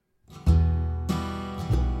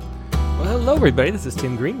Hello, everybody. This is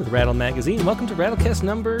Tim Green with Rattle Magazine. Welcome to Rattlecast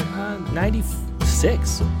number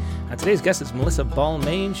 96. Today's guest is Melissa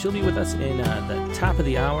Balmain. She'll be with us in the top of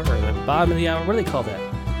the hour, or the bottom of the hour. What do they call that?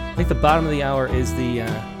 I think the bottom of the hour is the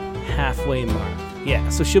halfway mark. Yeah,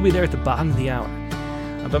 so she'll be there at the bottom of the hour.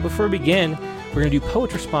 But before we begin, we're going to do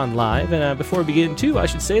Poets Respond Live. And before we begin, too, I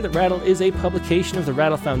should say that Rattle is a publication of the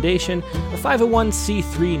Rattle Foundation, a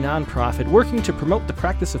 501c3 nonprofit working to promote the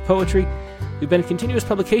practice of poetry. We've been in continuous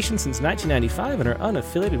publication since 1995 and are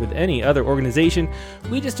unaffiliated with any other organization.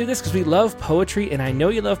 We just do this because we love poetry, and I know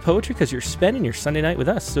you love poetry because you're spending your Sunday night with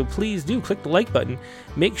us. So please do click the like button.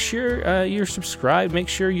 Make sure you're subscribed. Make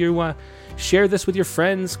sure you share this with your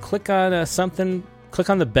friends. Click on something.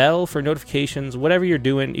 Click on the bell for notifications. Whatever you're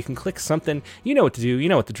doing, you can click something. You know what to do. You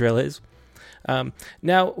know what the drill is.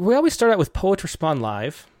 Now, we always start out with Poets Respond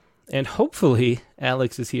Live. And hopefully,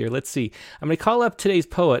 Alex is here. Let's see. I'm going to call up today's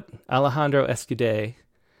poet, Alejandro Escudé,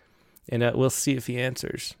 and we'll see if he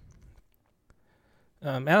answers.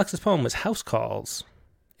 Alex's poem was House Calls,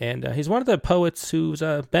 and he's one of the poets who's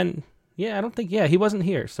been... he wasn't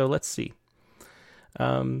here, so let's see.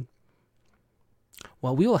 Well,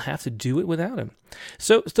 we will have to do it without him.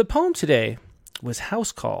 So the poem today was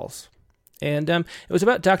House Calls, and it was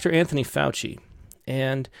about Dr. Anthony Fauci,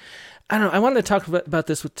 and... I don't know. I wanted to talk about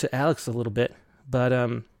this to Alex a little bit, but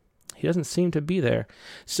he doesn't seem to be there.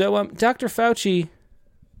 So Dr. Fauci,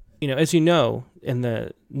 as you know, in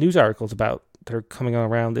the news articles that are coming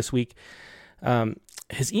around this week,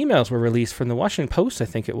 his emails were released from the Washington Post, I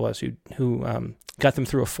think it was, who got them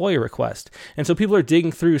through a FOIA request. And so people are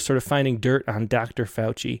digging through, sort of finding dirt on Dr.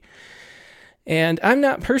 Fauci. And I'm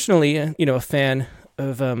not personally, a fan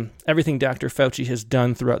of everything Dr. Fauci has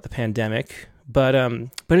done throughout the pandemic. But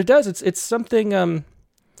it does. It's something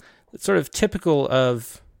that's sort of typical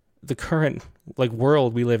of the current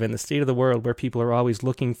world we live in, the state of the world, where people are always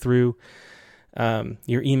looking through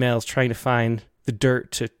your emails, trying to find the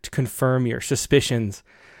dirt to confirm your suspicions.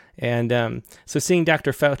 And so seeing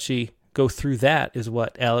Dr. Fauci go through that is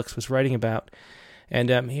what Alex was writing about. And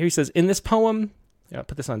here he says, in this poem, I'll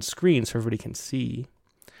put this on screen so everybody can see.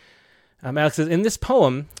 Alex says, in this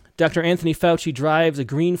poem, Dr. Anthony Fauci drives a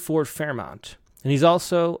green Ford Fairmont, and he's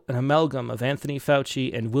also an amalgam of Anthony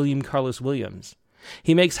Fauci and William Carlos Williams.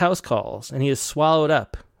 He makes house calls, and he is swallowed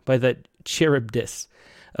up by the Charybdis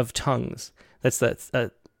of tongues. That's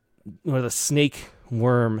one of the snake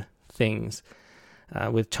worm things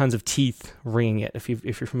with tons of teeth ringing it, if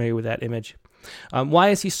you're familiar with that image. Why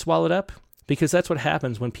is he swallowed up? Because that's what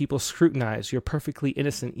happens when people scrutinize your perfectly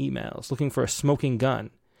innocent emails, looking for a smoking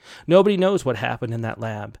gun. Nobody knows what happened in that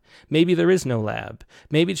lab. Maybe there is no lab.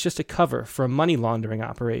 Maybe it's just a cover for a money laundering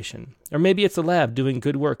operation. Or maybe it's a lab doing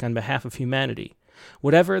good work on behalf of humanity.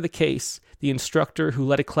 Whatever the case, the instructor who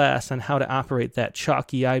led a class on how to operate that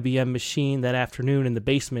chalky IBM machine that afternoon in the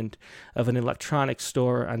basement of an electronics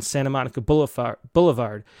store on Santa Monica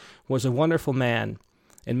Boulevard was a wonderful man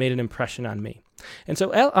and made an impression on me. And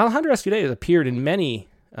so Alejandro Escudé has appeared in many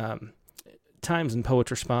times in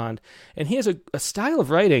Poets Respond, and he has a style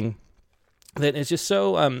of writing that is just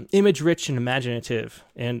so image-rich and imaginative,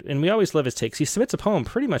 and we always love his takes. He submits a poem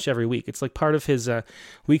pretty much every week. It's like part of his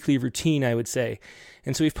weekly routine, I would say.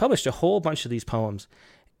 And so we've published a whole bunch of these poems.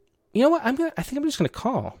 You know what? I think I'm just going to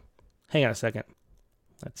call. Hang on a second.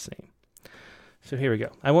 Let's see. So here we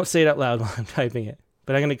go. I won't say it out loud while I'm typing it,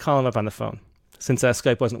 but I'm going to call him up on the phone since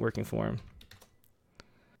Skype wasn't working for him.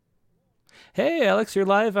 Hey, Alex, you're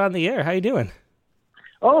live on the air. How you doing?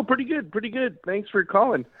 Oh, pretty good. Thanks for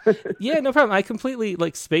calling. Yeah, no problem. I completely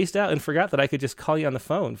spaced out and forgot that I could just call you on the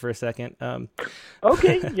phone for a second.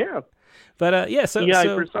 Okay, yeah. But so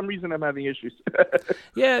for some reason I'm having issues.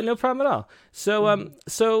 Yeah, no problem at all.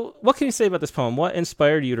 So what can you say about this poem? What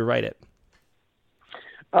inspired you to write it?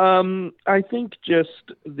 I think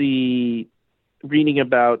just the reading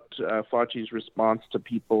about Fauci's response to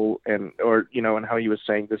people and how he was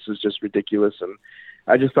saying this is just ridiculous, and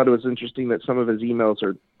I just thought it was interesting that some of his emails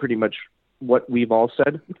are pretty much what we've all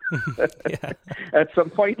said at some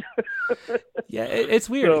point. Yeah, it's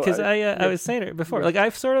weird because I was saying it before.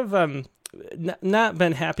 I've sort of not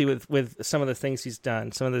been happy with some of the things he's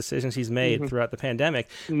done, some of the decisions he's made throughout the pandemic.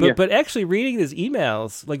 But actually reading his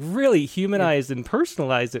emails really humanized and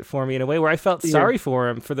personalized it for me in a way where I felt sorry for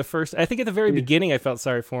him for the first. I think at the very beginning I felt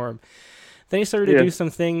sorry for him. Then he started to do some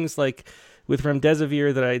things with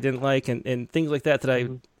remdesivir that I didn't like, and things like that I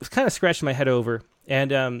was kind of scratching my head over,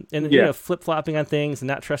 and flip-flopping on things and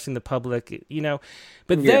not trusting the public,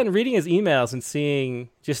 But then reading his emails and seeing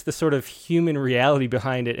just the sort of human reality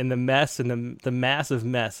behind it and the mess and the massive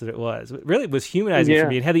mess that it was, it really was humanizing for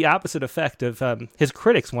me. It had the opposite effect of his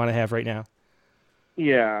critics want to have right now.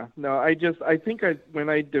 Yeah, no, I think when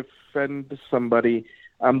I defend somebody,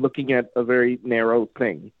 I'm looking at a very narrow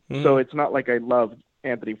thing. So Mm. it's not like I love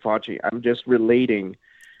Anthony Fauci. I'm just relating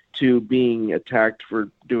to being attacked for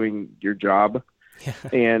doing your job, Yeah.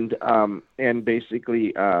 and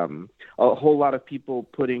basically a whole lot of people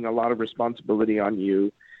putting a lot of responsibility on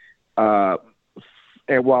you, uh,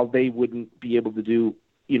 and while they wouldn't be able to do,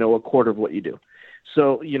 a quarter of what you do.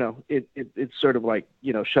 So, it's sort of like,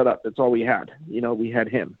 shut up. That's all we had. We had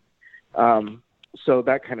him. So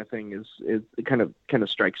that kind of thing is it kind of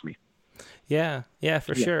strikes me. Yeah, yeah,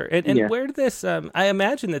 for Yeah. sure. And Yeah. where did this? I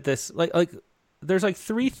imagine that this like there's like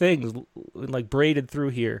three things like braided through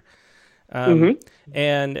here. Um, hmm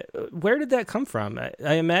and where did that come from?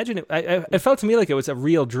 I imagine it felt to me like it was a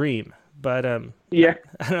real dream, but Yeah.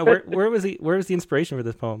 I don't know where was the inspiration for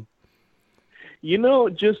this poem?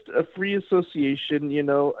 Just a free association,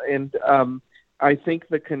 and I think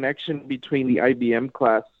the connection between the IBM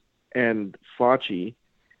class and Fauci,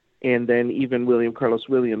 and then even William Carlos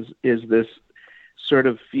Williams, is this sort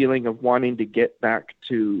of feeling of wanting to get back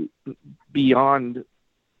to beyond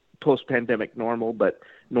post-pandemic normal, but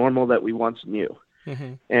normal that we once knew.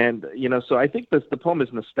 Hmm. And so I think the poem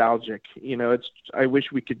is nostalgic. I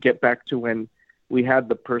wish we could get back to when we had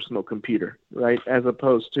the personal computer, right, as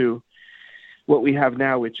opposed to what we have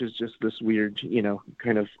now, which is just this weird,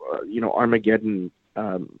 kind of, Armageddon,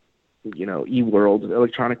 e-world,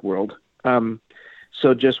 electronic world.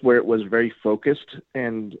 So just where it was very focused,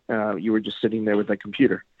 and you were just sitting there with a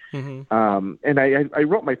computer. Hmm. And I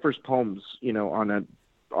wrote my first poems,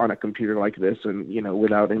 on a computer like this, and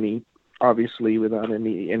without any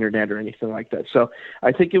internet or anything like that. So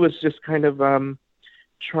I think it was just kind of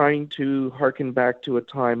trying to harken back to a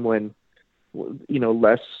time when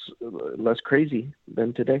less crazy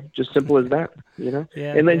than today. Just simple as that. Yeah,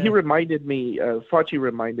 And then yeah. he reminded me, Fauci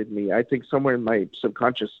reminded me, I think somewhere in my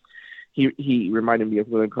subconscious, he reminded me of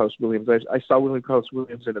William Carlos Williams. I saw William Carlos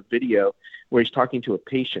Williams in a video where he's talking to a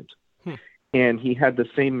patient, Hmm. and he had the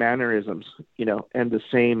same mannerisms, and the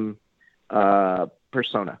same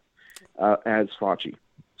persona as Fauci.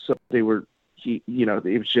 So it was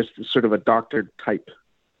just sort of a doctor type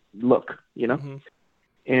look. Hmm.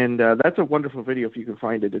 And that's a wonderful video if you can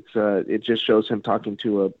find it. It just shows him talking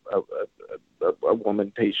to a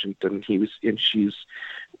woman patient, and she's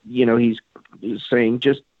he's saying,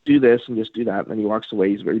 just do this and just do that, and then he walks away.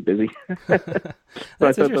 He's very busy.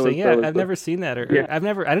 That's interesting. Yeah, I've never seen that, or Yeah. I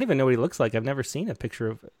don't even know what he looks like. I've never seen a picture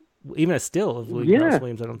of, even a still of William Yeah. Carlos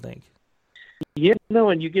Williams. I don't think. Yeah, no,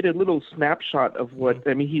 and you get a little snapshot of what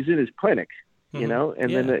I mean. He's in his clinic, Mhm. and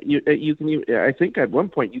Yeah. then you can. I think at one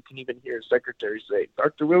point you can even hear his secretary say,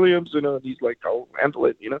 "Dr. Williams," and he's like, "I'll handle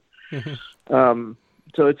it," Mhm.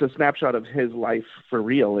 So it's a snapshot of his life for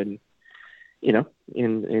real, and in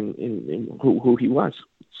who he was.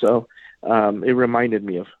 So it reminded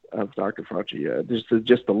me of Dr. Fauci.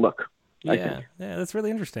 Just the look. I Yeah, think. yeah, that's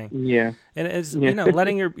really interesting. Yeah. And it's Yeah.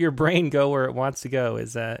 letting your brain go where it wants to go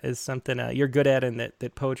is something you're good at and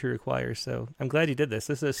that poetry requires. So I'm glad you did this.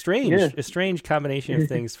 This is Yeah. a strange combination of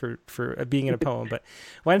things for being in a poem. But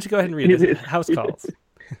why don't you go ahead and read this? House calls.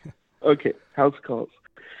 Okay. House calls.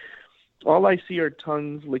 All I see are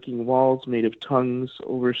tongues licking walls made of tongues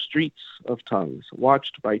over streets of tongues,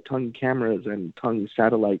 watched by tongue cameras and tongue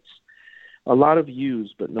satellites. A lot of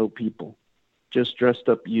yous, but no people. Just dressed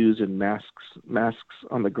up yous in masks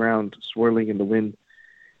on the ground, swirling in the wind,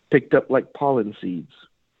 picked up like pollen seeds.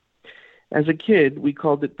 As a kid, we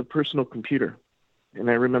called it the personal computer,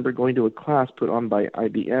 and I remember going to a class put on by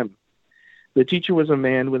IBM. The teacher was a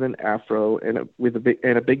man with an afro and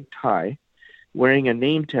a big tie, wearing a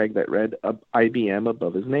name tag that read IBM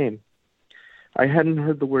above his name. I hadn't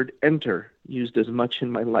heard the word enter used as much in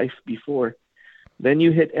my life before. Then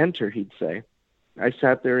you hit enter, he'd say. I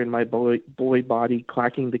sat there in my boy body,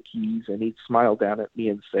 clacking the keys, and he'd smile down at me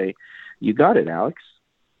and say, "You got it, Alex."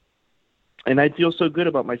 And I'd feel so good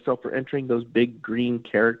about myself for entering those big green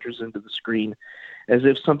characters into the screen, as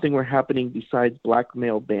if something were happening besides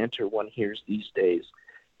blackmail banter one hears these days.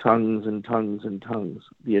 Tongues and tongues and tongues.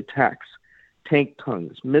 The attacks. Tank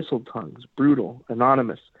tongues, missile tongues, brutal,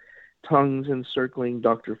 anonymous. Tongues encircling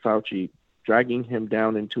Dr. Fauci, dragging him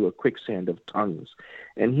down into a quicksand of tongues.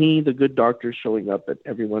 And he, the good doctor, showing up at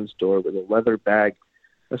everyone's door with a leather bag,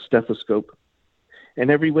 a stethoscope. And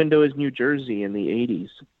every window is New Jersey in the 80s.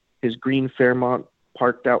 His green Fairmont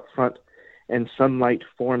parked out front, and sunlight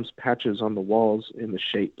forms patches on the walls in the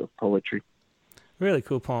shape of poetry. Really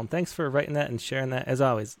cool poem. Thanks for writing that and sharing that, as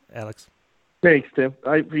always, Alex. Thanks, Tim.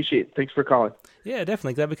 I appreciate it. Thanks for calling. Yeah,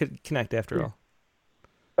 definitely. Glad we could connect after all.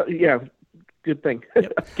 Yeah, good thing.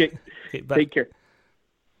 Yep. Okay, Okay, bye. take care.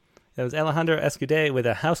 That was Alejandro Escudé with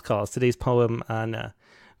House Calls, today's poem on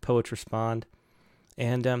Poets Respond.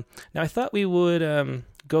 And now I thought we would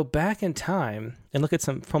go back in time and look at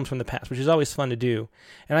some poems from the past, which is always fun to do.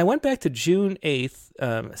 And I went back to June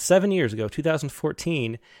 8th, 7 years ago,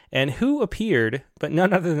 2014, and who appeared but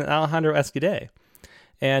none other than Alejandro Escudé.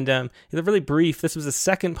 And it's really brief. This was the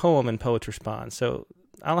second poem in Poets Respond. So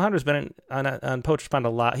Alejandro's been on Poets Respond a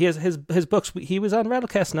lot. He has his books. He was on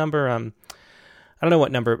Rattlecast number, I don't know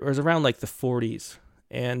what number. It was around like the 40s.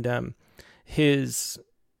 And his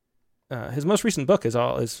most recent book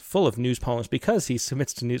is full of news poems because he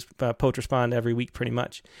submits to Poets Respond every week pretty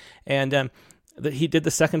much. And he did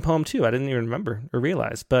the second poem too. I didn't even remember or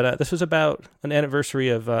realize. But this was about an anniversary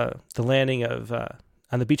of the landing of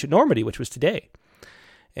on the beach at Normandy, which was today.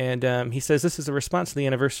 And he says, this is a response to the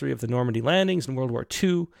anniversary of the Normandy landings in World War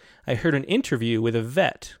II. I heard an interview with a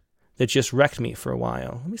vet that just wrecked me for a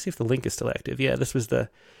while. Let me see if the link is still active. Yeah, this was the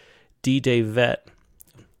D-Day vet.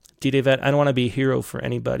 D-Day vet, I don't want to be a hero for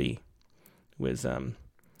anybody. Was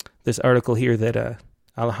this article here that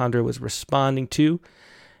Alejandro was responding to.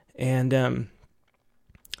 And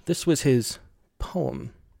this was his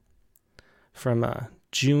poem from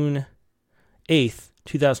June 8th,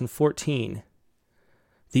 2014.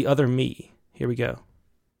 The Other Me. Here we go.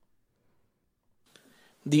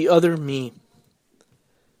 The Other Me.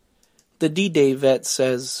 The D-Day vet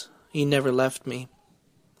says he never left me.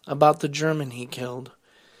 About the German he killed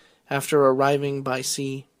after arriving by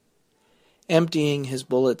sea, emptying his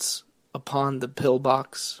bullets upon the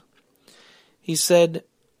pillbox. He said,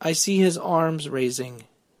 I see his arms raising,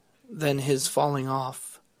 then his falling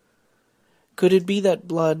off. Could it be that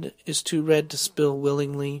blood is too red to spill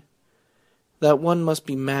willingly? That one must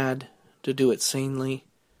be mad to do it sanely?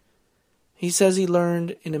 He says he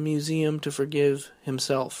learned in a museum to forgive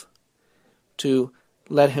himself, to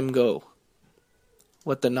let him go,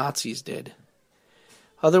 what the Nazis did.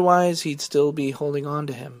 Otherwise he'd still be holding on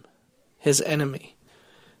to him, his enemy,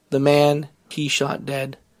 the man he shot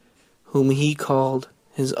dead, whom he called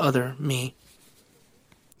his other me.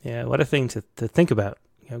 Yeah, what a thing to think about,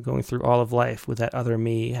 going through all of life with that other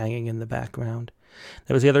me hanging in the background.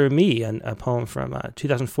 That was The Other Me, a poem from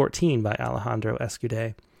 2014 by Alejandro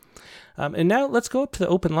Escudé. And now let's go up to the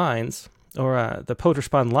open lines, or the Poets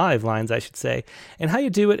Respond live lines, I should say, and how you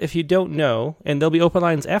do it if you don't know. And there'll be open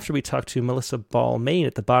lines after we talk to Melissa Balmain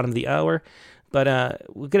at the bottom of the hour. But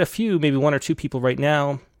we'll get a few, maybe one or two people right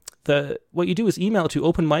now. What you do is email to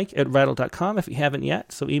openmic@rattle.com if you haven't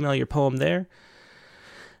yet. So email your poem there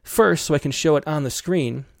first so I can show it on the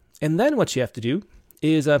screen. And then what you have to do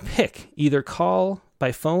is pick, either call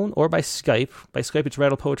by phone or by Skype. By Skype, it's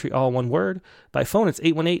Rattle Poetry, all one word. By phone, it's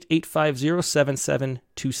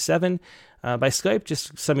 818-850-7727. By Skype,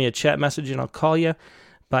 just send me a chat message and I'll call you.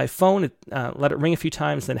 By phone, let it ring a few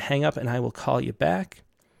times, then hang up and I will call you back.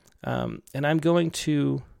 And I'm going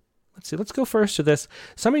to, let's go first to this.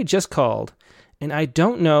 Somebody just called, and I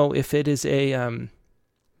don't know if it is a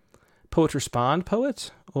Poets Respond poet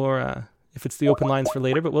or if it's the open lines for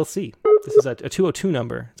later, but we'll see. This is a 202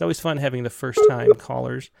 number. It's always fun having the first-time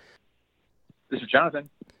callers. This is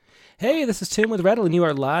Jonathan. Hey, this is Tim with Rattle, and you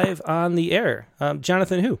are live on the air.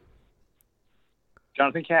 Jonathan who?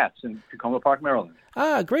 Jonathan Katz in Tacoma Park, Maryland.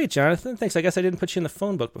 Ah, great, Jonathan. Thanks. I guess I didn't put you in the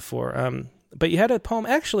phone book before. But you had a poem,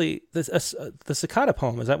 actually, the Cicada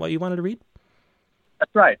poem. Is that what you wanted to read?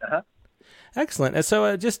 That's right. Uh-huh. Excellent. And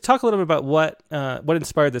so just talk a little bit about what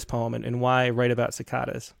inspired this poem and why write about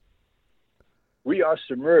cicadas. We are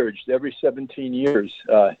submerged every 17 years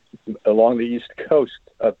along the East Coast,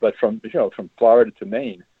 but from Florida to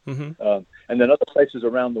Maine, and then other places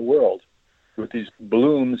around the world, with these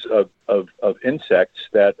blooms of insects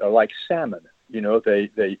that are like salmon.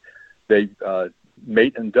 They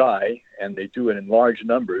mate and die, and they do it in large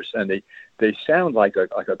numbers, and they sound like a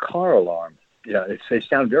car alarm. Yeah, they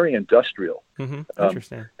sound very industrial.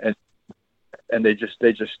 Interesting. And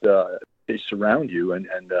they surround you, and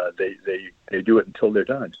they do it until they're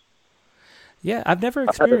done. Yeah, I've never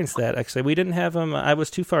experienced that, actually. We didn't have them. I was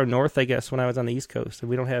too far north, I guess, when I was on the East Coast, and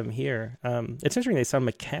we don't have them here. It's interesting they sound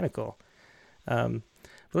mechanical. But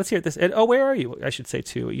let's hear this. And, where are you, I should say,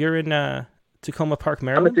 too? You're in Tacoma Park,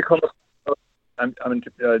 Maryland? I'm in Tacoma. I'm in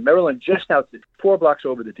Maryland, just out 4 blocks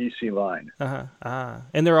over the D.C. line.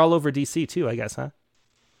 And they're all over D.C. too, I guess, huh?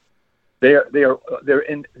 They're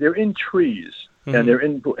in trees, and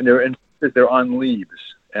they're on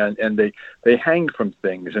leaves, and they hang from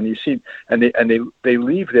things, and you see, and they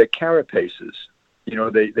leave their carapaces.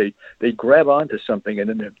 They grab onto something,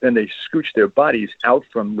 and then they scooch their bodies out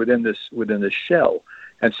from within the shell,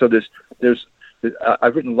 and so there's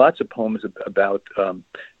I've written lots of poems about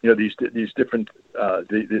these different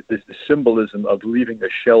the symbolism of leaving a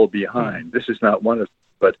shell behind. This is not one of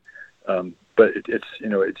them, but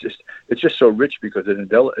it's just so rich because it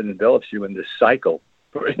envelops you in this cycle.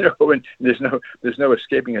 And there's no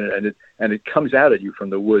escaping it, and it comes out at you from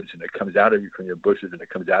the woods, and it comes out of you from your bushes, and it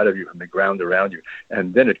comes out of you from the ground around you,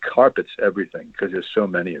 and then it carpets everything because there's so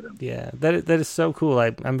many of them. Yeah, that is so cool.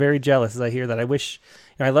 I'm very jealous as I hear that. I wish,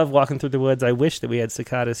 I love walking through the woods. I wish that we had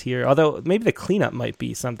cicadas here. Although maybe the cleanup might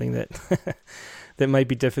be something that that might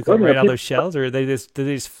be difficult. Right, all those shells, or do they just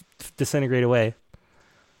disintegrate away?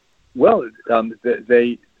 Well,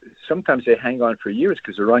 they sometimes they hang on for years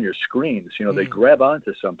because they're on your screens. They grab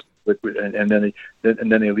onto something, and then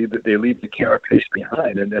they leave the carapace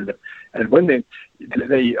behind. And when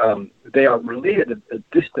they are related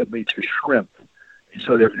distantly to shrimp,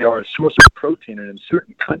 so they are a source of protein. And in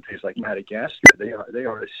certain countries like Madagascar, they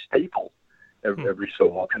are a staple every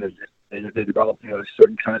so often. They develop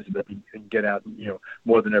certain kinds that you can get out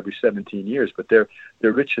more than every 17 years. But they're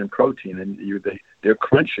rich in protein, and they're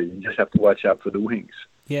crunchy. You just have to watch out for the wings.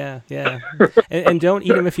 Yeah. and don't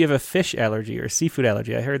eat them if you have a fish allergy or seafood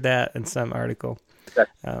allergy. I heard that in some article.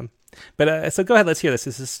 So go ahead, let's hear this.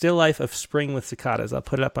 This is Still Life of Spring with Cicadas. I'll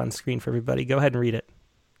put it up on screen for everybody. Go ahead and read it.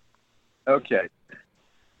 Okay.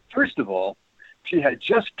 First of all, she had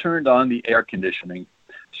just turned on the air conditioning,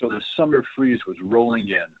 so the summer freeze was rolling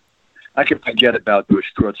in. I could forget about those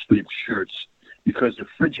short-sleeved shirts because the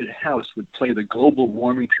frigid house would play the global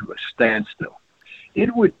warming to a standstill.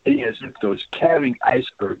 It would be as if those calving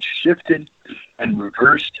icebergs shifted and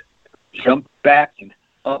reversed, jumped back and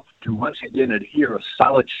up to once again adhere a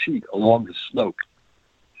solid sheet along the slope.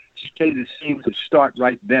 Cicadas seemed to start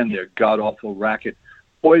right then their god-awful racket,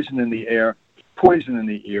 poison in the air, poison in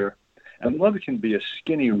the ear, and love can be a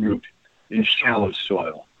skinny root in shallow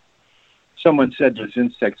soil. Someone said those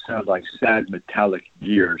insects sound like sad metallic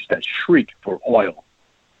gears that shriek for oil.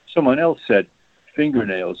 Someone else said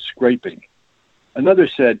fingernails scraping. Another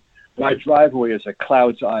said, my driveway is a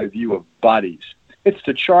cloud's eye view of bodies. It's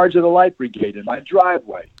the charge of the light brigade in my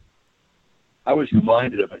driveway. I was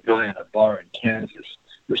reminded of a guy in a bar in Kansas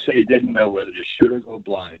who said he didn't know whether to shoot or go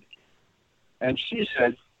blind. And she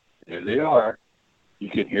said, there they are. You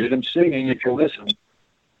can hear them singing if you listen.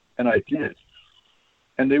 And I did.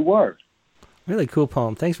 And they were. Really cool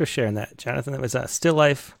poem. Thanks for sharing that, Jonathan. That was Still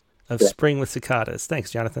Life of Spring with Cicadas.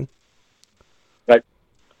 Thanks, Jonathan. Right.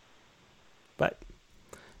 But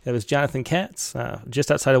that was Jonathan Katz,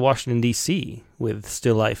 just outside of Washington, D.C., with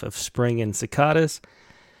Still Life of Spring and Cicadas.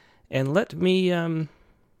 And let me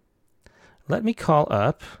call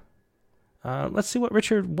up. Let's see what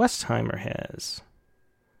Richard Westheimer has.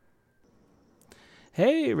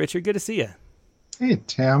 Hey, Richard, good to see you. Hey,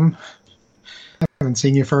 Tim. I haven't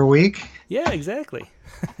seen you for a week. Yeah, exactly.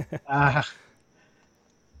 How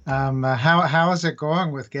is it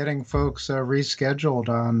going with getting folks rescheduled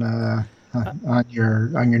on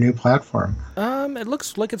your new platform? It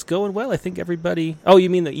looks like it's going well. I think everybody. Oh, you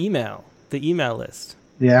mean the email list?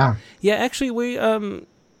 Yeah. Yeah, actually, we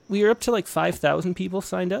are up to like 5,000 people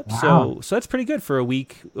signed up. Wow. So that's pretty good for a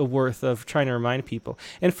week worth of trying to remind people.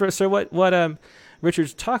 And what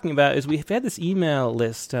Richard's talking about is we've had this email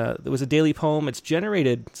list. There was a daily poem. It's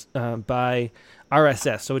generated by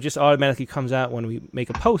RSS, so it just automatically comes out when we make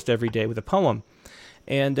a post every day with a poem.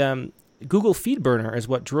 And Google FeedBurner is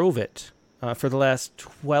what drove it for the last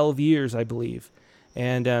 12 years, I believe.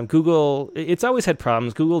 And Google, it's always had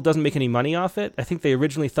problems. Google doesn't make any money off it. I think they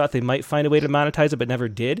originally thought they might find a way to monetize it, but never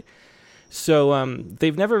did. So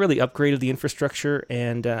they've never really upgraded the infrastructure.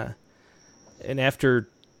 And after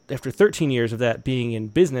 13 years of that being in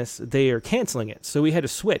business, they are canceling it. So we had to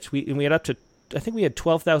switch. We had up to, I think we had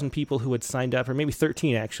 12,000 people who had signed up, or maybe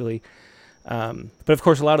 13 actually. But of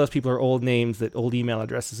course, a lot of those people are old names, old email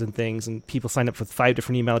addresses and things, and people signed up with 5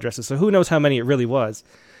 different email addresses. So who knows how many it really was.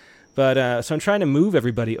 But so I'm trying to move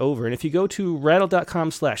everybody over. And if you go to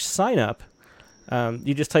rattle.com/signup,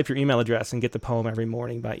 you just type your email address and get the poem every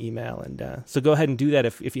morning by email. And so go ahead and do that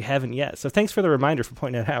if you haven't yet. So thanks for the reminder for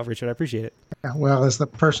pointing that out, Richard. I appreciate it. Yeah, well, as the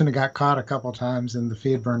person who got caught a couple times in the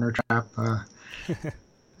FeedBurner trap, well,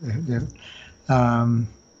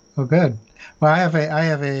 good. Well, I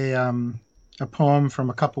have a poem from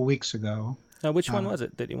a couple weeks ago. Which one was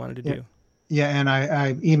it that you wanted to do? Yeah, and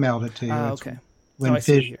I emailed it to you. Okay. When I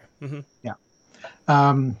see it here. Mm-hmm. Yeah.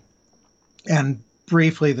 And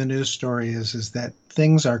briefly, the news story is that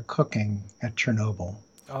things are cooking at Chernobyl.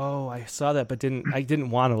 Oh, I saw that, but I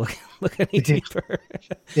didn't want to look any deeper.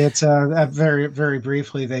 It's very, very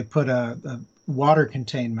briefly, they put a water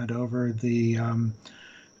containment over the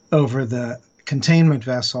containment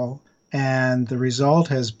vessel And the result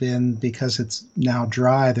has been, because it's now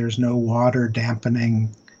dry, there's no water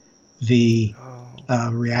dampening the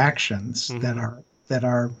reactions that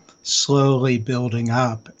are slowly building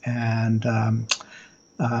up. And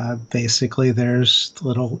basically there's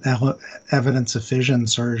little evidence of fission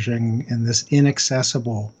surging in this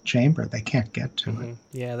inaccessible chamber. They can't get to it.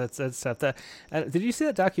 Yeah, that's stuff. Did you see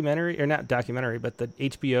that documentary, or not documentary, but the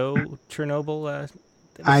HBO Chernobyl?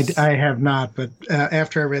 I have not, but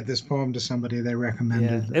after I read this poem to somebody, they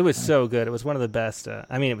recommended. Yeah, it was so good. It was one of the best.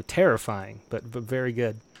 I mean, it was terrifying, but very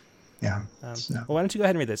good. Yeah. Well, why don't you go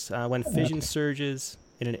ahead and read this? When fission surges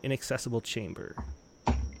in an inaccessible chamber.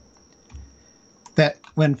 That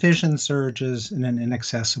when fission surges in an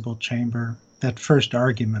inaccessible chamber, that first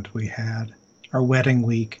argument we had, our wedding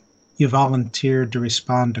week, you volunteered to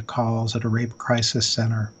respond to calls at a rape crisis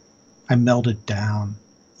center. I melted down,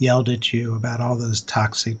 yelled at you about all those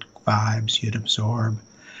toxic vibes you'd absorb,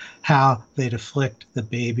 how they'd afflict the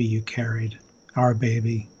baby you carried, our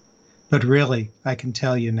baby. But really, I can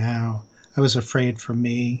tell you now, I was afraid for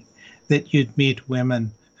me that you'd meet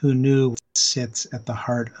women who knew what sits at the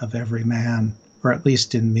heart of every man, or at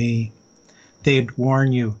least in me. They'd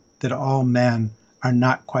warn you that all men are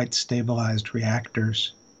not quite stabilized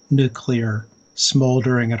reactors, nuclear,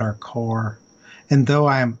 smoldering at our core. And though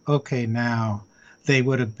I am okay now, they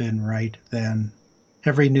would have been right then.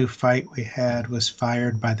 Every new fight we had was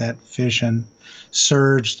fired by that fission,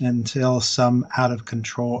 surged until some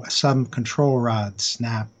control rod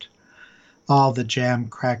snapped. All the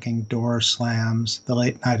jam-cracking door slams, the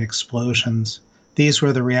late-night explosions, these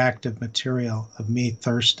were the reactive material of me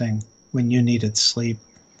thirsting when you needed sleep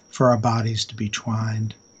for our bodies to be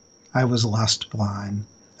twined. I was lust blind,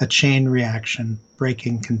 a chain reaction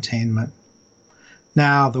breaking containment.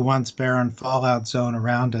 Now the once barren fallout zone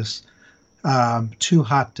around us, too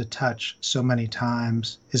hot to touch so many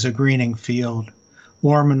times, is a greening field,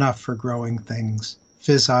 warm enough for growing things,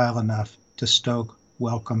 fissile enough to stoke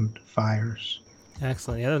welcomed fires.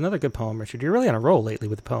 Excellent. Yeah, another good poem, Richard. You're really on a roll lately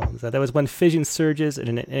with poems. That was When Fission Surges in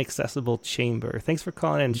an Inaccessible Chamber. Thanks for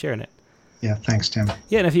calling in and sharing it. Yeah, thanks, Tim.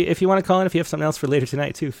 Yeah, and if you want to call in, if you have something else for later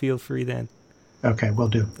tonight, too, feel free then. Okay, will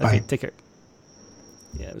do. Bye. Okay, take care.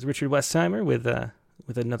 Yeah, it was Richard Westheimer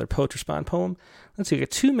with another Poet Respond poem. Let's see, we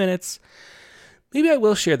got 2 minutes. Maybe I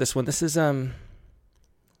will share this one. This is,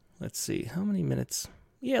 let's see, how many minutes?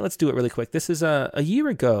 Yeah, let's do it really quick. This is a year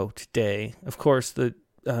ago today. Of course, the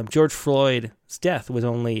George Floyd's death was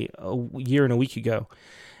only a year and a week ago.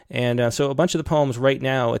 And so a bunch of the poems right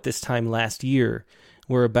now at this time last year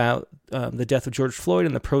were about the death of George Floyd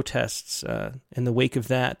and the protests in the wake of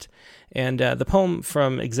that. And the poem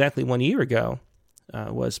from exactly 1 year ago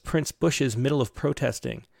was Prince Bush's Middle of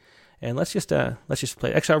Protesting. And let's just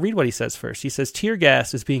play. Actually, I'll read what he says first. He says, tear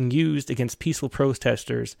gas is being used against peaceful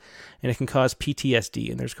protesters, and it can cause PTSD.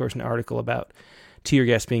 And there's, of course, an article about tear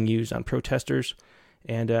gas being used on protesters.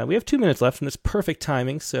 And we have 2 minutes left, and it's perfect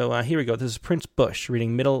timing. So here we go. This is Prince Bush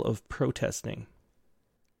reading Middle of Protesting.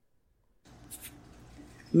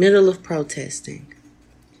 Middle of Protesting.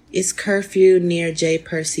 It's curfew near J.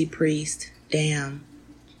 Percy Priest. Damn.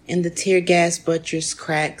 And the tear gas buttress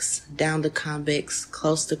cracks down the convex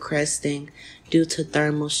close to cresting due to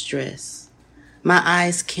thermal stress. My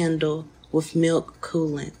eyes kindle with milk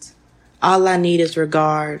coolant. All I need is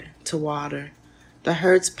regard to water. The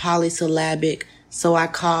Hertz polysyllabic, so I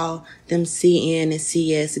call them CN and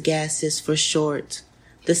CS gases for short,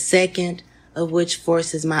 the second of which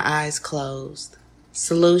forces my eyes closed.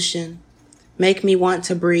 Solution: make me want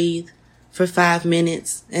to breathe for 5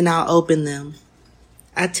 minutes and I'll open them.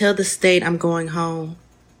 I tell the state I'm going home,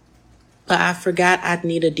 but I forgot I'd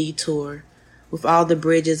need a detour with all the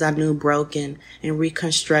bridges I knew broken and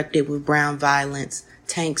reconstructed with brown violence,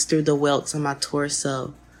 tanks through the welts on my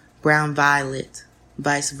torso, brown violet,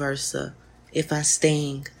 vice versa. If I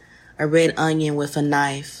sting, a red onion with a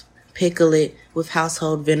knife, pickle it with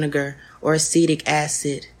household vinegar or acetic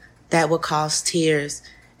acid, that would cause tears,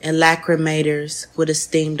 and lacrimators would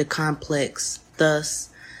esteem the complex. Thus,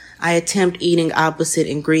 I attempt eating opposite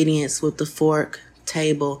ingredients with the fork,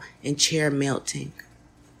 table, and chair melting.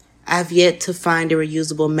 I've yet to find a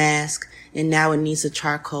reusable mask, and now it needs a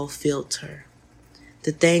charcoal filter.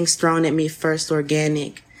 The things thrown at me first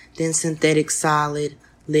organic, then synthetic solid,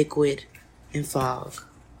 liquid, and fog.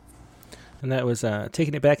 And that was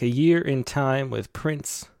taking it back a year in time with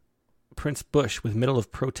Prince Bush with Middle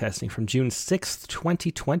of Protesting from June 6th,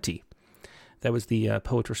 2020. That was the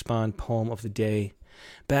Poet Respond poem of the day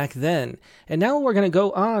back then. And now we're going to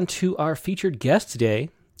go on to our featured guest today.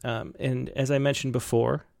 And as I mentioned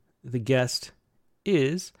before, the guest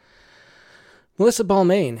is Melissa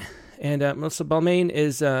Balmain. And Melissa Balmain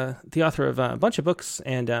is the author of a bunch of books,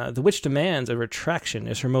 and The Witch Demands a Retraction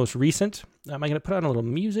is her most recent. I'm going to put on a little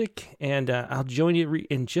music, and I'll join you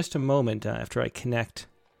in just a moment after I connect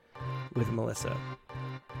with Melissa.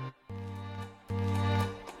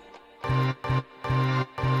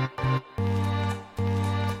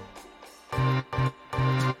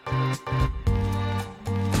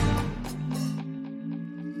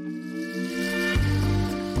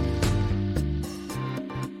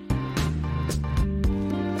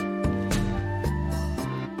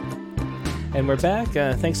 And we're back.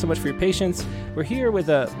 Thanks so much for your patience. We're here with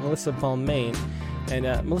Melissa Balmain. And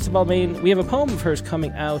Melissa Balmain, we have a poem of hers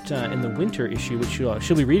coming out in the winter issue, which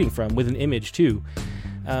she'll be reading from with an image, too.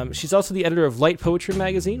 She's also the editor of Light Poetry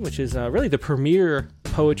magazine, which is really the premier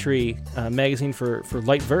poetry magazine for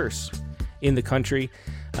light verse in the country.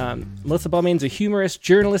 Melissa Balmain's a humorist,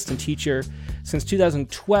 journalist, and teacher. Since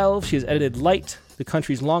 2012, she has edited Light, the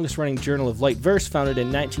country's longest-running journal of light verse, founded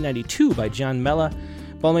in 1992 by John Mella.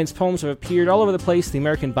 Balmain's poems have appeared all over the place: The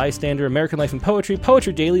American Bystander, American Life and Poetry,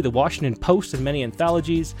 Poetry Daily, The Washington Post, and many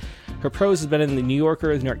anthologies. Her prose has been in The New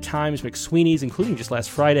Yorker, The New York Times, McSweeney's, including just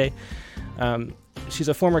last Friday. She's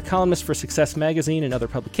a former columnist for Success Magazine and other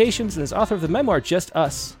publications, and is author of the memoir Just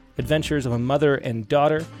Us, Adventures of a Mother and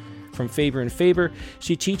Daughter, from Faber and Faber.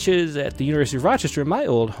 She teaches at the University of Rochester, my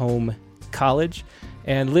old home college,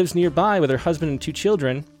 and lives nearby with her husband and 2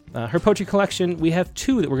 children. Her poetry collection, we have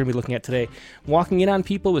 2 that we're going to be looking at today. Walking In on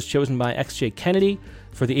People was chosen by X.J. Kennedy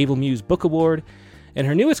for the Able Muse Book Award. And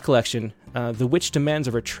her newest collection, The Witch Demands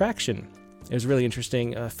a Retraction, is really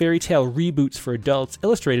interesting. Fairy tale reboots for adults,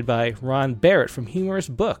 illustrated by Ron Barrett from Humorous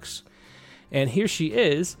Books. And here she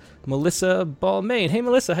is, Melissa Balmain. Hey,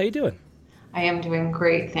 Melissa, how you doing? I am doing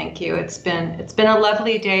great, thank you. It's been a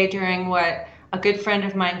lovely day during what a good friend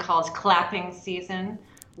of mine calls clapping season,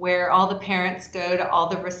 where all the parents go to all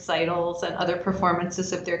the recitals and other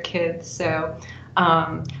performances of their kids. So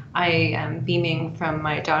I am beaming from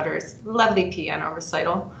my daughter's lovely piano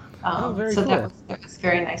recital. Very so cool. that was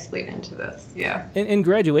very nice lead into this, yeah. And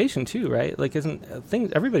graduation too, right? Like,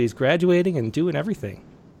 everybody's graduating and doing everything.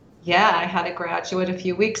 Yeah, I had a graduate a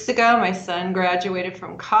few weeks ago. My son graduated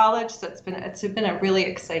from college, so it's been a really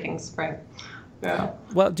exciting spring. Yeah.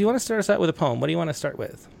 Well, do you want to start us out with a poem? What do you want to start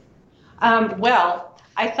with? Well,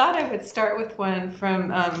 I thought I would start with one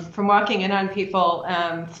from Walking In on People.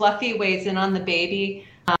 Fluffy weighs in on the baby,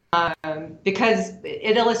 because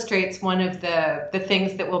it illustrates one of the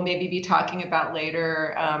things that we'll maybe be talking about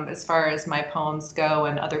later, as far as my poems go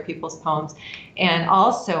and other people's poems. And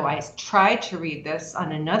also, I tried to read this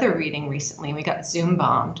on another reading recently, and we got Zoom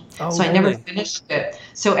bombed. Oh, so I really? never finished it.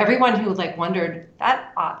 So everyone who wondered,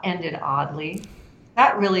 that ended oddly.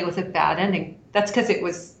 That really was a bad ending. That's because it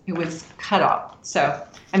was cut off. So,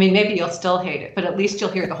 I mean, maybe you'll still hate it, but at least you'll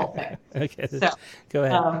hear the whole thing. Okay, so, go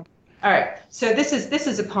ahead. All right. So this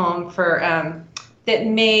is a poem for that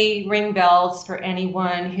may ring bells for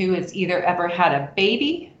anyone who has either ever had a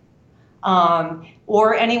baby,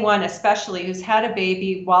 or anyone especially who's had a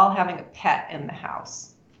baby while having a pet in the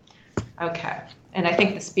house. Okay. And I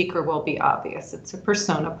think the speaker will be obvious. It's a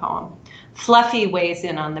persona poem. Fluffy weighs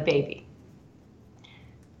in on the baby.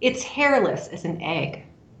 It's hairless as an egg.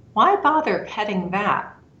 Why bother petting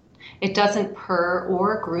that? It doesn't purr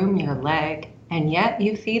or groom your leg, and yet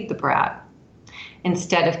you feed the brat.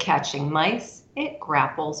 Instead of catching mice, it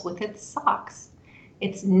grapples with its socks.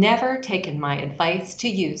 It's never taken my advice to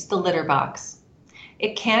use the litter box.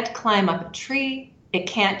 It can't climb up a tree. It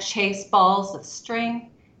can't chase balls of string.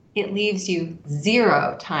 It leaves you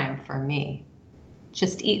 0 time for me.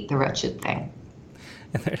 Just eat the wretched thing.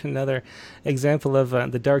 And there's another example of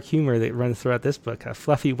the dark humor that runs throughout this book.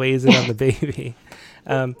 Fluffy weighs in on the baby.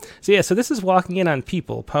 So this is Walking In on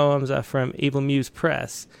People, poems from Able Muse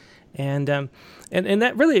Press. And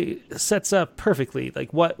that really sets up perfectly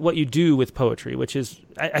like what you do with poetry, which is,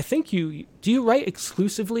 I think do you write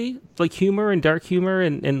exclusively like humor and dark humor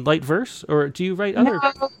and light verse, or do you write other?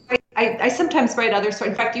 No, I sometimes write other sorts.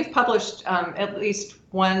 In fact, you've published at least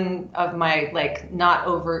one of my not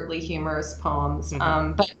overtly humorous poems.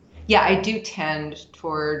 Mm-hmm. But yeah, I do tend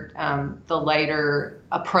toward the lighter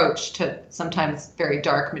approach to sometimes very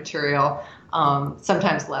dark material,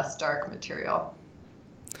 sometimes less dark material.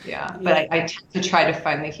 Yeah, but I tend to try to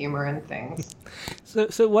find the humor in things.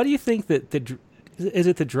 So what do you think that is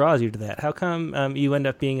it that draws you to that? How come you end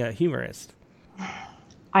up being a humorist?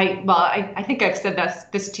 I think I've said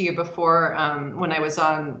this to you before when I was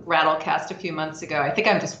on Rattlecast a few months ago. I think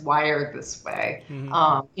I'm just wired this way.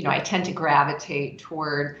 Mm-hmm. I tend to gravitate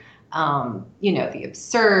toward the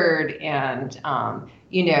absurd and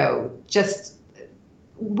just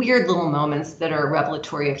weird little moments that are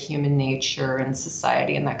revelatory of human nature and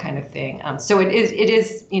society and that kind of thing. So it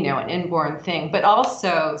is, an inborn thing, but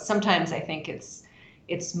also sometimes I think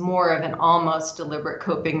it's more of an almost deliberate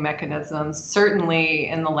coping mechanism. Certainly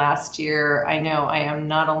in the last year, I know I am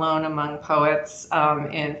not alone among poets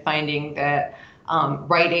in finding that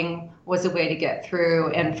writing was a way to get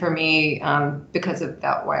through. And for me, because of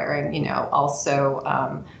that wiring,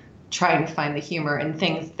 also trying to find the humor in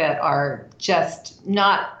things that are just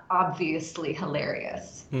not obviously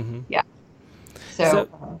hilarious. Mm-hmm. Yeah.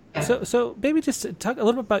 So maybe just talk a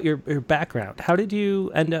little bit about your background. How did you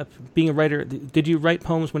end up being a writer? Did you write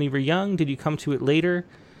poems when you were young? Did you come to it later?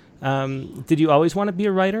 Did you always want to be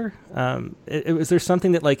a writer? Was there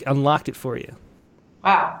something that unlocked it for you?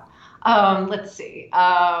 Wow. Let's see.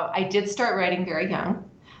 I did start writing very young.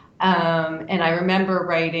 And I remember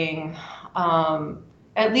writing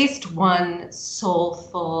at least one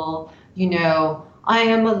soulful, I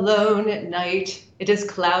am alone at night, it is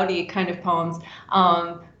cloudy kind of poems.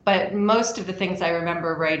 But most of the things I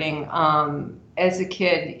remember writing as a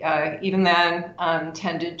kid, even then,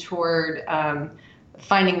 tended toward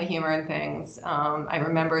finding the humor in things. I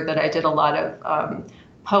remember that I did a lot of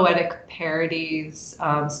poetic parodies,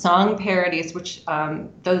 song parodies, which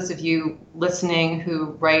those of you listening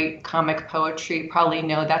who write comic poetry probably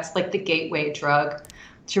know that's like the gateway drug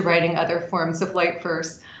to writing other forms of light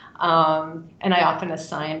verse. And I often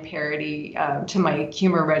assign parody to my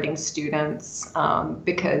humor writing students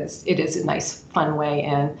because it is a nice, fun way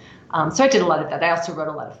in. So I did a lot of that. I also wrote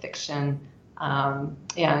a lot of fiction. And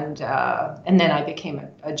then I became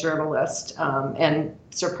a journalist. And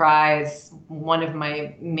surprise, one of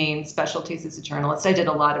my main specialties as a journalist, I did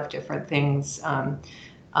a lot of different things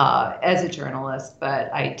as a journalist,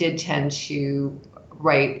 but I did tend to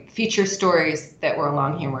write feature stories that were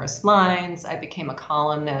along humorous lines. I became a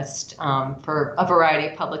columnist for a variety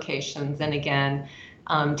of publications, and again,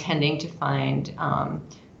 tending to find,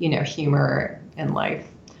 humor in life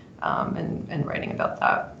and writing about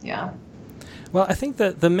that. Yeah. Well, I think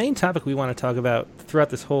that the main topic we want to talk about throughout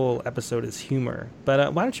this whole episode is humor.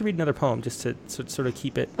 But why don't you read another poem just to sort of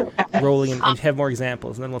keep it rolling and have more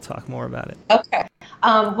examples, and then we'll talk more about it. Okay.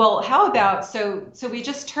 Well, how about, so we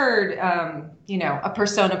just heard, a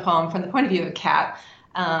persona poem from the point of view of a cat.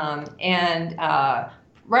 And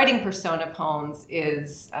writing persona poems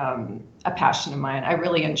is a passion of mine. I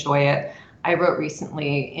really enjoy it. I wrote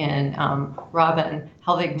recently in Robin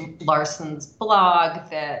Helvig Larsson's blog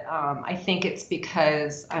that I think it's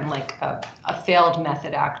because I'm like a failed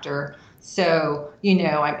method actor. So,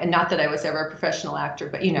 and not that I was ever a professional actor,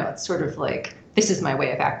 but, it's sort of like, this is my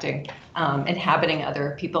way of acting, inhabiting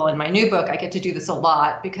other people. In my new book, I get to do this a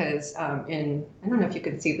lot because I don't know if you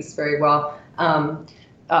can see this very well,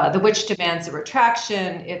 The Witch Demands a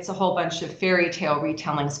Retraction. It's a whole bunch of fairy tale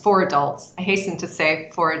retellings for adults. I hasten to say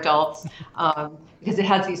for adults because it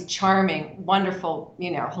has these charming, wonderful,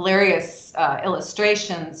 hilarious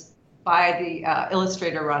illustrations by the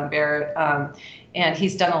illustrator Ron Barrett. And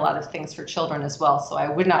he's done a lot of things for children as well, so I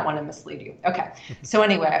would not want to mislead you. Okay, so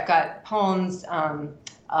anyway, I've got poems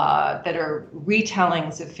that are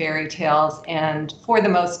retellings of fairy tales, and for the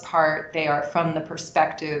most part, they are from the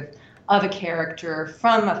perspective of a character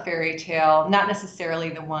from a fairy tale, not necessarily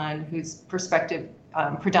the one whose perspective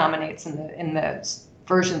predominates in the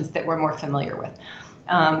versions that we're more familiar with.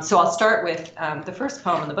 So I'll start with the first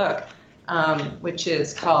poem in the book, which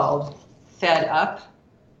is called Fed Up.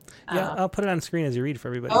 Yeah, I'll put it on screen as you read for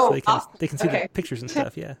everybody so they can see the pictures and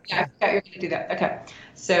stuff. Yeah. Yeah, you're going to do that. Okay.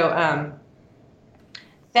 So,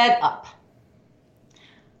 Fed Up.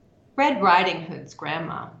 Red Riding Hood's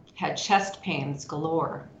grandma had chest pains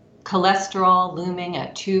galore, cholesterol looming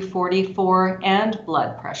at 244, and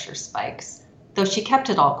blood pressure spikes. Though she kept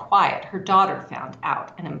it all quiet, her daughter found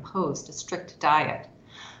out and imposed a strict diet.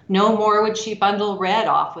 No more would she bundle Red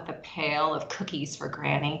off with a pail of cookies for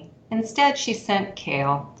Granny. Instead, she sent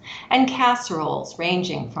kale and casseroles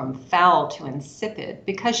ranging from foul to insipid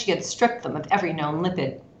because she had stripped them of every known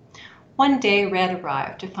lipid. One day, Red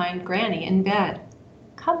arrived to find Granny in bed.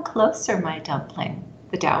 "Come closer, my dumpling,"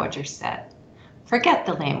 the dowager said. "Forget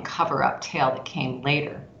the lame cover-up tale that came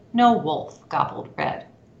later. No wolf gobbled Red.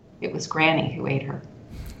 It was Granny who ate her."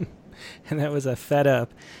 And that was a Fed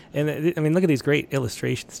Up. And I mean, look at these great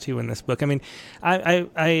illustrations too in this book. I mean,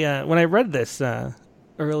 I when I read this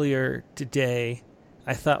earlier today,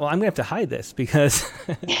 I thought, well, I'm gonna have to hide this because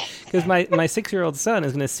my 6-year-old son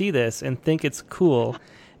is gonna see this and think it's cool.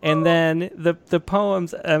 And then the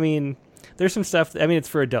poems, I mean, there's some stuff, I mean, it's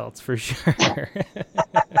for adults for sure.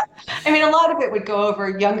 I mean, a lot of it would go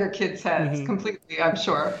over younger kids' heads completely, I'm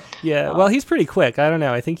sure. Yeah, well, he's pretty quick. I don't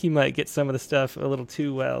know. I think he might get some of the stuff a little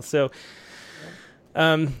too well. So,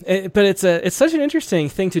 but it's such an interesting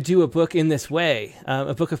thing to do a book in this way,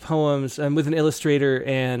 a book of poems with an illustrator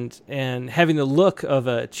and having the look of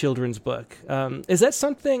a children's book. Is that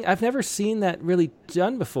something I've never seen that really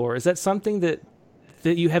done before? Is that something that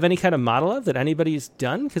you have any kind of model of that anybody's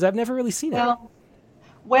done? Because I've never really seen it.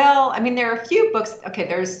 Well, I mean, there are a few books. Okay,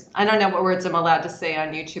 I don't know what words I'm allowed to say on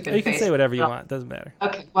YouTube and You can Facebook. say whatever you want. Doesn't matter.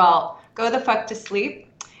 Okay, well, Go the Fuck to Sleep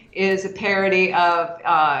is a parody of,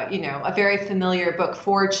 a very familiar book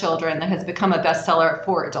for children that has become a bestseller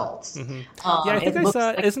for adults. Yeah, I think I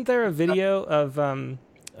saw, isn't there a video of,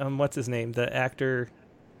 what's his name, the actor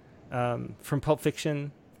from Pulp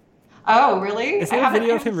Fiction? Oh, really? Is there a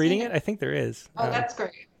video of him reading it? I think there is. Oh, that's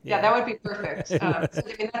great. Yeah, that would be perfect. So, I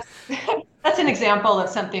mean, that's an example of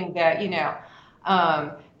something that,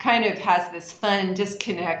 kind of has this fun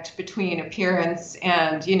disconnect between appearance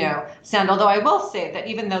and, sound. Although I will say that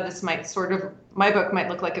even though this might my book might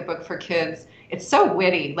look like a book for kids, it's so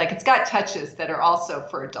witty. Like, it's got touches that are also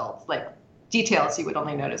for adults, like details you would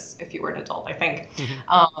only notice if you were an adult, I think.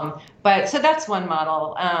 But so that's one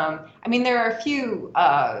model. I mean, there are a few...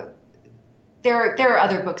 There are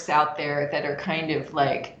other books out there that are kind of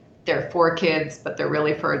like they're for kids, but they're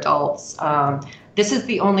really for adults. This is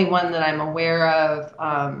the only one that I'm aware of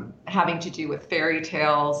having to do with fairy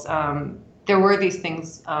tales. There were these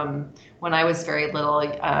things when I was very little,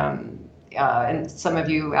 and some of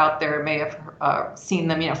you out there may have seen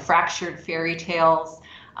them, fractured fairy tales,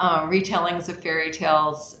 retellings of fairy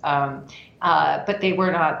tales. But they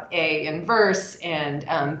were not A, in verse,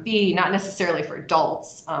 and B, not necessarily for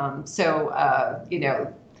adults. So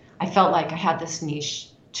I felt like I had this niche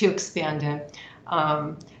to expand in.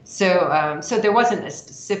 So there wasn't a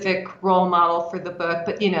specific role model for the book,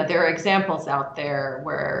 but, there are examples out there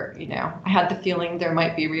where, I had the feeling there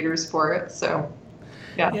might be readers for it. So,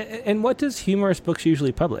 yeah. And what does humorous books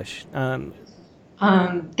usually publish? Funny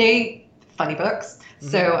books.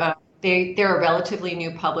 So, they're a relatively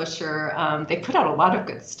new publisher. They put out a lot of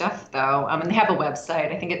good stuff, though. And they have a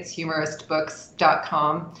website. I think it's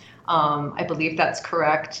humoristbooks.com. I believe that's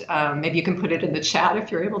correct. Maybe you can put it in the chat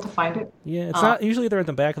if you're able to find it. Yeah, it's not usually they're at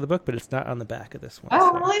the back of the book, but it's not on the back of this one.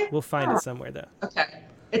 Oh, really? We'll find it somewhere, though. Okay.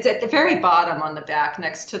 It's at the very bottom on the back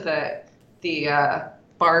next to the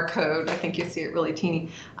barcode. I think you see it really teeny.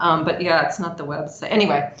 But yeah, it's not the website.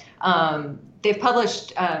 Anyway, they've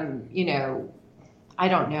published, I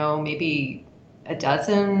don't know, maybe a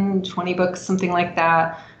dozen, 20 books, something like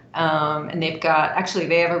that. And they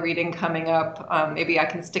have a reading coming up. Maybe I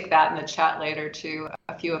can stick that in the chat later to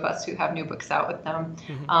a few of us who have new books out with them.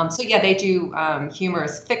 So yeah, they do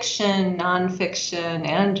humorous fiction, nonfiction,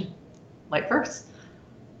 and light verse.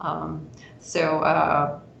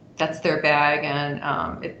 So that's their bag,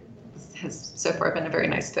 and it has so far been a very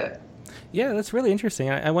nice fit. Yeah, that's really interesting.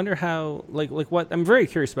 I wonder how, like what, I'm very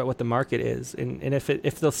curious about what the market is, and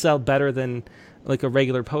if they'll sell better than like a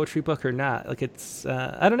regular poetry book or not. Like it's,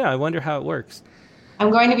 I don't know. I wonder how it works. I'm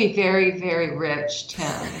going to be very, very rich,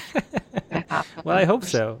 Tim. Well, I hope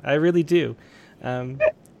so. I really do. So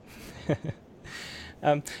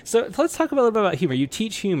let's talk a little bit about humor. You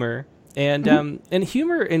teach humor. And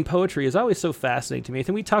humor in poetry is always so fascinating to me. I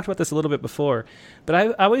think we talked about this a little bit before, but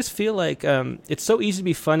I always feel like it's so easy to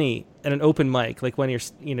be funny at an open mic, like when you're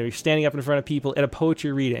standing up in front of people at a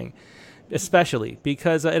poetry reading, especially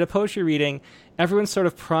because at a poetry reading, everyone's sort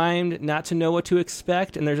of primed not to know what to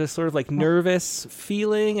expect, and there's a sort of like nervous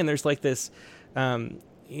feeling, and there's like this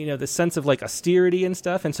this sense of like austerity and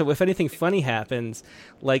stuff. And so if anything funny happens,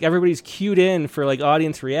 like everybody's cued in for like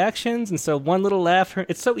audience reactions. And so one little laugh,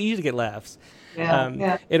 it's so easy to get laughs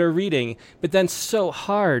at a reading, but then so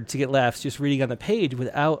hard to get laughs just reading on the page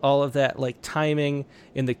without all of that like timing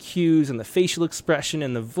in the cues and the facial expression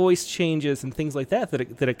and the voice changes and things like that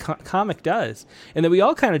a comic does. And that we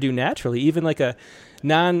all kind of do naturally, even like a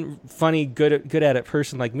non-funny, good at it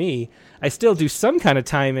person like me. I still do some kind of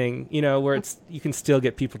timing, where you can still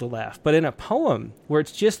get people to laugh. But in a poem where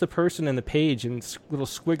it's just the person and the page and little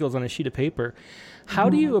squiggles on a sheet of paper, how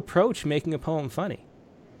do you approach making a poem funny?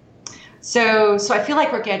 So I feel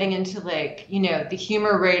like we're getting into like, the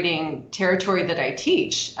humor rating territory that I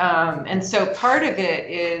teach. And so part of it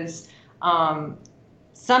is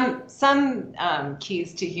some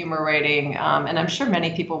keys to humor writing, and I'm sure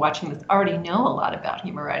many people watching this already know a lot about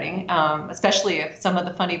humor writing, especially if some of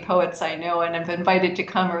the funny poets I know and have invited to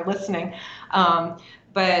come are listening.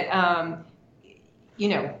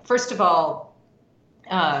 First of all,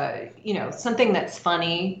 something that's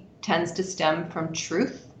funny tends to stem from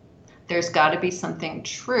truth. there's got to be something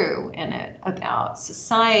true in it about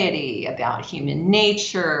society, about human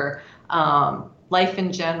nature, life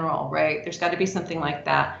in general, right? There's got to be something like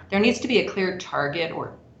that. There needs to be a clear target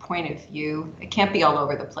or point of view. It can't be all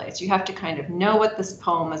over the place. You have to kind of know what this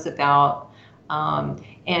poem is about,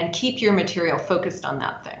 and keep your material focused on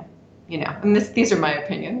that thing, and these are my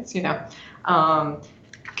opinions,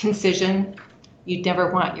 concision. You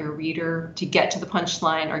never want your reader to get to the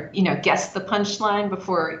punchline or, guess the punchline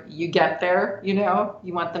before you get there. You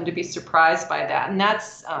want them to be surprised by that. And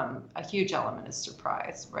that's a huge element is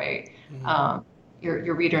surprise, right? Mm-hmm.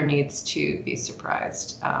 Your reader needs to be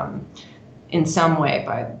surprised in some way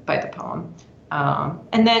by the poem.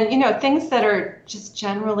 And then, things that are just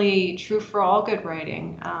generally true for all good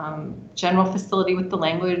writing. General facility with the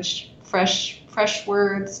language, fresh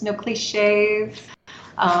words, no cliches.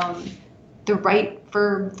 The right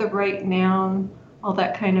verb, the right noun, all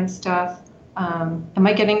that kind of stuff. Am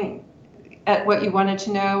I getting at what you wanted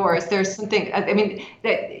to know, or is there something?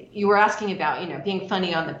 That you were asking about, being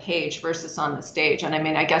funny on the page versus on the stage, and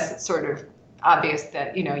I guess it's sort of obvious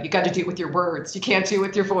that you got to do it with your words. You can't do it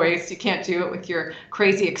with your voice. You can't do it with your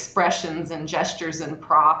crazy expressions and gestures and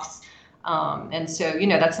props. And so,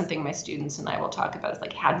 that's something my students and I will talk about. Is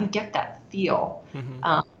like, how do you get that feel?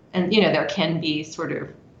 Mm-hmm. And there can be sort of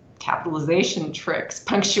capitalization tricks,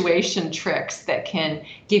 punctuation tricks that can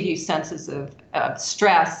give you senses of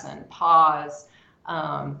stress and pause.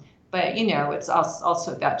 But, it's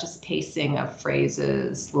also about just pacing of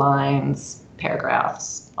phrases, lines,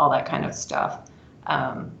 paragraphs, all that kind of stuff.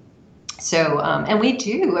 And we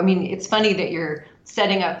do. It's funny that you're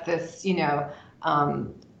setting up this,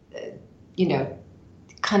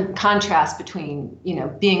 contrast between,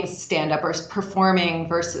 being stand-up or performing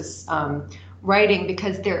versus writing,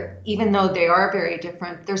 because even though they are very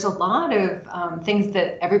different, there's a lot of things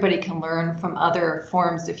that everybody can learn from other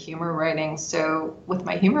forms of humor writing. So with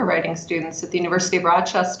my humor writing students at the University of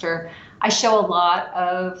Rochester, I show a lot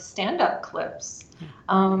of stand-up clips,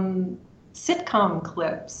 sitcom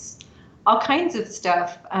clips, all kinds of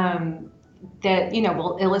stuff that,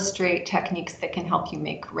 will illustrate techniques that can help you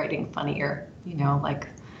make writing funnier, like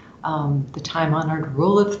the time-honored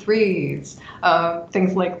rule of threes,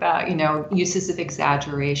 things like that, uses of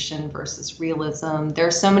exaggeration versus realism. There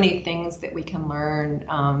are so many things that we can learn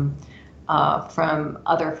from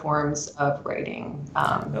other forms of writing.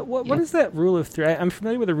 What is that rule of three? I'm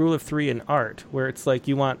familiar with the rule of three in art, where it's like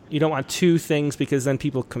you don't want two things because then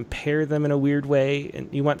people compare them in a weird way, and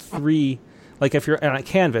you want three, like if you're on a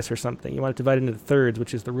canvas or something, you want it divided into thirds,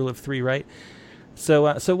 which is the rule of three, right?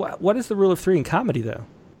 So what is the rule of three in comedy, though?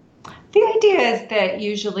 The idea is that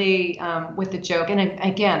usually with a joke, and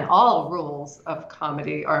again, all rules of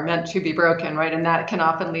comedy are meant to be broken, right? And that can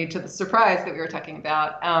often lead to the surprise that we were talking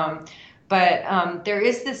about. But there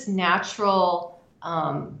is this natural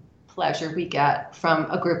pleasure we get from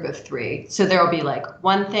a group of three. So there will be like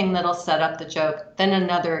one thing that'll set up the joke, then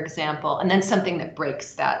another example, and then something that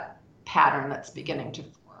breaks that pattern that's beginning to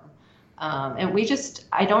form. And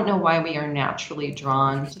I don't know why we are naturally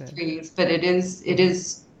drawn to threes, but it is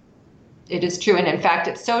true. And in fact,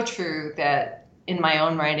 it's so true that in my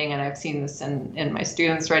own writing, and I've seen this in my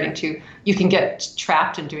students' writing too, you can get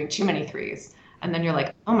trapped in doing too many threes. And then you're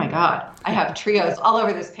like, oh my God, I have trios all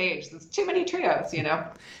over this page. There's too many trios, Yeah,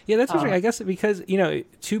 that's interesting. I guess because, you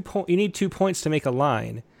need 2 points to make a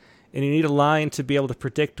line, and you need a line to be able to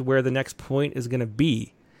predict where the next point is going to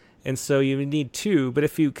be. And so you need two, but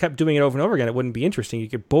if you kept doing it over and over again, it wouldn't be interesting. You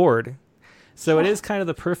get bored. So it is kind of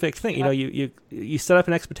the perfect thing. You set up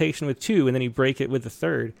an expectation with two, and then you break it with the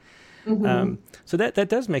third. Mm-hmm. So that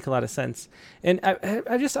does make a lot of sense. And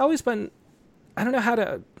I've just always been, I don't know how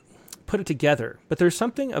to put it together, but there's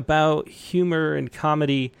something about humor and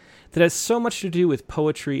comedy that has so much to do with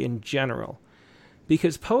poetry in general.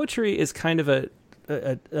 Because poetry is kind of a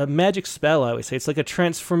magic spell, I always say. It's like a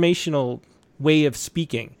transformational way of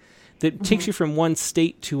speaking that takes you from one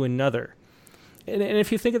state to another. And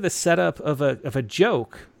if you think of the setup of a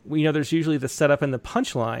joke, there's usually the setup and the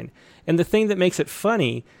punchline. And the thing that makes it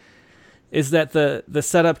funny is that the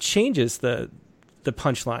setup changes the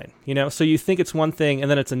punchline, So you think it's one thing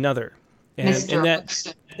and then it's another.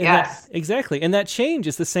 Exactly. And that change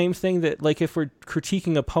is the same thing that, like, if we're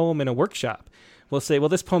critiquing a poem in a workshop, we'll say, well,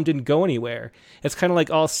 this poem didn't go anywhere. It's kind of like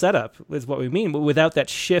all setup is what we mean, but without that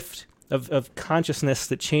shift of consciousness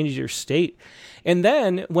that changes your state. And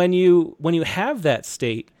then when you have that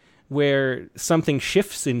state where something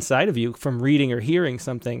shifts inside of you from reading or hearing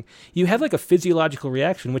something, you have like a physiological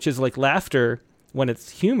reaction, which is like laughter when it's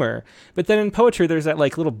humor. But then in poetry, there's that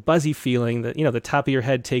like little buzzy feeling that, the top of your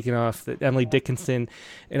head taken off, that Emily Dickinson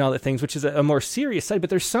and all that things, which is a more serious side. But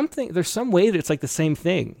there's some way that it's like the same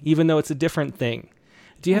thing, even though it's a different thing.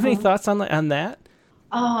 Do you have any thoughts on that?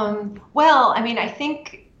 Well, I mean, I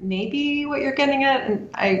think maybe what you're getting at, and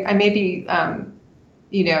I may be,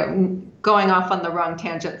 going off on the wrong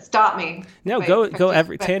tangent. Stop me. No, go.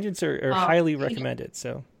 Tangents are highly recommended.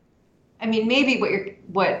 So, I mean, maybe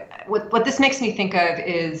what this makes me think of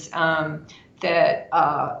is that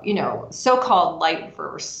so-called light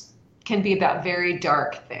verse can be about very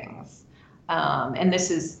dark things, and this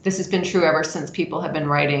has been true ever since people have been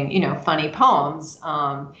writing funny poems,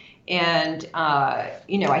 and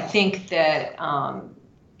I think that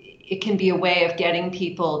it can be a way of getting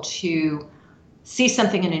people to see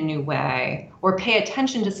something in a new way or pay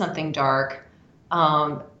attention to something dark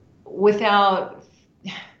without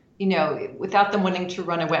them wanting to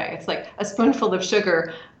run away. It's like a spoonful of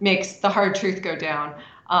sugar makes the hard truth go down.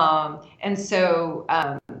 And so,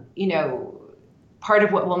 part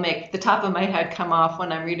of what will make the top of my head come off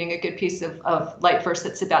when I'm reading a good piece of light verse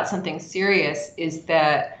that's about something serious is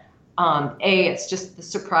that, A, it's just the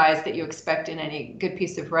surprise that you expect in any good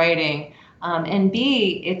piece of writing. And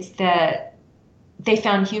B, it's that they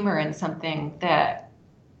found humor in something that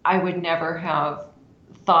I would never have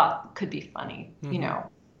thought could be funny. Mm-hmm.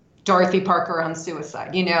 Dorothy Parker on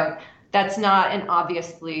suicide. That's not an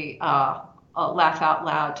obviously a laugh out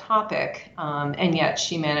loud topic, and yet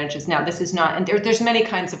she manages. Now, this is not, and there's many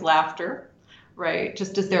kinds of laughter, right?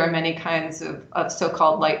 Just as there are many kinds of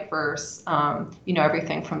so-called light verse,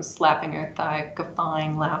 everything from slapping your thigh,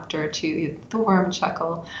 guffawing laughter, to the worm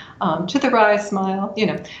chuckle, to the wry smile,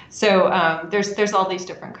 So there's all these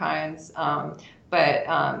different kinds. But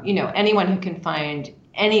anyone who can find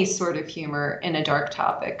any sort of humor in a dark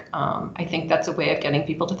topic, I think that's a way of getting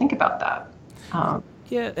people to think about that.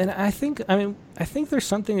 Yeah, and I think there's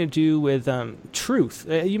something to do with truth.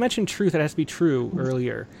 You mentioned truth; it has to be true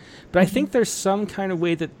earlier, but I think there's some kind of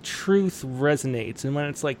way that truth resonates, and when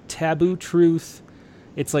it's like taboo truth,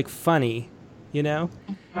 it's like funny, And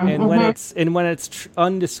when it's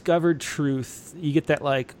undiscovered truth, you get that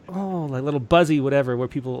like little buzzy whatever, where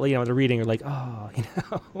people they're reading are like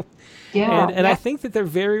Yeah. And I think that they're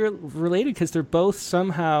very related because they're both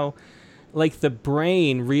somehow like the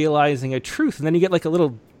brain realizing a truth, and then you get like a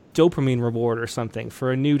little dopamine reward or something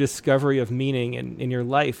for a new discovery of meaning in your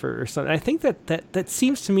life or something. I think that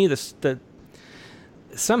seems to me the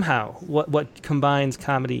somehow what combines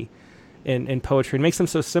comedy and poetry and makes them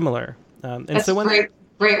so similar. That's a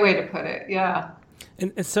great way to put it. Yeah.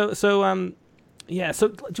 And so do you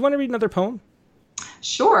want to read another poem?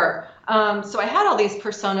 Sure. So I had all these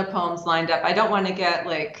persona poems lined up. I don't want to get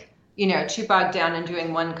too bogged down in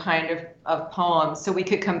doing one kind of poem, so we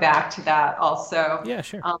could come back to that also. Yeah,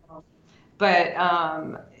 sure. But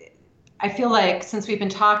I feel like since we've been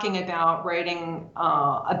talking about writing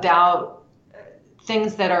about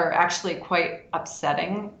things that are actually quite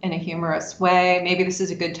upsetting in a humorous way, maybe this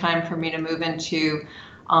is a good time for me to move into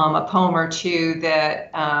a poem or two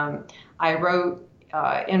that I wrote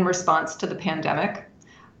in response to the pandemic.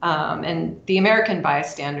 And The American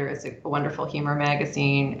Bystander is a wonderful humor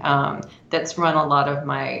magazine that's run a lot of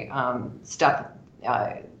my stuff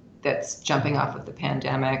that's jumping off of the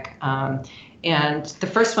pandemic. And the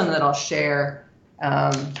first one that I'll share,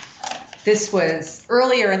 this was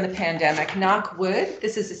earlier in the pandemic, knock wood.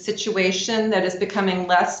 This is a situation that is becoming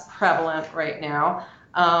less prevalent right now.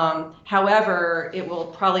 However, it will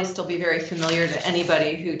probably still be very familiar to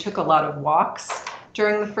anybody who took a lot of walks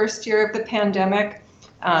during the first year of the pandemic.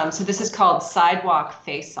 So this is called Sidewalk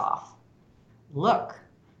Face-Off. Look,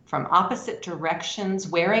 from opposite directions,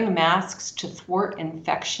 wearing masks to thwart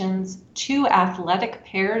infections, two athletic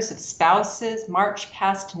pairs of spouses march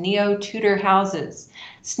past neo-Tudor houses.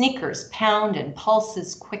 Sneakers pound and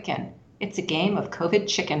pulses quicken. It's a game of COVID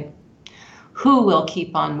chicken. Who will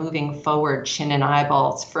keep on moving forward, chin and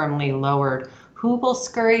eyeballs firmly lowered? Who will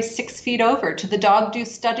scurry 6 feet over to the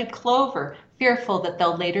dog-dew-studded clover, fearful that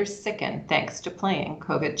they'll later sicken thanks to playing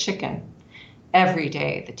COVID chicken? Every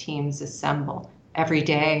day the teams assemble. Every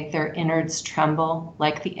day their innards tremble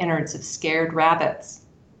like the innards of scared rabbits,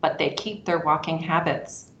 but they keep their walking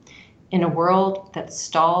habits. In a world that's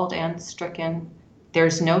stalled and stricken,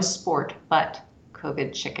 there's no sport but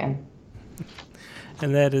COVID chicken.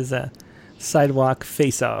 And that is a Sidewalk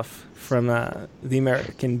Face-Off from The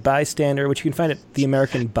American Bystander, which you can find at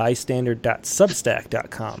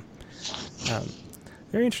theamericanbystander.substack.com.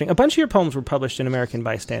 Very interesting. A bunch of your poems were published in American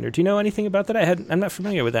Bystander. Do you know anything about that? I'm not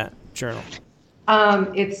familiar with that journal.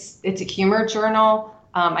 It's a humor journal.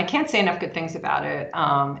 I can't say enough good things about it.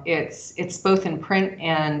 It's both in print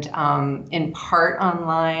and in part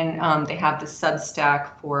online. They have the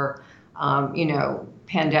Substack for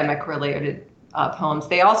pandemic-related poems.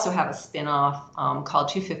 They also have a spin-off called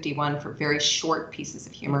 251 for very short pieces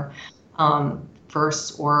of humor,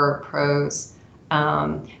 verse or prose.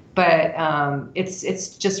 But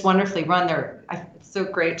it's just wonderfully run. It's so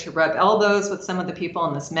great to rub elbows with some of the people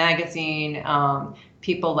in this magazine.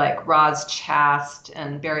 People like Roz Chast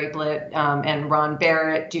and Barry Blitt and Ron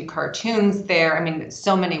Barrett do cartoons there. I mean,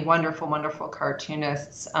 so many wonderful, wonderful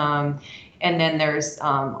cartoonists. And then there's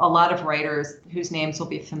a lot of writers whose names will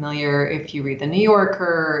be familiar if you read The New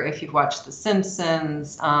Yorker, if you've watched The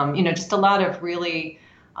Simpsons, just a lot of really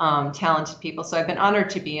talented people. So I've been honored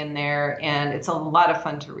to be in there, and it's a lot of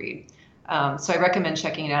fun to read. So I recommend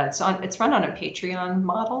checking it out. It's run on a Patreon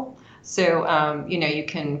model. So, you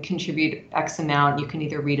can contribute X amount. You can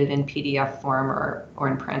either read it in PDF form or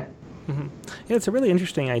in print. Mm-hmm. Yeah, it's a really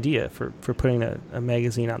interesting idea for putting a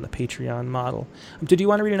magazine on the Patreon model. Did you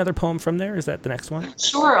want to read another poem from there? Is that the next one?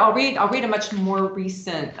 Sure. I'll read a much more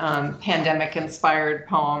recent pandemic-inspired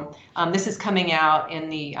poem. This is coming out in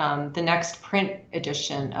the next print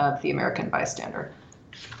edition of The American Bystander.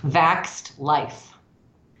 Vaxxed Life.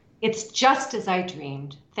 It's just as I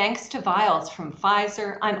dreamed. Thanks to vials from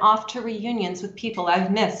Pfizer, I'm off to reunions with people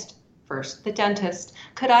I've missed. First, the dentist.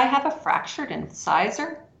 Could I have a fractured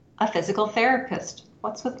incisor? A physical therapist.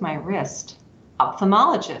 What's with my wrist?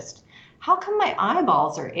 Ophthalmologist. How come my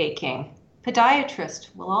eyeballs are aching?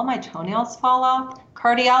 Podiatrist. Will all my toenails fall off?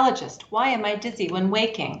 Cardiologist. Why am I dizzy when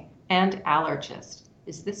waking? And allergist.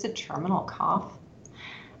 Is this a terminal cough?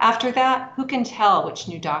 After that, who can tell which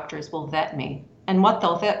new doctors will vet me? And what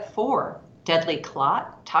they'll vet for? Deadly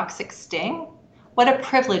clot? Toxic sting? What a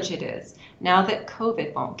privilege it is, now that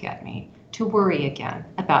COVID won't get me, to worry again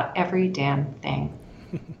about every damn thing.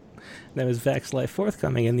 That was Vaxxed Life,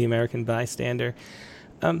 forthcoming in The American Bystander.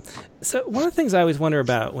 So one of the things I always wonder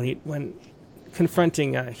about when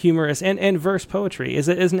confronting humorous and verse poetry is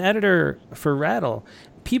that as an editor for Rattle,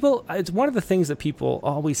 it's one of the things that people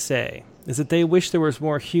always say is that they wish there was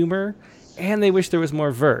more humor and they wish there was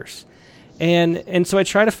more verse. And so I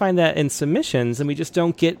try to find that in submissions, and we just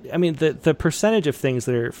don't get. I mean, the percentage of things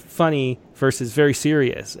that are funny versus very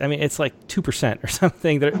serious. I mean, it's like 2% or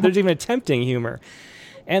something. There's even attempting humor,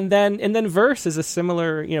 and then verse is a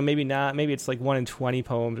similar. Maybe not. Maybe it's like 1 in 20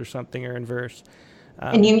 poems or something are in verse.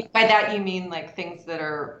 And by that you mean like things that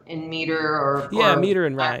are in meter or meter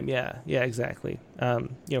and rhyme. Yeah, exactly.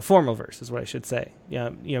 Formal verse is what I should say.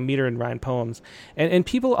 Meter and rhyme poems, and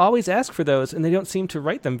people always ask for those, and they don't seem to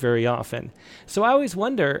write them very often. So I always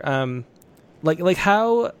wonder, like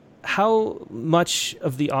how much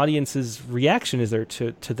of the audience's reaction is there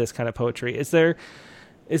to this kind of poetry? Is there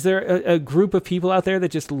a group of people out there that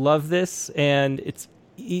just love this, and it's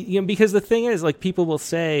because the thing is, like, people will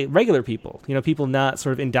say, regular people, people not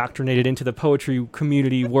sort of indoctrinated into the poetry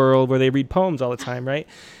community world where they read poems all the time, right?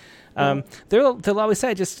 They'll always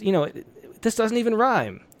say, just, this doesn't even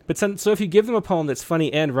rhyme. But so if you give them a poem that's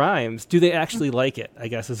funny and rhymes, do they actually like it, I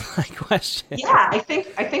guess is my question. Yeah, I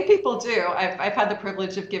think people do. I've had the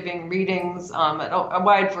privilege of giving readings at a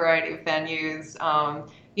wide variety of venues,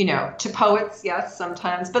 to poets, yes,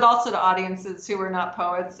 sometimes, but also to audiences who are not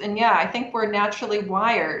poets. And yeah, I think we're naturally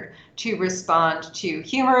wired to respond to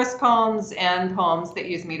humorous poems and poems that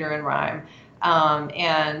use meter and rhyme.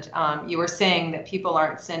 You were saying that people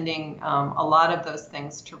aren't sending a lot of those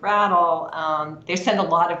things to Rattle. They send a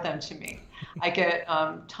lot of them to me. I get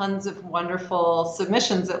tons of wonderful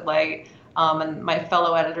submissions at Light, and my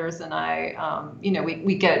fellow editors and I,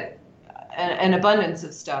 we get an abundance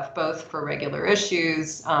of stuff, both for regular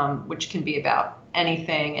issues, which can be about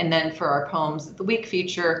anything, and then for our Poems of the Week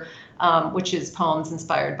feature, which is poems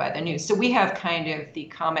inspired by the news. So we have kind of the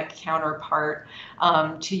comic counterpart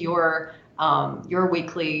to your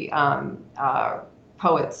weekly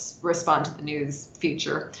Poets Respond to the News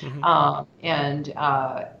feature. Mm-hmm.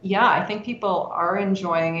 I think people are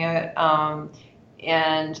enjoying it.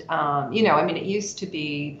 It used to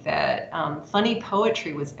be that funny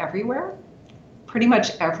poetry was everywhere. Pretty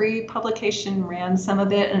much every publication ran some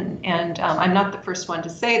of it, and I'm not the first one to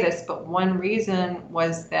say this, but one reason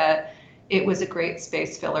was that it was a great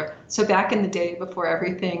space filler. So back in the day, before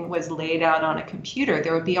everything was laid out on a computer,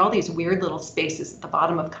 there would be all these weird little spaces at the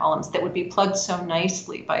bottom of columns that would be plugged so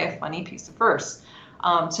nicely by a funny piece of verse.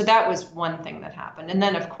 So that was one thing that happened. And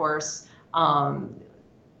then, of course,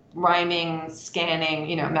 rhyming,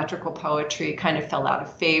 scanning, metrical poetry kind of fell out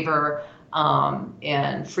of favor,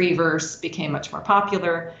 and free verse became much more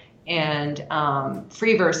popular. And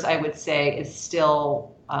free verse, I would say, is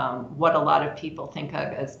still what a lot of people think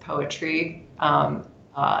of as poetry,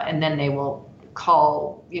 and then they will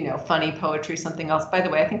call, funny poetry something else. By the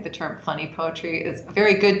way, I think the term funny poetry is a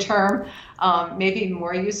very good term, maybe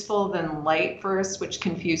more useful than light verse, which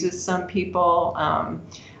confuses some people.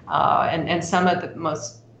 And some of the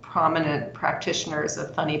most prominent practitioners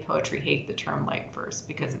of funny poetry hate the term light verse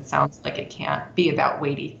because it sounds like it can't be about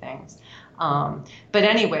weighty things. But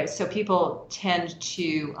anyway, so people tend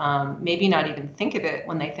to maybe not even think of it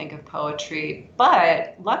when they think of poetry,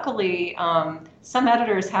 but luckily some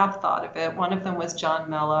editors have thought of it. One of them was John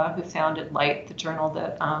Mella, who founded Light, the journal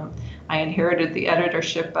that I inherited the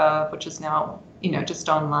editorship of, which is now, just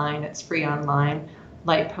online. It's free online,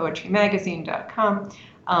 lightpoetrymagazine.com.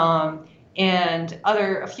 And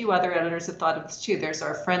a few other editors have thought of this too. There's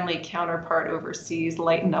our friendly counterpart overseas,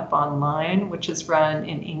 Lighten Up Online, which is run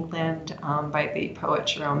in England by the poet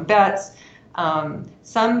Jerome Betts.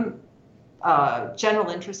 Some general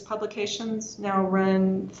interest publications now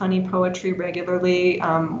run funny poetry regularly.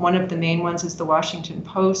 One of the main ones is the Washington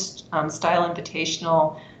Post Style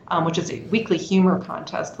Invitational, which is a weekly humor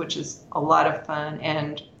contest, which is a lot of fun.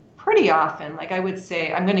 And pretty often, like I would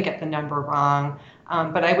say, I'm going to get the number wrong,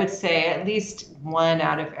 but I would say at least 1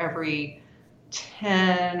 out of every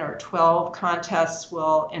 10 or 12 contests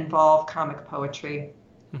will involve comic poetry.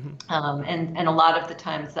 Mm-hmm. And a lot of the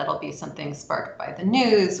times that'll be something sparked by the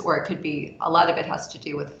news, or it could be, a lot of it has to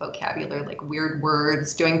do with vocabulary, like weird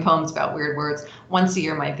words, doing poems about weird words. Once a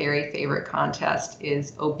year, my very favorite contest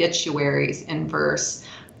is obituaries in verse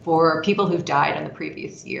for people who've died in the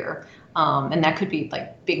previous year. And that could be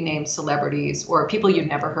like big name celebrities or people you've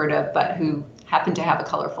never heard of, but who happen to have a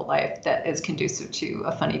colorful life that is conducive to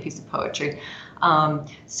a funny piece of poetry.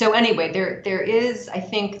 So anyway, there is, I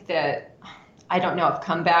think that, I don't know if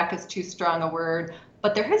comeback is too strong a word,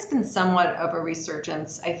 but there has been somewhat of a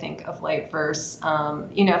resurgence, I think, of light verse,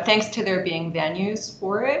 thanks to there being venues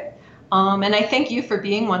for it. And I thank you for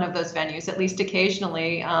being one of those venues, at least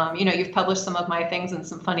occasionally. You've published some of my things and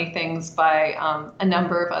some funny things by a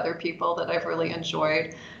number of other people that I've really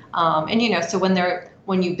enjoyed. So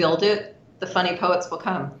when you build it, the funny poets will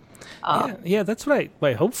come. Yeah, that's what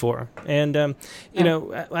I hope for. And,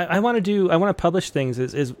 I want to publish things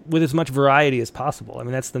as with as much variety as possible. I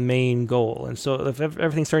mean, that's the main goal. And so if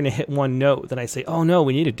everything's starting to hit one note, then I say, oh no,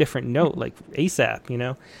 we need a different note, like ASAP,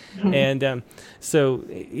 Mm-hmm. And so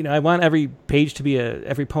I want every poem to be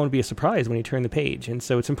a surprise when you turn the page. And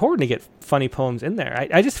so it's important to get funny poems in there.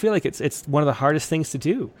 I just feel like it's one of the hardest things to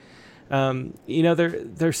do.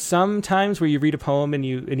 There's some times where you read a poem and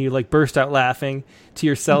you like burst out laughing to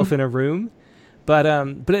yourself mm-hmm. in a room, but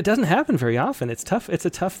it doesn't happen very often. It's tough. It's a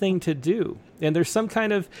tough thing to do. And there's some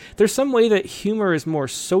way that humor is more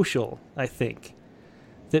social, I think,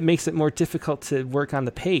 that makes it more difficult to work on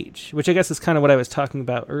the page, which I guess is kind of what I was talking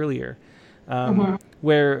about earlier, mm-hmm.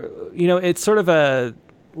 where, it's sort of a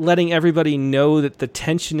letting everybody know that the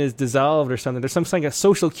tension is dissolved or something. There's some like a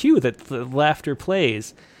social cue that the laughter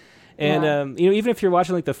plays. And, even if you're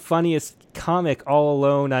watching like the funniest comic all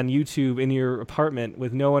alone on YouTube in your apartment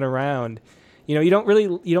with no one around, you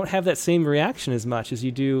don't have that same reaction as much as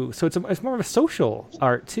you do. So it's more of a social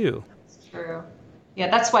art too. That's true. Yeah.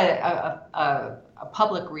 That's why a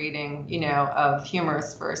public reading, of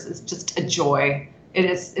humorous verse is just a joy.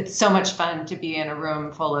 It's so much fun to be in a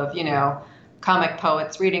room full of, comic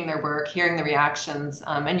poets reading their work, hearing the reactions.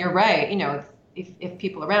 And you're right. If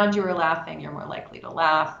people around you are laughing, you're more likely to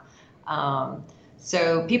laugh.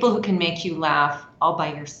 So people who can make you laugh all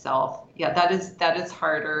by yourself, that is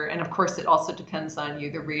harder. And of course, it also depends on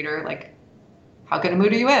you, the reader. Like, how good a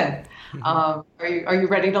mood are you in? Mm-hmm. Are you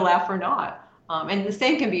ready to laugh or not? And the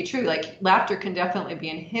same can be true. Like, laughter can definitely be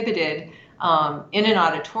inhibited in an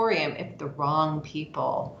auditorium if the wrong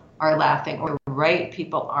people are laughing or the right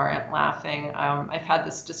people aren't laughing. I've had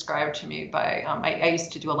this described to me by I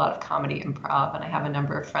used to do a lot of comedy improv, and I have a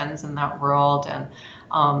number of friends in that world. And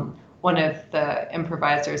one of the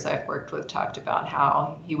improvisers I've worked with talked about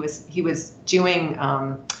how he was doing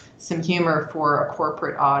some humor for a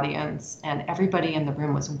corporate audience, and everybody in the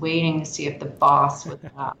room was waiting to see if the boss would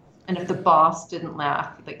laugh. And if the boss didn't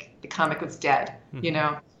laugh, like, the comic was dead,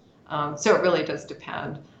 mm-hmm. So it really does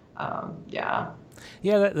depend.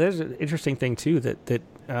 Yeah, there's an interesting thing too that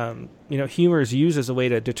humor is used as a way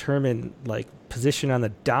to determine like position on the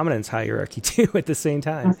dominance hierarchy too at the same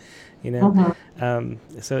time.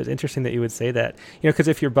 Mm-hmm. So it's interesting that you would say that, because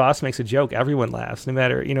if your boss makes a joke, everyone laughs, no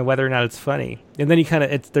matter, whether or not it's funny. And then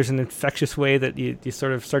there's an infectious way that you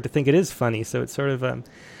sort of start to think it is funny. So it sort of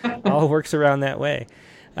all works around that way.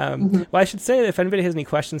 Well, I should say that if anybody has any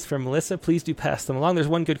questions for Melissa, please do pass them along. There's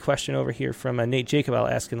one good question over here from Nate Jacob I'll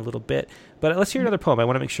ask in a little bit. But let's hear another poem. I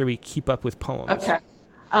want to make sure we keep up with poems. Okay.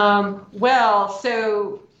 Well,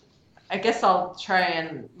 so I guess I'll try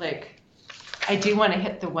and I do want to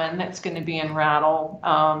hit the one that's going to be in Rattle.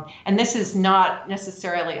 And this is not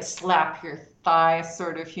necessarily a slap your thigh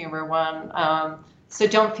sort of humor one. So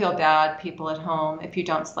don't feel bad, people at home, if you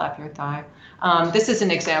don't slap your thigh. This is an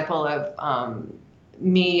example of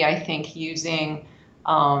me, I think, using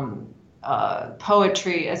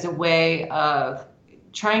poetry as a way of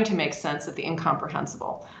trying to make sense of the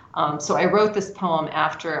incomprehensible. So I wrote this poem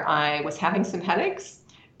after I was having some headaches,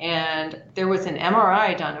 and there was an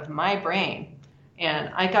MRI done of my brain, and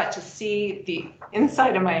I got to see the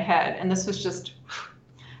inside of my head, and this was just,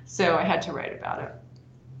 so I had to write about it.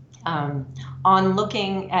 On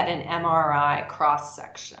looking at an MRI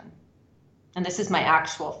cross-section. And this is my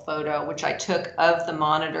actual photo, which I took of the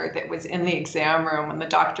monitor that was in the exam room when the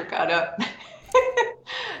doctor got up.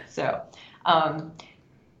 So,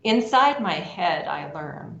 inside my head, I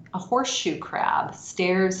learn a horseshoe crab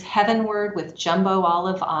stares heavenward with jumbo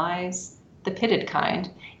olive eyes, the pitted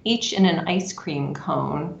kind, each in an ice cream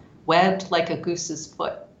cone, webbed like a goose's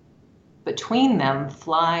foot. Between them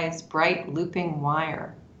flies bright looping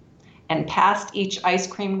wire. And past each ice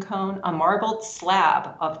cream cone, a marbled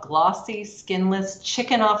slab of glossy, skinless,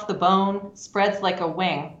 chicken off the bone spreads like a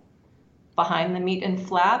wing. Behind the meat and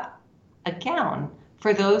flap, a gown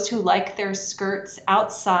for those who like their skirts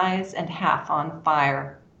outsize and half on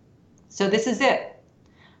fire. So this is it.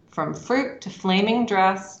 From fruit to flaming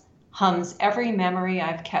dress, hums every memory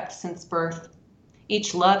I've kept since birth.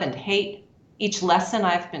 Each love and hate, each lesson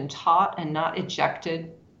I've been taught and not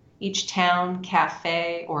ejected. Each town,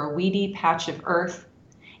 cafe, or weedy patch of earth,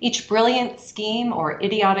 each brilliant scheme or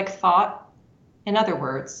idiotic thought. In other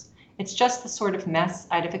words, it's just the sort of mess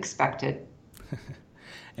I'd have expected.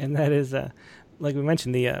 And that is, like we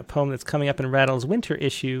mentioned, the poem that's coming up in Rattle's winter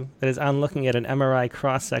issue that is on looking at an MRI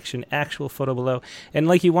cross-section, actual photo below. And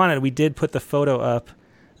like you wanted, we did put the photo up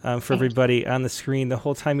for everybody on the screen the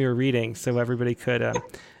whole time you were reading, so everybody could...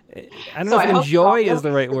 I don't know if enjoy is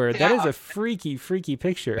the right word. That is a freaky, freaky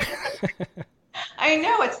picture. I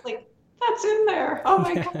know. It's like, that's in there. Oh,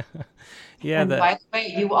 my God. Yeah. And by the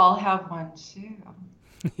way, you all have one, too.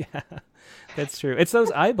 Yeah, that's true. It's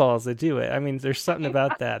those eyeballs that do it. I mean, there's something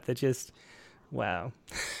about that just, wow.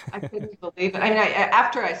 I couldn't believe it. I mean,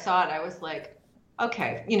 after I saw it, I was like,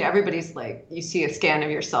 okay, everybody's like, you see a scan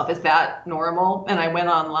of yourself. Is that normal? And I went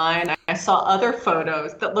online. I saw other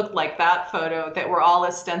photos that looked like that photo that were all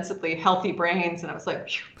ostensibly healthy brains. And I was like,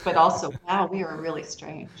 phew, but also, wow, we are really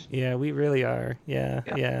strange. Yeah, we really are.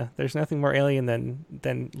 Yeah. There's nothing more alien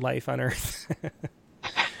than life on Earth.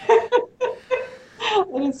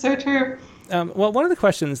 That is so true. Well, one of the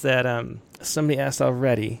questions that somebody asked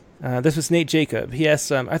already, this was Nate Jacob. He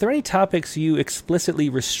asked, are there any topics you explicitly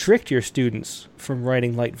restrict your students from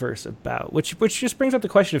writing light verse about? Which just brings up the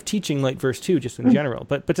question of teaching light verse too, just in general.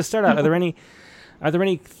 But to start out, are there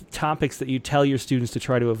any topics that you tell your students to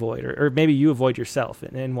try to avoid, or maybe you avoid yourself,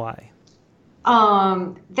 and why?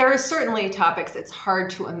 There are certainly topics it's hard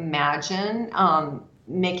to imagine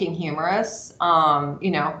making humorous.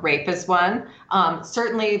 Rape is one.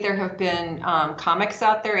 Certainly there have been comics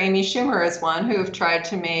out there, Amy Schumer is one, who have tried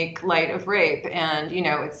to make light of rape. And,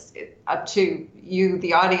 it's up to you,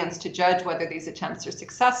 the audience, to judge whether these attempts are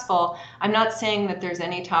successful. I'm not saying that there's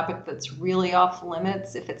any topic that's really off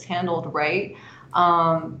limits if it's handled right.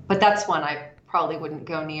 But that's one I probably wouldn't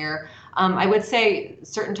go near. I would say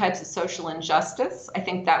certain types of social injustice. I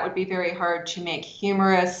think that would be very hard to make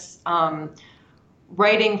humorous.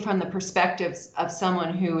 Writing from the perspectives of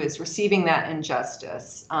someone who is receiving that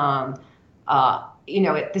injustice.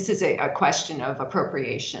 This is a question of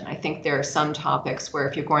appropriation. I think there are some topics where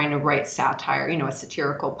if you're going to write satire, a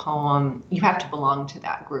satirical poem, you have to belong to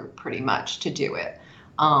that group pretty much to do it.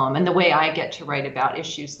 And the way I get to write about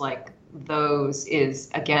issues like those is,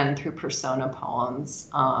 again, through persona poems.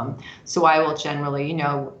 So I will generally,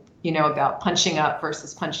 about punching up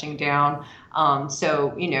versus punching down.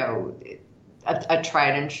 A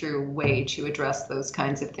tried and true way to address those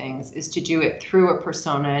kinds of things is to do it through a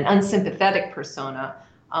persona, an unsympathetic persona.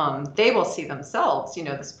 They will see themselves,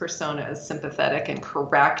 this persona is sympathetic and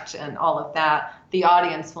correct and all of that. The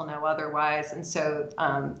audience will know otherwise. And so,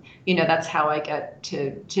 that's how I get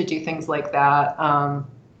to do things like that.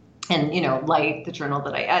 Light, the journal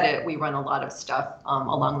that I edit, we run a lot of stuff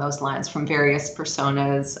along those lines from various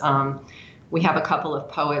personas. We have a couple of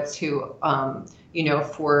poets who,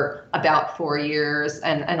 for about 4 years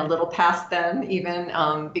and a little past then even,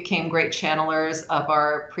 became great channelers of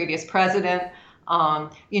our previous president.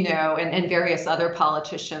 And various other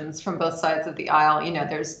politicians from both sides of the aisle.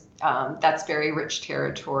 There's that's very rich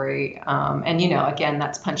territory. Again,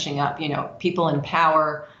 that's punching up, people in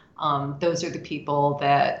power. Those are the people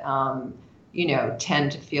that,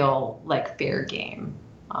 tend to feel like fair game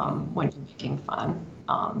when you're making fun.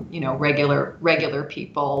 Regular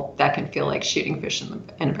people, that can feel like shooting fish in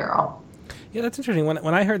a barrel. Yeah, that's interesting.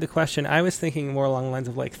 When I heard the question, I was thinking more along the lines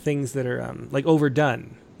of like things that are like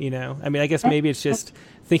overdone. I mean, I guess maybe it's just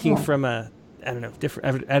thinking from a, I don't know,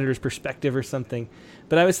 different editor's perspective or something.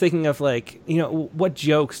 But I was thinking of like, what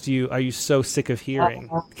jokes are you so sick of hearing,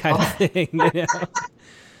 kind of thing.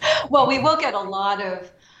 Well, we will get a lot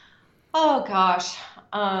of, oh gosh,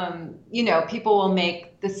 people will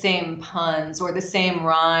make the same puns or the same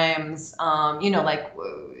rhymes,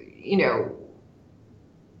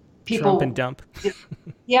 people. Trump and dump.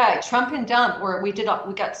 Yeah, Trump and dump, where we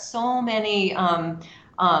got so many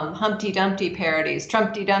Humpty Dumpty parodies,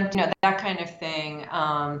 Trumpty Dumpty, that kind of thing.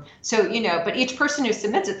 But each person who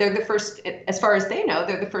submits it, they're the first, as far as they know,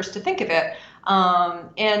 they're the first to think of it.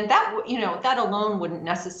 And that alone wouldn't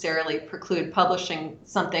necessarily preclude publishing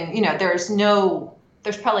something.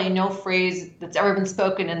 There's probably no phrase that's ever been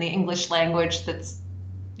spoken in the English language that's,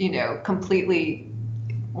 completely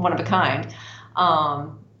one of a kind.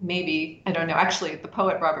 Maybe, I don't know. Actually, the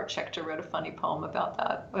poet Robert Schechter wrote a funny poem about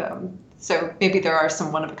that. So maybe there are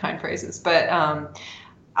some one-of-a-kind phrases. But,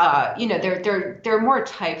 there are more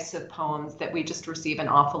types of poems that we just receive an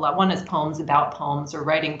awful lot. One is poems about poems or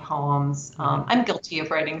writing poems. I'm guilty of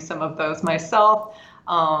writing some of those myself.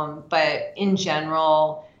 But in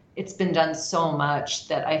general, it's been done so much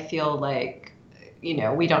that I feel like,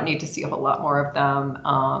 we don't need to see a whole lot more of them.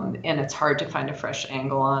 And it's hard to find a fresh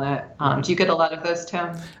angle on it. Do you get a lot of those,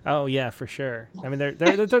 Tim? Oh, yeah, for sure. I mean,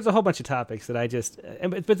 there's a whole bunch of topics that I just...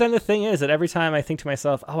 But then the thing is that every time I think to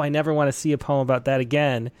myself, I never want to see a poem about that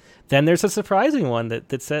again, then there's a surprising one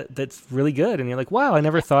that's really good. And you're like, wow, I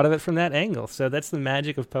never thought of it from that angle. So that's the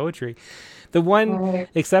magic of poetry. The one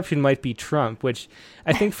exception might be Trump, which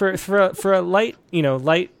I think for a light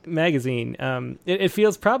magazine, it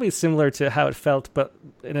feels probably similar to how it felt, but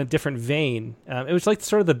in a different vein. It was like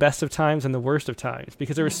sort of the best of times and the worst of times,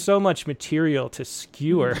 because there was so much material to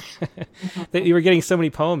skewer that you were getting so many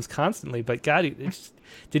poems constantly. But God,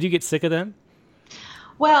 did you get sick of them?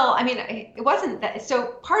 Well, I mean, it wasn't that.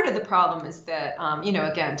 So part of the problem is that,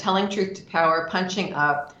 again, telling truth to power, punching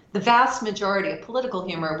up. The vast majority of political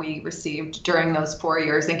humor we received during those 4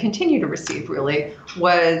 years and continue to receive really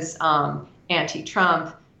was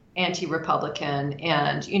anti-Trump, anti-Republican,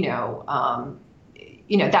 and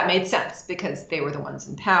that made sense because they were the ones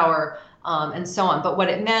in power and so on. But what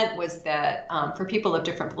it meant was that for people of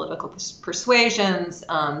different political persuasions,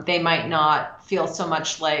 they might not feel so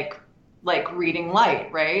much like reading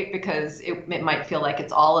light, right? Because it might feel like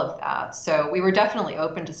it's all of that. So we were definitely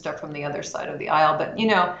open to stuff from the other side of the aisle, but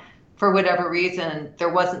for whatever reason, there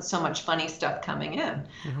wasn't so much funny stuff coming in.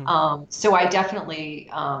 Mm-hmm. So I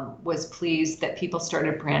definitely was pleased that people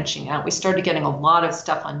started branching out. We started getting a lot of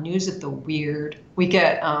stuff on News of the Weird. We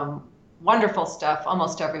get wonderful stuff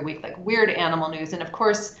almost every week, like weird animal news. And of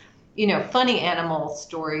course, funny animal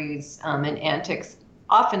stories and antics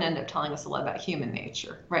often end up telling us a lot about human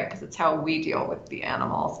nature, right? Because it's how we deal with the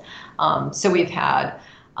animals. So we've had,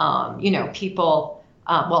 people,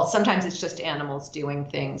 sometimes it's just animals doing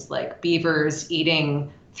things like beavers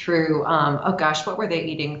eating through, what were they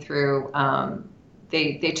eating through?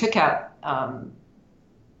 They took out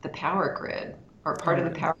the power grid or part of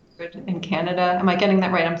the power grid in Canada. Am I getting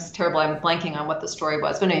that right? I'm just terrible. I'm blanking on what the story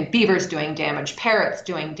was. But beavers doing damage, parrots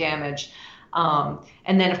doing damage.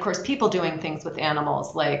 And then, of course, people doing things with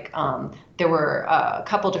animals, like there were a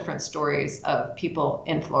couple different stories of people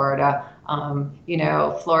in Florida,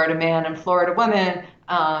 Florida man and Florida woman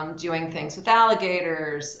doing things with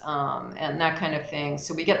alligators and that kind of thing.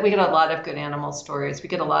 So we get a lot of good animal stories. We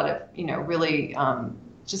get a lot of, really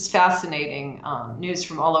just fascinating news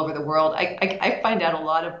from all over the world. I find out a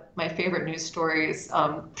lot of my favorite news stories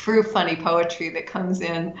through funny poetry that comes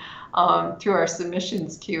in through our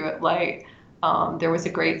submissions queue at Light. There was a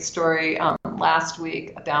great story last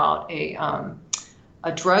week about a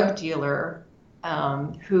drug dealer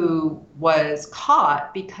who was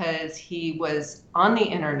caught because he was on the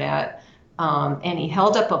internet and he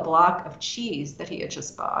held up a block of cheese that he had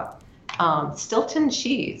just bought, Stilton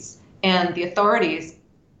cheese. And the authorities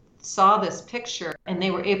saw this picture and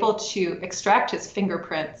they were able to extract his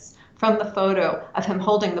fingerprints from the photo of him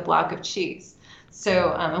holding the block of cheese.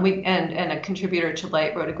 So, and a contributor to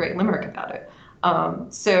Light wrote a great limerick about it.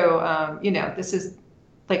 This is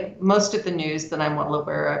like most of the news that I'm well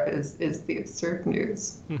aware of is the absurd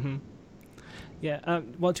news. Mm-hmm. Yeah.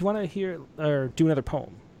 Well, do you want to hear or do another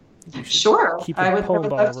poem? Sure. Keep the poem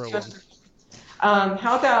ball rolling.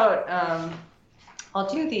 How about I'll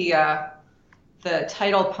do the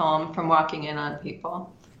title poem from Walking In on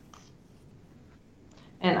People.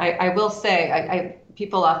 And I will say,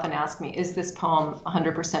 people often ask me, is this poem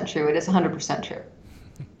 100% true? It is 100% true.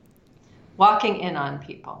 Walking in on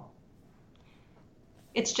people.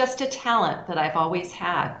 It's just a talent that I've always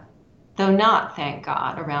had, though not, thank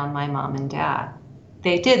God, around my mom and dad.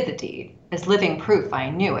 They did the deed, as living proof I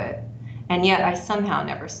knew it, and yet I somehow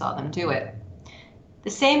never saw them do it. The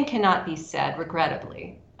same cannot be said,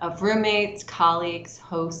 regrettably, of roommates, colleagues,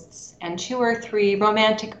 hosts, and 2 or 3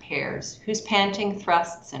 romantic pairs whose panting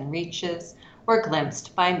thrusts and reaches were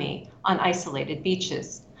glimpsed by me on isolated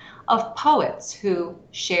beaches, of poets who,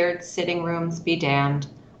 shared sitting rooms be damned,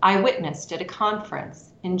 I witnessed at a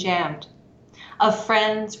conference in Jammed, of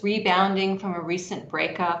friends rebounding from a recent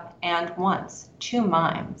breakup and once 2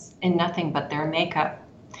 mimes in nothing but their makeup.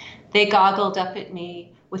 They goggled up at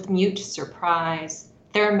me with mute surprise,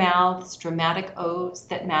 their mouths dramatic O's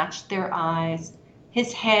that matched their eyes,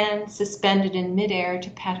 his hand suspended in midair to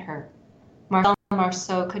pet her. Marcel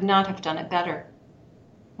Marceau could not have done it better.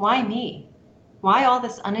 Why me? Why all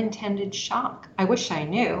this unintended shock? I wish I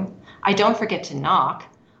knew. I don't forget to knock.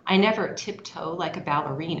 I never tiptoe like a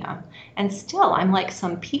ballerina, and still I'm like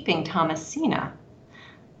some peeping Thomasina.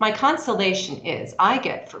 My consolation is I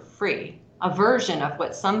get for free a version of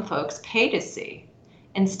what some folks pay to see.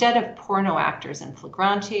 Instead of porno actors in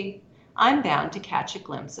flagranti, I'm bound to catch a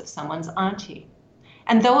glimpse of someone's auntie.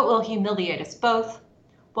 And though it will humiliate us both,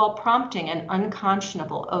 while prompting an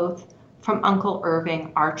unconscionable oath from Uncle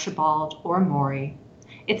Irving, Archibald, or Maury,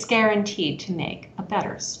 it's guaranteed to make a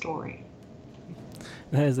better story.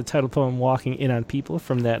 That is the title poem, Walking In on People,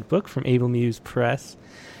 from that book from Able Muse Press.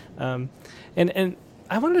 And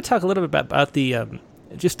I wanted to talk a little bit about the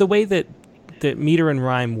just the way that meter and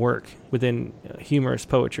rhyme work within humorous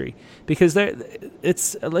poetry, because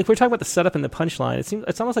it's like we're talking about the setup and the punchline.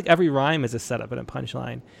 It's almost like every rhyme is a setup and a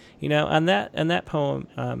punchline. You know, and that poem,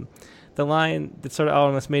 the line that sort of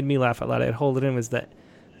almost made me laugh out loud, I'd hold it in, was that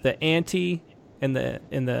the ante and the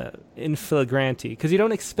in flagranti, because you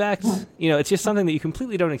don't expect, you know, it's just something that you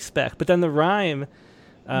completely don't expect. But then the rhyme,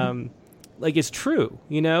 like, is true,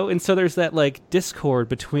 you know, and so there's that like discord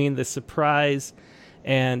between the surprise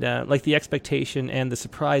and like the expectation and the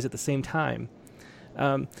surprise at the same time.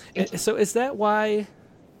 So is that why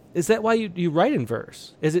you write in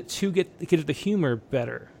verse? Is it to get the humor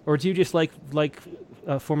better, or do you just like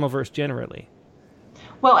formal verse generally?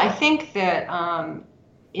 Well, I think that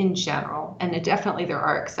in general, and definitely there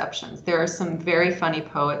are exceptions, there are some very funny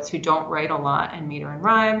poets who don't write a lot in meter and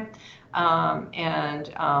rhyme,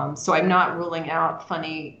 so I'm not ruling out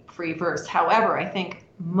funny free verse. However, I think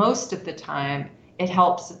most of the time it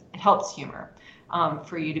helps humor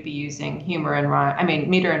for you to be using humor and rhyme. I mean,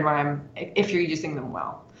 meter and rhyme, if you're using them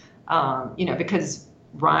well, you know, because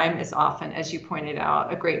rhyme is often, as you pointed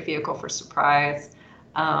out, a great vehicle for surprise.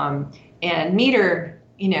 And meter,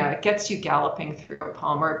 you know, it gets you galloping through a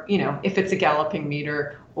poem, or, you know, if it's a galloping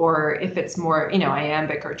meter, or if it's more, you know,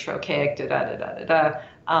 iambic or trochaic, it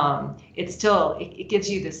gives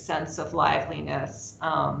you this sense of liveliness.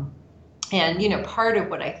 And, you know, part of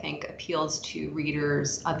what I think appeals to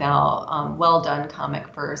readers about well-done comic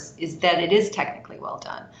verse is that it is technically well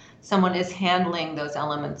done. Someone is handling those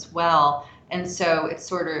elements well. And so it's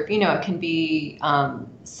sort of, you know, it can be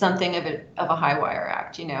something of a high wire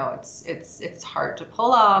act. You know, it's hard to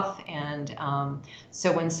pull off. And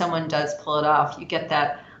so when someone does pull it off, you get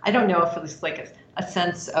that, I don't know if it's like a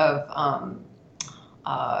sense of,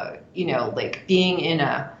 you know, like being in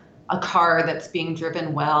a car that's being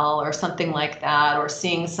driven well or something like that, or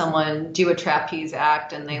seeing someone do a trapeze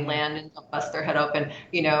act and they land and bust their head open.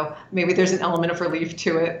 You know, maybe there's an element of relief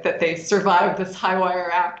to it that they survived this high wire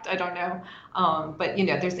act. I don't know. But, you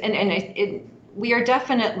know, there's, we are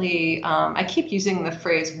definitely, I keep using the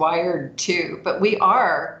phrase wired too, but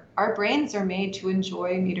our brains are made to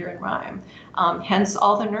enjoy meter and rhyme. Hence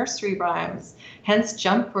all the nursery rhymes, hence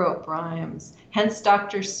jump rope rhymes, hence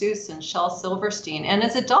Dr. Seuss and Shel Silverstein. And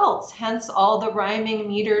as adults, hence all the rhyming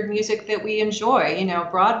metered music that we enjoy, you know,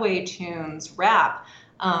 Broadway tunes, rap,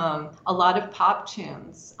 a lot of pop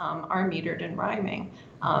tunes are metered and rhyming.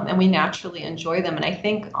 And we naturally enjoy them. And I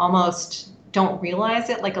think almost don't realize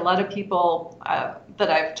it. Like a lot of people that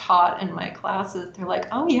I've taught in my classes, they're like,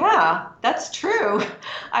 oh yeah, that's true.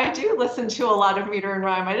 I do listen to a lot of meter and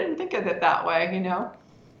rhyme. I didn't think of it that way, you know?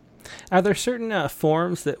 Are there certain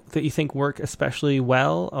forms that you think work especially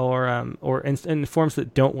well, or in forms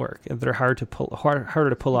that don't work, that are harder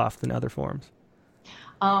to pull off than other forms?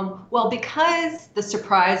 Well, because the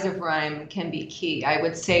surprise of rhyme can be key, I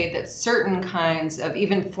would say that certain kinds of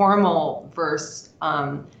even formal verse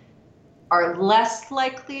are less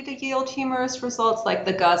likely to yield humorous results, like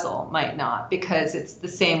the guzzle might not, because it's the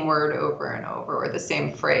same word over and over, or the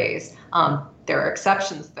same phrase. There are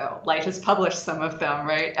exceptions, though. Light has published some of them,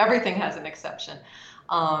 right? Everything has an exception.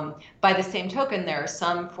 By the same token, there are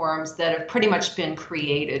some forms that have pretty much been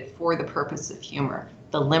created for the purpose of humor.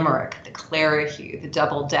 The limerick, the clerihew, the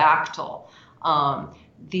double dactyl.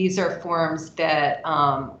 These are forms that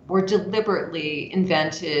were deliberately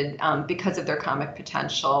invented because of their comic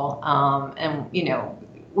potential. And, you know,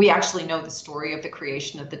 we actually know the story of the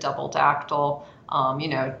creation of the double dactyl, you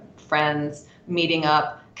know, friends meeting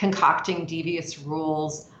up, concocting devious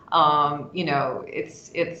rules. You know,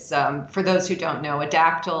 it's for those who don't know, a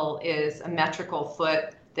dactyl is a metrical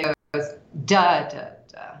foot that goes da, da,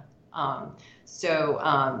 da.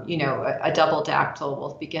 So, you know, a double dactyl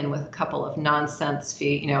will begin with a couple of nonsense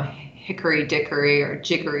feet, you know, hickory dickory or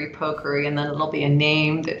jiggery pokery, and then it'll be a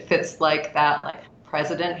name that fits like that, like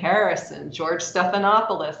President Harrison, George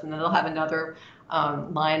Stephanopoulos, and then they'll have another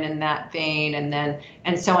line in that vein,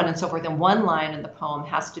 and so on and so forth. And one line in the poem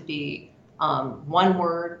has to be one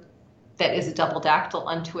word that is a double dactyl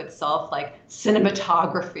unto itself, like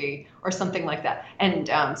cinematography or something like that. And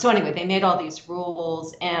so anyway, they made all these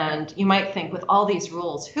rules, and you might think, with all these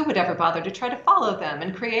rules, who would ever bother to try to follow them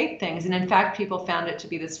and create things? And in fact, people found it to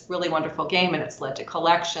be this really wonderful game, and it's led to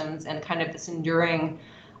collections and kind of this enduring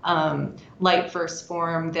light verse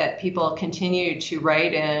form that people continue to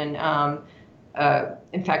write in.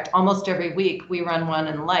 In fact, almost every week we run one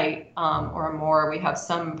in light or more. We have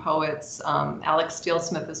some poets, Alex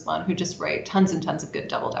Steele-Smith is one, who just write tons and tons of good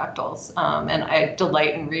double dactyls. And I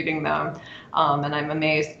delight in reading them. And I'm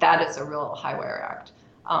amazed that is a real high wire act.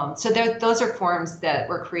 So those are forms that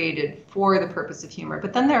were created for the purpose of humor.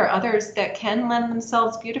 But then there are others that can lend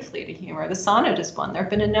themselves beautifully to humor. The sonnet is one. There have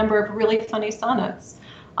been a number of really funny sonnets.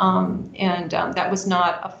 That was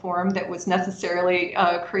not a form that was necessarily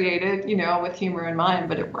created, you know, with humor in mind,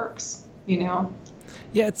 but it works, you know.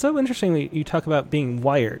 Yeah, it's so interesting that you talk about being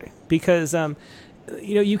wired, because,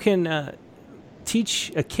 you know, you can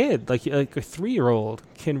teach a kid, like a 3-year-old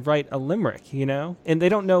can write a limerick, you know, and they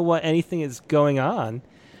don't know what anything is going on,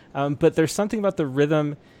 but there's something about the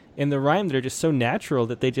rhythm and the rhyme that are just so natural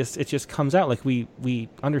that it just comes out. Like we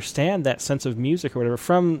understand that sense of music or whatever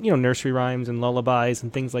from, you know, nursery rhymes and lullabies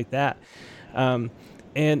and things like that.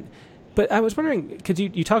 But I was wondering, because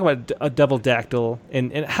you talk about a double dactyl,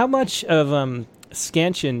 and how much of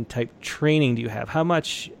scansion type training do you have?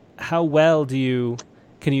 How well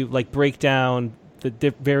can you like break down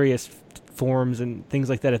the various forms and things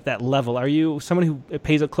like that at that level? Are you someone who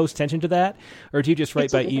pays a close attention to that, or do you just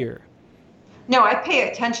write by ear? No, I pay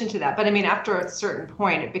attention to that, but I mean, after a certain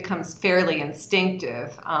point, it becomes fairly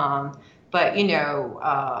instinctive. But you know,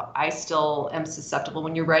 I still am susceptible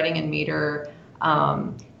when you're writing in meter.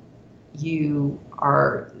 You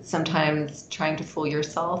are sometimes trying to fool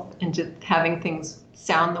yourself into having things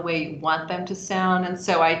sound the way you want them to sound. And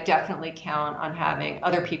so I definitely count on having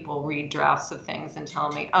other people read drafts of things and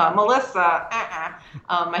tell me, Melissa,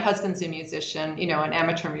 my husband's a musician, you know, an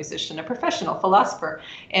amateur musician, a professional philosopher.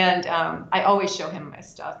 And I always show him my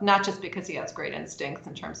stuff, not just because he has great instincts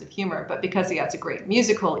in terms of humor, but because he has a great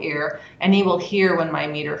musical ear, and he will hear when my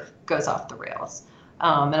meter goes off the rails.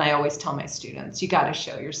 And I always tell my students, you got to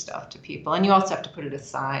show your stuff to people. And you also have to put it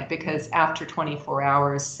aside, because after 24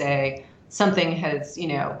 hours, say, something has, you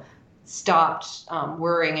know, stopped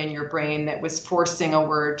whirring in your brain that was forcing a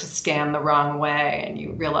word to scan the wrong way, and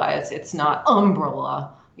you realize it's not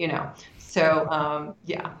umbrella, you know. So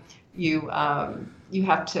yeah, you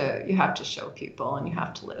have to show people, and you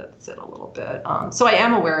have to let it sit a little bit. So I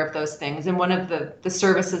am aware of those things, and one of the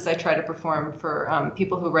services I try to perform for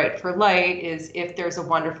people who write for light is, if there's a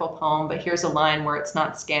wonderful poem, but here's a line where it's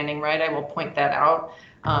not scanning right, I will point that out.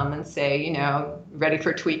 And say, you know, ready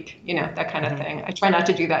for tweak, you know, that kind of thing. I try not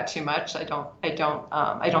to do that too much. I don't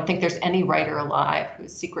think there's any writer alive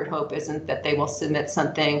whose secret hope isn't that they will submit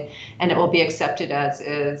something and it will be accepted as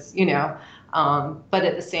is, you know. But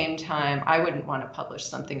at the same time, I wouldn't want to publish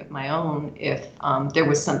something of my own if there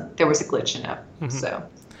was a glitch in it. Mm-hmm. So,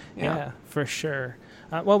 yeah, for sure.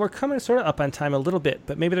 Well, we're coming sort of up on time a little bit,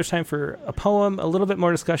 but maybe there's time for a poem, a little bit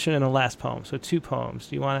more discussion, and a last poem. So 2 poems.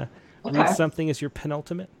 Do you want to read something as your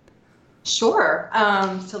penultimate? Sure.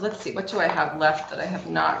 So let's see. What do I have left that I have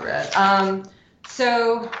not read?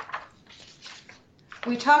 So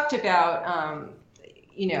we talked about,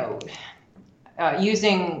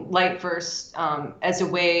 using light verse as a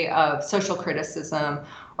way of social criticism,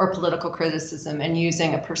 or political criticism and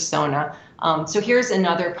using a persona. So here's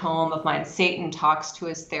another poem of mine, Satan Talks to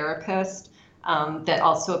His Therapist, that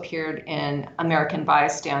also appeared in American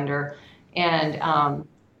Bystander. And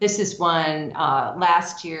this is one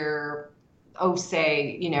last year,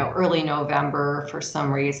 early November, for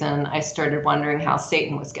some reason, I started wondering how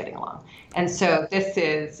Satan was getting along. And so this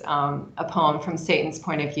is a poem from Satan's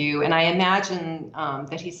point of view. And I imagine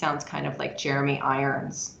that he sounds kind of like Jeremy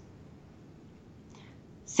Irons.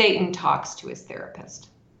 Satan talks to his therapist.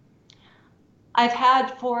 I've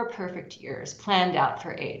had 4 perfect years planned out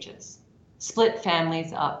for ages. Split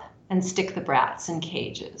families up and stick the brats in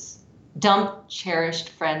cages. Dump cherished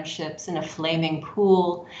friendships in a flaming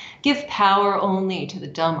pool, give power only to the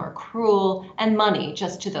dumb or cruel, and money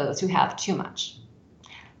just to those who have too much.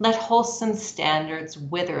 Let wholesome standards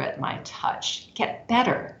wither at my touch, get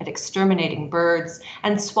better at exterminating birds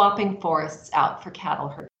and swapping forests out for cattle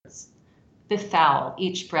herds. Befoul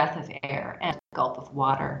each breath of air and gulp of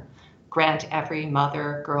water. Grant every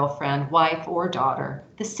mother, girlfriend, wife, or daughter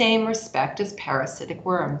the same respect as parasitic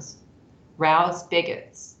worms. Rouse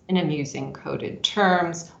bigots in amusing coded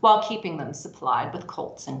terms while keeping them supplied with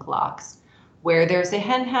Colts and Glocks. Where there's a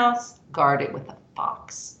hen house, guard it with a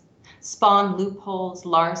fox. Spawn loopholes,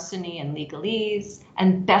 larceny, and legalese.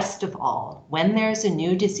 And best of all, when there's a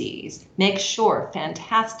new disease, make sure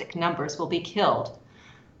fantastic numbers will be killed.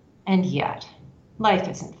 And yet, life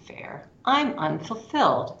isn't fair. I'm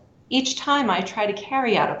unfulfilled. Each time I try to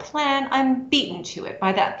carry out a plan, I'm beaten to it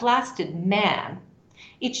by that blasted man.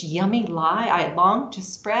 Each yummy lie I long to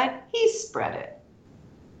spread, he's spread it.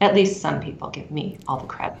 At least some people give me all the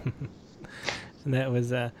credit. And that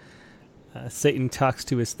was Satan Talks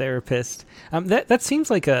to His Therapist. That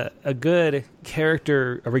seems like a good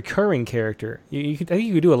character, a recurring character. I think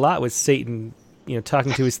you could do a lot with Satan,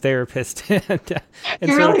 talking to his therapist and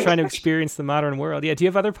sort of trying to experience the modern world. Yeah. Do you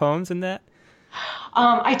have other poems in that?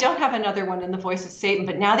 I don't have another one in the voice of Satan,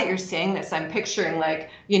 but now that you're saying this, I'm picturing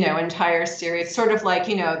entire series, sort of like,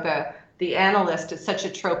 the analyst is such a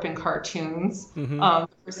trope in cartoons, the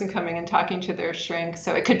person coming and talking to their shrink.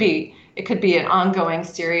 So it could be an ongoing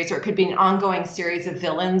series, or it could be an ongoing series of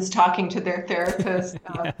villains talking to their therapist.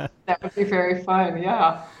 That would be very fun.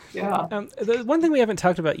 Yeah. Yeah. The one thing we haven't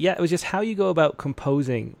talked about yet was just how you go about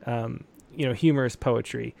composing, humorous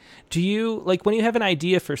poetry. Do you, like, when you have an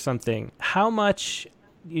idea for something, how much,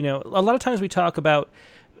 a lot of times we talk about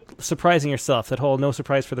surprising yourself, that whole no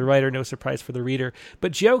surprise for the writer, no surprise for the reader,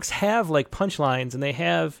 but jokes have like punchlines and they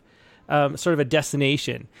have sort of a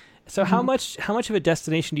destination. So how much of a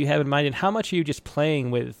destination do you have in mind, and how much are you just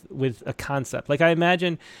playing with a concept? Like, I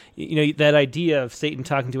imagine, that idea of Satan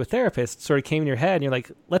talking to a therapist sort of came in your head and you're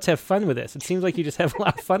like, let's have fun with this. It seems like you just have a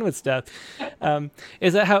lot of fun with stuff.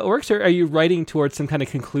 Is that how it works, or are you writing towards some kind of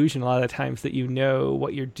conclusion a lot of the times that you know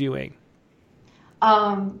what you're doing?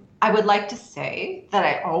 I would like to say that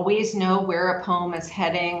I always know where a poem is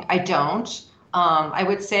heading. I don't. I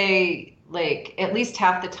would say, like, at least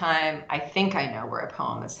half the time, I think I know where a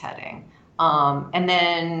poem is heading. And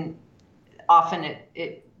then often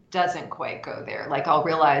it doesn't quite go there. Like, I'll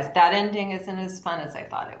realize that ending isn't as fun as I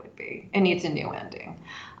thought it would be. It needs a new ending.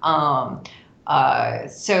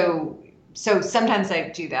 So sometimes I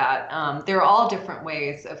do that. There are all different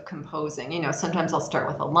ways of composing. Sometimes I'll start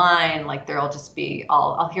with a line, like there'll just be,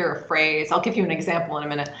 I'll hear a phrase. I'll give you an example in a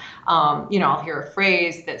minute. I'll hear a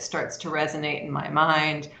phrase that starts to resonate in my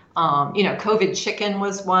mind. COVID chicken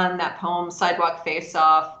was one, that poem, Sidewalk Face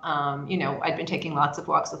Off. I'd been taking lots of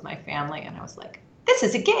walks with my family, and I was like, this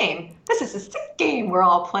is a game. This is a sick game we're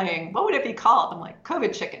all playing. What would it be called? I'm like,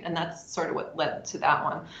 COVID chicken. And that's sort of what led to that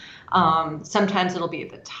one. Sometimes it'll be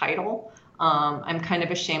the title. I'm kind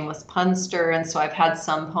of a shameless punster, and so I've had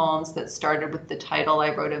some poems that started with the title.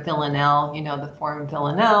 I wrote a villanelle, the form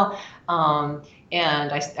villanelle,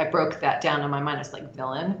 and I broke that down in my mind. It's like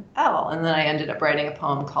villain L, and then I ended up writing a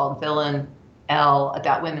poem called Villain L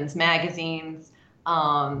about women's magazines.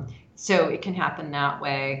 So it can happen that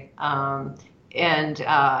way. And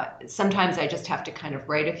sometimes I just have to kind of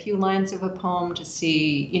write a few lines of a poem to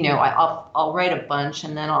see, I'll write a bunch,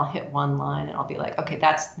 and then I'll hit one line and I'll be like, okay,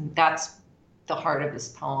 that's the heart of this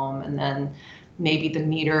poem. And then maybe the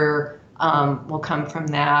meter will come from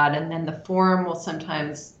that. And then the form will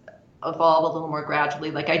sometimes evolve a little more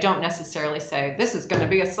gradually. Like, I don't necessarily say, this is going to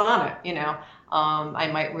be a sonnet, I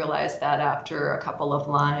might realize that after a couple of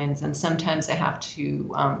lines. And sometimes I have to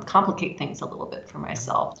complicate things a little bit for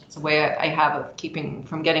myself. It's a way I have of keeping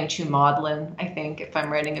from getting too maudlin, I think, if I'm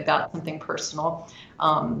writing about something personal.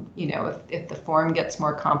 If the form gets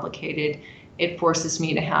more complicated, it forces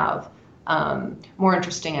me to have more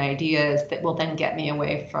interesting ideas that will then get me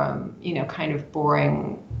away from, kind of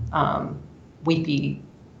boring, weepy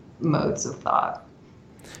modes of thought.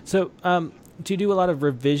 So, do you do a lot of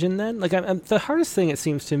revision then? Like, the hardest thing, it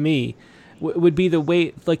seems to me, would be the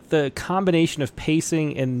way, like the combination of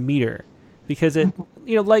pacing and meter, because it,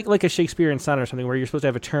 like a Shakespearean sonnet or something where you're supposed to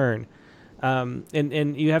have a turn.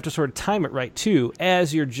 And you have to sort of time it right too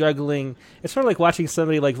as you're juggling. It's sort of like watching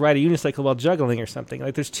somebody like ride a unicycle while juggling or something.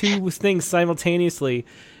 Like there's two things simultaneously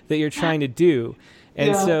that you're trying to do,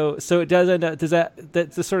 and so it does end up. Does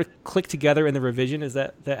that sort of click together in the revision? Is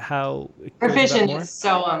that how revision is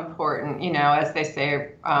so important? As they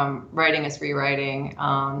say, writing is rewriting.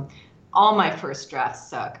 All my first drafts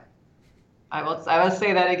suck. I will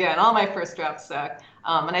say that again. All my first drafts suck.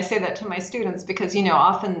 And I say that to my students because,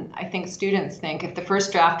 often I think students think if the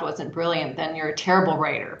first draft wasn't brilliant, then you're a terrible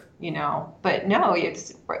writer, But no,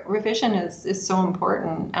 revision is so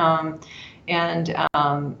important. Often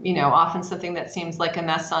something that seems like a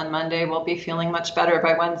mess on Monday will be feeling much better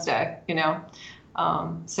by Wednesday,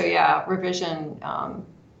 revision.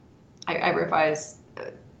 I revise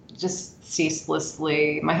just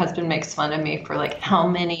ceaselessly. My husband makes fun of me for like how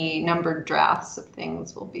many numbered drafts of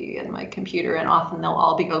things will be in my computer, and often they'll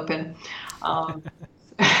all be open.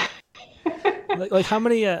 Like how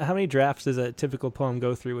many drafts does a typical poem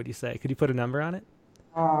go through, would you say? Could you put a number on it?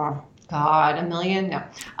 Oh God, 1 million? No,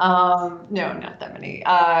 no, not that many.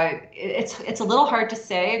 It's a little hard to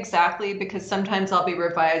say exactly because sometimes I'll be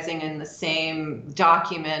revising in the same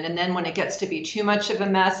document, and then when it gets to be too much of a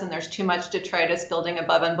mess and there's too much detritus building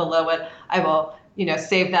above and below it, I will,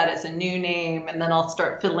 save that as a new name, and then I'll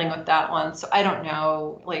start fiddling with that one. So I don't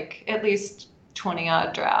know, like at least 20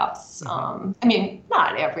 odd drafts.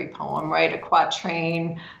 Not every poem, right? A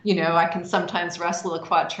quatrain, I can sometimes wrestle a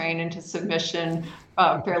quatrain into submission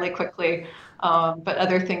fairly quickly. But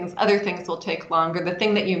other things will take longer. The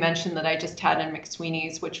thing that you mentioned that I just had in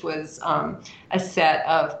McSweeney's, which was a set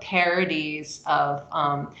of parodies of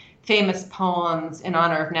famous poems in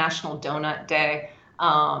honor of National Donut Day.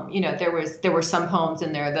 There were some poems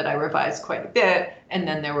in there that I revised quite a bit, and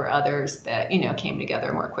then there were others that came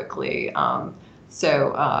together more quickly. But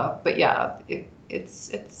yeah, it's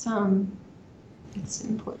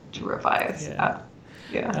important to revise.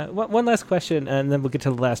 Yeah. One last question, and then we'll get to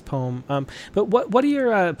the last poem. But what are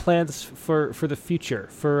your plans for the future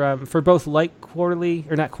for both Light Quarterly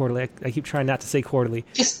or not quarterly? I keep trying not to say quarterly.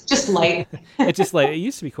 Just Light. It's just Light. It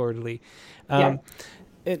used to be quarterly. Yeah.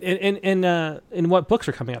 And what books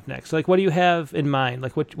are coming up next? Like, what do you have in mind?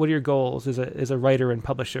 Like, what are your goals as a writer and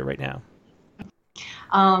publisher right now?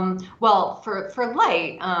 Well, for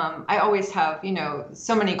Light, I always have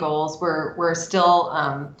so many goals. We're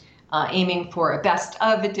still aiming for a best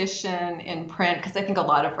of edition in print because I think a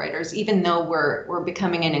lot of writers, even though we're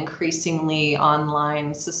becoming an increasingly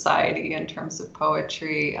online society in terms of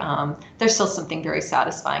poetry, there's still something very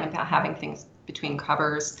satisfying about having things between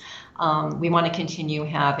covers. We want to continue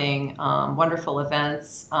having wonderful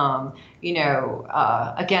events. Again,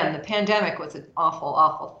 the pandemic was an awful,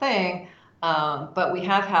 awful thing, but we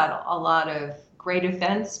have had a lot of great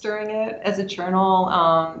events during it as a journal,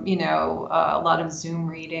 a lot of Zoom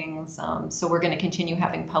readings. So we're going to continue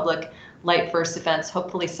having public Light Verse events,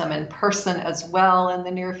 hopefully some in person as well in the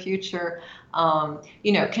near future.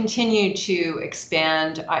 Continue to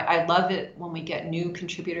expand. I love it when we get new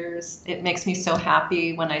contributors. It makes me so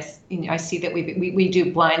happy when I see that we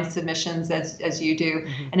do blind submissions as you do.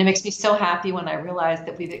 Mm-hmm. And it makes me so happy when I realize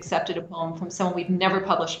that we've accepted a poem from someone we've never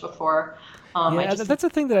published before. That's a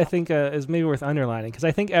thing that I think is maybe worth underlining because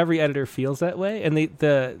I think every editor feels that way, and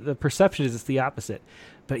the perception is it's the opposite.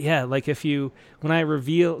 But yeah, like when I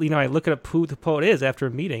reveal, I look up who the poet is after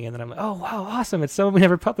a meeting, and then I'm like, oh wow, awesome! It's someone we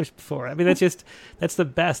never published before. I mean, that's the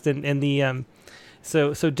best, and the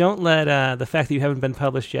so don't let the fact that you haven't been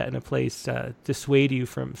published yet in a place dissuade you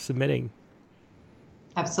from submitting.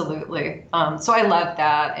 Absolutely. So I love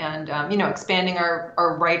that, and expanding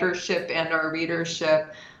our writership and our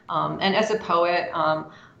readership. And as a poet,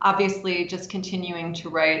 obviously just continuing to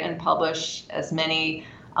write and publish as many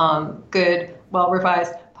good,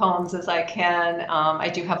 well-revised poems as I can. I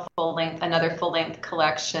do have another full-length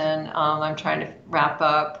collection I'm trying to wrap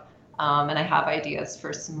up, and I have ideas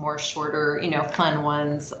for some more shorter, fun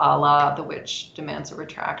ones, a la The Witch Demands a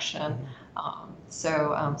Retraction.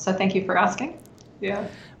 So thank you for asking. Yeah.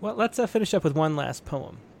 Well, let's finish up with one last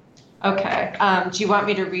poem. Okay. Do you want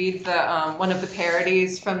me to read the one of the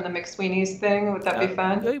parodies from the McSweeney's thing? Would that be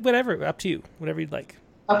fun? Whatever. Up to you. Whatever you'd like.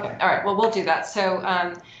 Okay. All right. Well, we'll do that. So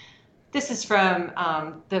this is from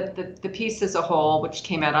the piece as a whole, which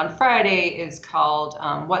came out on Friday, is called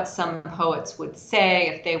What Some Poets Would Say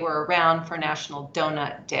If They Were Around for National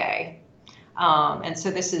Donut Day. And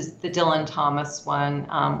so this is the Dylan Thomas one,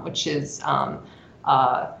 which is a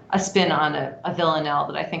spin on a villanelle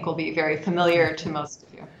that I think will be very familiar to most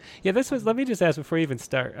of you. Yeah, this was. Let me just ask before you even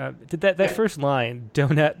start. Did that first line,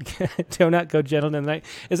 "Donut go gentle in the night,"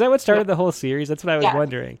 is that what started the whole series? That's what I was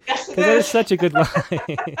wondering. Yes, because that is such a good line.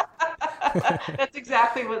 That's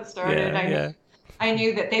exactly what started. I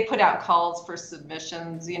knew that they put out calls for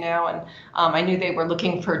submissions, and I knew they were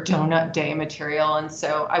looking for Donut Day material, and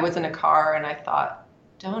so I was in a car and I thought,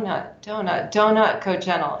 donut, go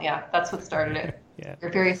gentle. Yeah, that's what started it. Yeah,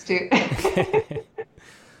 you're very astute.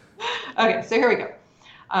 Okay, so here we go.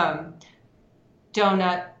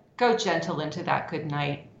 Donut, go gentle into that good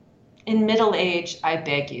night. In middle age, I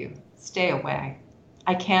beg you, stay away.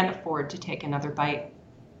 I can't afford to take another bite.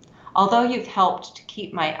 Although you've helped to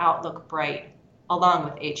keep my outlook bright, along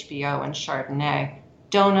with HBO and Chardonnay,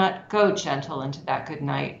 Donut, go gentle into that good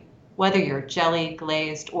night. Whether you're jelly,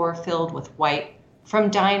 glazed, or filled with white, from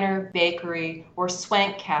diner, bakery, or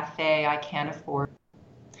swank cafe, I can't afford.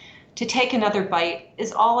 To take another bite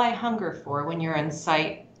is all I hunger for when you're in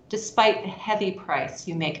sight, despite the heavy price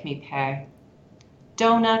you make me pay.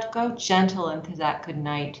 Donut, go gentle into that good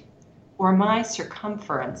night, or my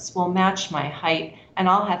circumference will match my height and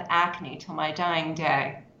I'll have acne till my dying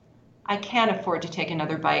day. I can't afford to take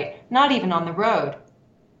another bite, not even on the road.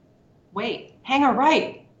 Wait, hang a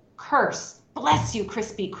right. Curse, bless you,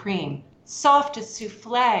 Krispy Kreme, soft as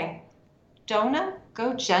souffle. Donut,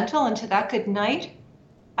 go gentle into that good night.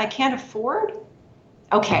 I can't afford?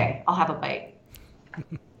 Okay, I'll have a bite.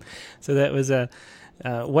 So that was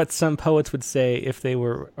what some poets would say if they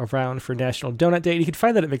were around for National Donut Day. You can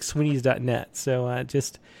find that at McSweeney's.net. So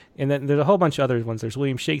and then there's a whole bunch of other ones. There's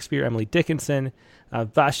William Shakespeare, Emily Dickinson,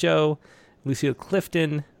 Basho, Lucille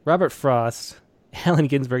Clifton, Robert Frost, Allen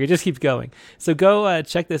Ginsberg. It just keeps going. So go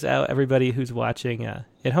check this out, everybody who's watching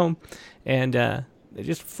at home. And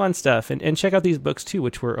just fun stuff. And check out these books, too,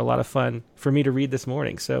 which were a lot of fun for me to read this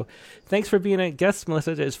morning. So thanks for being a guest,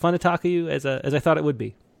 Melissa. It was fun to talk to you as I thought it would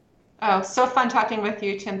be. Oh, so fun talking with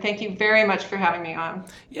you, Tim. Thank you very much for having me on.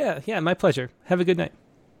 Yeah, my pleasure. Have a good night.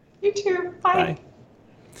 You too. Bye.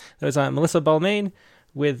 That was Melissa Balmain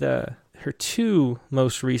with her two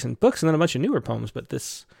most recent books and then a bunch of newer poems. But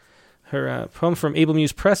her poem from Able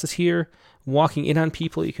Muse Press is here, Walking In on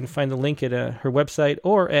People. You can find the link at her website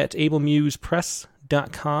or at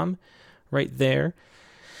ablemusepress.com right there.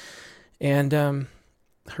 And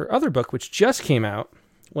her other book, which just came out,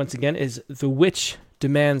 once again, is The Witch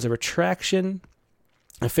Demands a Retraction,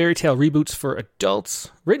 a fairy tale reboots for adults,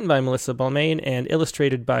 written by Melissa Balmain and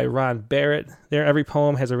illustrated by Ron Barrett. There, every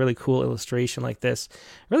poem has a really cool illustration like this.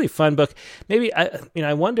 Really fun book. Maybe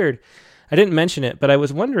I wondered. I didn't mention it, but I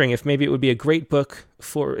was wondering if maybe it would be a great book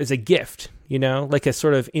as a gift. Like a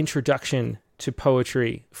sort of introduction to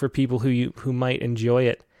poetry for people who might enjoy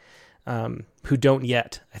it, who don't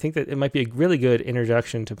yet. I think that it might be a really good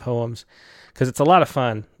introduction to poems because it's a lot of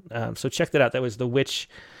fun. So check that out. That was The Witch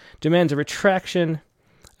Demands a Retraction,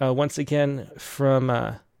 once again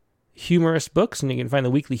from Humorous Books, and you can find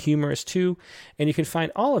the Weekly Humorous too. And you can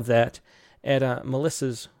find all of that at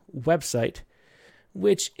Melissa's website,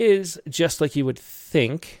 which is just like you would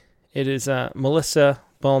think. It is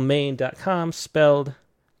melissabalmain.com, spelled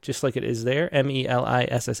just like it is there,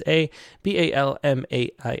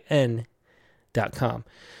 MELISSABALMAIN.com.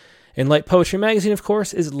 And Light Poetry Magazine, of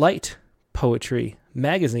course, is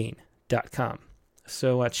lightpoetrymagazine.com.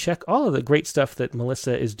 So check all of the great stuff that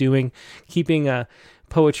Melissa is doing, keeping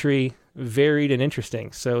poetry varied and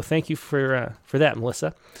interesting. So thank you for that,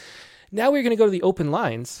 Melissa. Now we're going to go to the open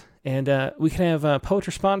lines, and we can have Poet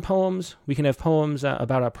Respond poems. We can have poems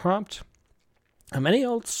about a prompt. Any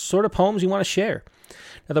old sort of poems you want to share.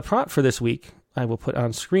 Now, the prompt for this week I will put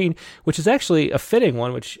on screen, which is actually a fitting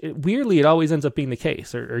one, which weirdly it always ends up being the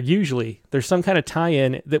case, or usually there's some kind of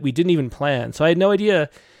tie-in that we didn't even plan. So I had no idea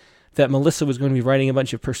that Melissa was going to be writing a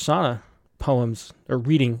bunch of persona poems, or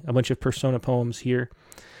reading a bunch of persona poems here.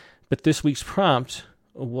 But this week's prompt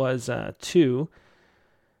was to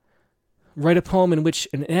write a poem in which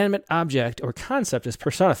an inanimate object or concept is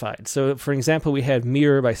personified. So, for example, we had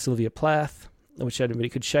Mirror by Sylvia Plath, which anybody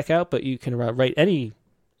could check out, but you can write a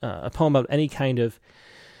poem about any kind of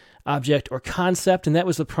object or concept, and that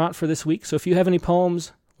was the prompt for this week. So if you have any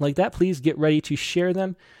poems like that, please get ready to share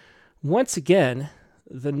them. Once again,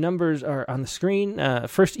 the numbers are on the screen.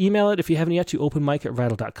 First, email it if you haven't yet to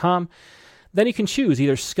openmic@rattle.com. Then you can choose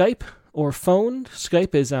either Skype or phone.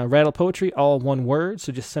 Skype is Rattle Poetry, all one word,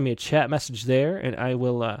 so just send me a chat message there, and I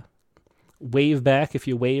will wave back if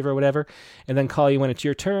you wave or whatever, and then call you when it's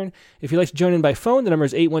your turn. If you'd like to join in by phone, the number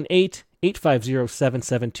is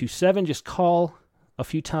 818-850-7727. Just call a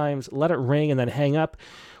few times, let it ring, and then hang up.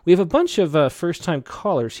 We have a bunch of first-time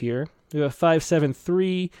callers here. We have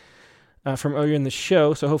 573 from earlier in the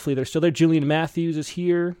show, so hopefully they're still there. Julian Matthews is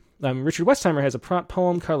here. Richard Westheimer has a prompt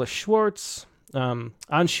poem. Carla Schwartz.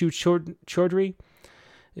 Anshu Chaudhry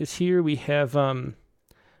is here. We have a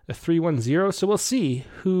 310, so we'll see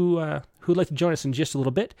who'd like to join us in just a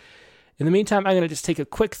little bit. In the meantime, I'm going to just take a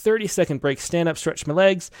quick 30-second break, stand up, stretch my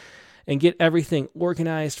legs, and get everything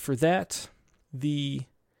organized for that. The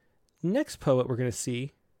next poet we're going to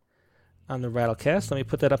see on the Rattlecast, let me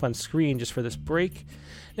put that up on screen just for this break.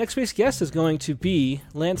 Next week's guest is going to be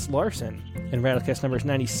Lance Larson, and Rattlecast number is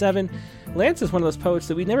 97. Lance is one of those poets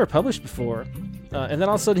that we never published before, and then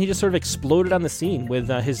all of a sudden he just sort of exploded on the scene with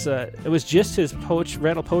his, it was just his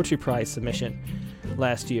Rattle Poetry Prize submission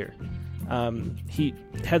last year. He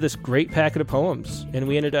had this great packet of poems, and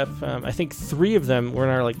we ended up, I think 3 of them were in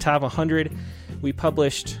our top 100. We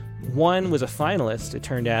published, 1 was a finalist, it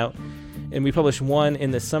turned out, and we published 1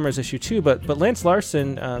 in the summer's issue too. But Lance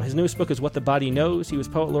Larson, his newest book is What the Body Knows. He was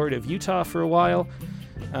Poet Laureate of Utah for a while.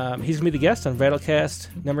 He's going to be the guest on Rattlecast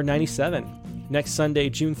number 97 next Sunday,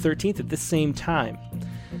 June 13th at this same time.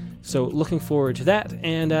 So looking forward to that.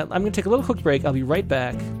 And I'm going to take a little quick break. I'll be right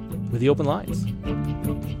back with the open lines.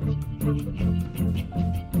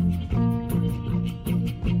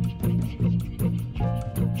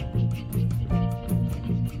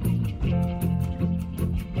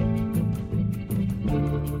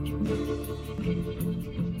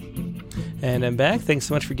 And I'm back. Thanks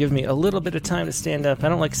so much for giving me a little bit of time to stand up. I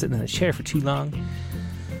don't like sitting in a chair for too long.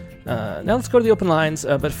 Now let's go to the open lines.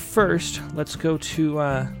 But first, let's go to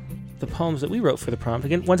the poems that we wrote for the prompt.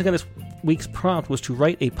 Once again, this week's prompt was to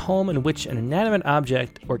write a poem in which an inanimate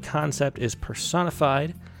object or concept is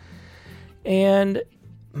personified. And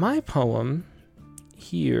my poem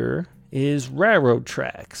here is Railroad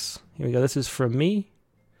Tracks. Here we go. This is from me.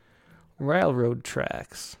 Railroad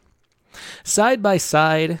Tracks. Side by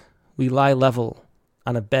side, we lie level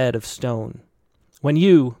on a bed of stone. When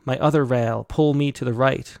you, my other rail, pull me to the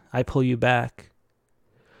right, I pull you back.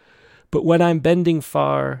 But when I'm bending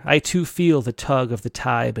far, I too feel the tug of the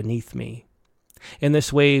tie beneath me. In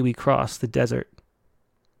this way we cross the desert.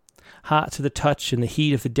 Hot to the touch in the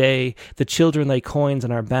heat of the day, the children lay coins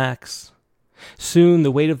on our backs. Soon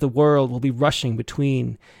the weight of the world will be rushing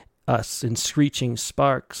between us in screeching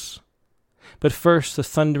sparks. But first the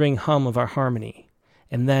thundering hum of our harmony,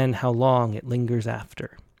 and then how long it lingers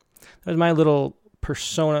after. That was my little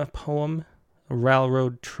persona poem,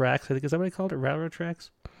 Railroad Tracks. I think, is that what I called it? Railroad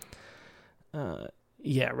Tracks?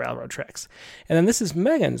 Yeah, Railroad Tracks. And then this is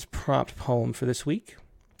Megan's prompt poem for this week.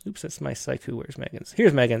 Oops, that's my Saiku. Where's Megan's?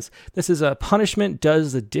 Here's Megan's. This is Punishment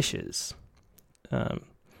Does the Dishes. And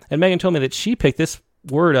Megan told me that she picked this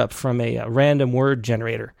word up from a random word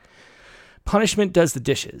generator. Punishment does the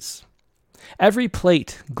dishes. Every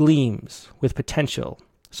plate gleams with potential,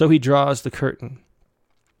 so he draws the curtain.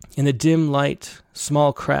 In the dim light,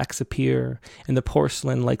 small cracks appear in the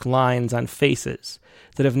porcelain like lines on faces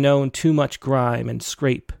that have known too much grime and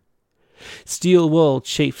scrape. Steel wool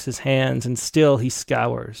chafes his hands, and still he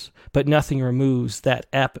scours, but nothing removes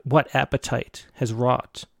what appetite has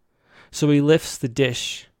wrought. So he lifts the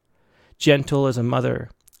dish, gentle as a mother,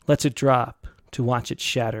 lets it drop to watch it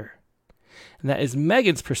shatter. And that is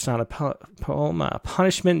Megan's persona poem,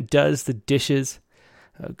 Punishment Does the Dishes.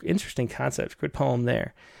 Interesting concept. Good poem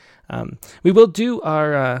there. We will do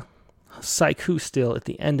our Saiku still at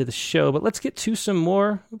the end of the show, but let's get to some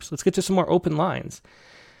more open lines.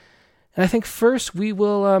 And I think first we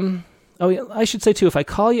will, I should say too, if I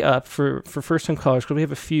call you up for first-time callers, because we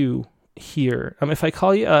have a few here, if I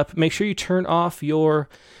call you up, make sure you turn off your,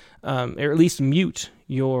 or at least mute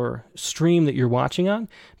your stream that you're watching on,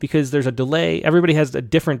 because there's a delay. Everybody has a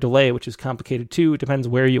different delay, which is complicated too. It depends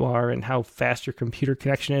where you are and how fast your computer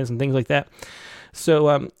connection is and things like that.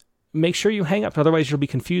 So make sure you hang up, otherwise you'll be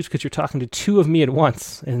confused because you're talking to 2 of me at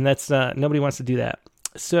once, and that's nobody wants to do that.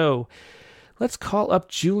 So let's call up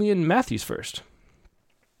Julian Matthews first.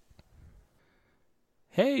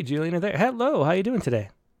 Hey, Julian, there. Hello, how you doing today?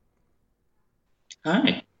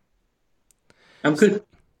 Hi. I'm good.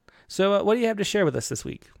 So what do you have to share with us this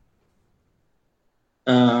week?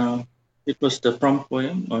 It was the prompt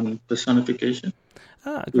poem on personification.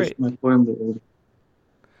 Ah, great. If my poem were old.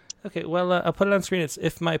 Okay, well, I'll put it on screen. It's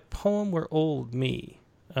If My Poem Were Old Me.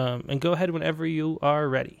 And go ahead whenever you are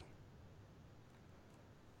ready.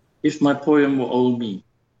 If my poem were old me.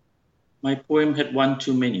 My poem had one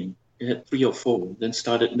too many. It had 3 or 4, then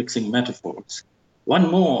started mixing metaphors. One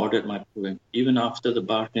more, ordered my poem, even after the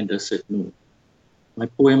bartender said no. My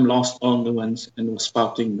poem lost all nuance and was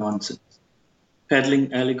spouting nonsense,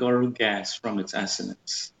 peddling allegorical gas from its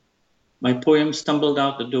assonance. My poem stumbled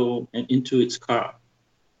out the door and into its car.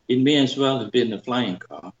 It may as well have been a flying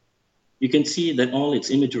car. You can see that all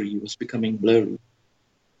its imagery was becoming blurry.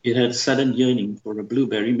 It had a sudden yearning for a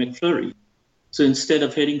blueberry McFlurry. So instead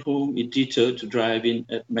of heading home, it detoured to drive in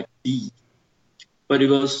at McD. But it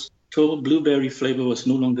was told blueberry flavor was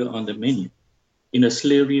no longer on the menu. In a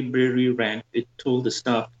slurry, brewery rant, it told the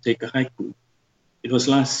staff to take a haiku. It was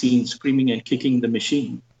last seen screaming and kicking the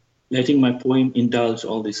machine. Letting my poem indulge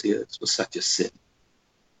all these years was such a sin.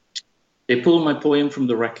 They pulled my poem from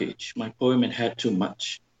the wreckage. My poem had had too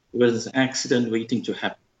much. It was an accident waiting to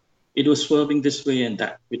happen. It was swerving this way and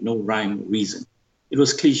that with no rhyme or reason. It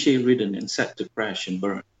was cliche-ridden and set to crash and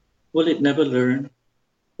burn. Will it never learn?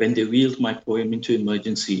 When they wheeled my poem into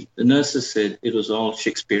emergency, the nurses said it was all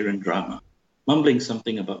Shakespearean drama, mumbling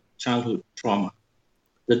something about childhood trauma.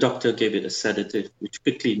 The doctor gave it a sedative, which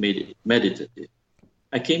quickly made it meditative.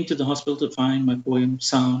 I came to the hospital to find my poem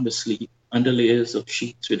sound asleep under layers of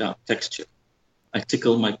sheets without texture. I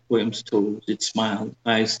tickled my poem's toes. It smiled,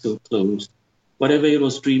 eyes still closed. Whatever it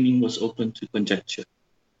was dreaming was open to conjecture.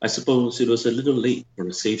 I suppose it was a little late for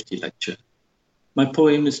a safety lecture. My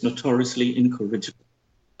poem is notoriously incorrigible,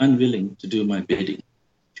 unwilling to do my bidding.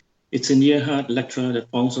 It's a near-heart lecture that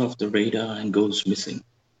falls off the radar and goes missing.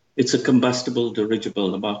 It's a combustible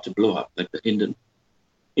dirigible about to blow up like the Hindenburg.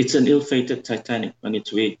 It's an ill-fated Titanic on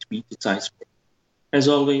its way to meet its iceberg. As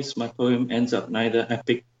always, my poem ends up neither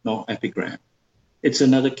epic nor epigram. It's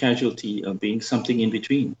another casualty of being something in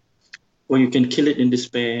between, or you can kill it in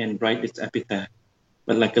despair and write its epitaph.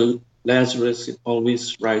 But like a Lazarus, it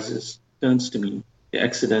always rises, turns to me, the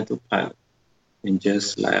accidental pilot, and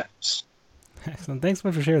just laughs. Excellent. Thanks so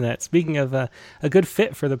much for sharing that. Speaking of a good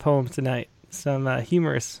fit for the poem tonight, some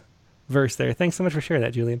humorous verse there. Thanks so much for sharing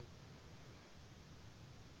that, Julian.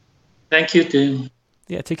 Thank you, Tim.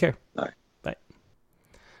 Yeah, take care. Bye. Bye.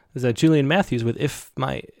 There's Julian Matthews with If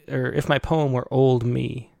My Poem Were Old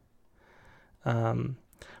Me.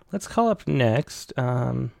 Let's call up next.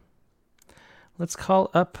 Let's call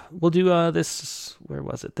up, we'll do this, where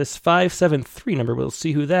was it? This 573 number. We'll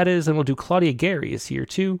see who that is, and we'll do Claudia Gary is here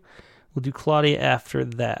too. We'll do Claudia after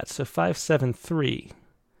that. So 573.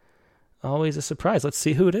 Always a surprise. Let's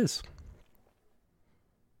see who it is.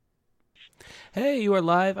 Hey, you are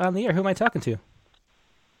live on the air. Who am I talking to?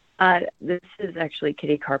 This is actually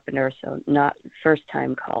Kitty Carpenter, so not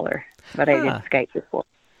first-time caller, but I did Skype before.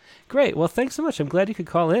 Great. Well, thanks so much. I'm glad you could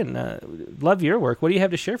call in. Love your work. What do you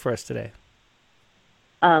have to share for us today?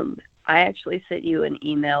 I actually sent you an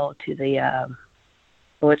email to the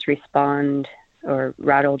Let's Respond or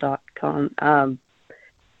rattle.com,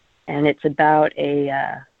 and it's about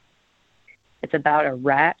a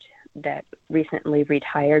rat that recently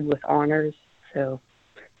retired with honors. So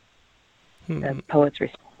the Poets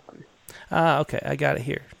Respond. Okay, I got it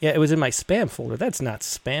here. Yeah, it was in my spam folder. That's not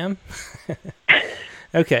spam.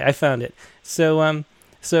 Okay, I found it. So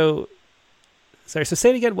sorry. So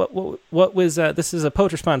say it again. What was this? Is a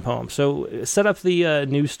Poets Respond poem. So set up the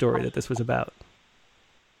news story that this was about.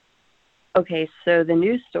 Okay, so the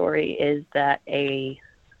news story is that a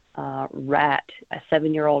rat, a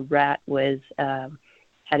 7-year-old rat, was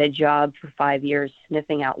had a job for 5 years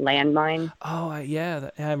sniffing out landmines. Oh,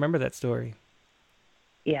 yeah, I remember that story.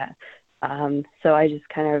 Yeah. So I just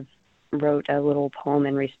kind of wrote a little poem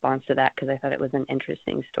in response to that because I thought it was an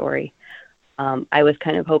interesting story. I was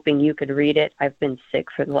kind of hoping you could read it. I've been sick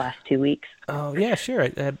for the last 2 weeks. Oh, yeah, sure.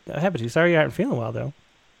 I'm happy to. Sorry you aren't feeling well, though.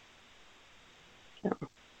 So,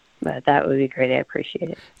 but that would be great. I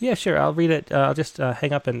appreciate it. Yeah, sure. I'll read it. I'll just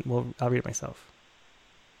hang up and I'll read it myself.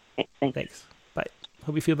 Okay, Thanks. Bye.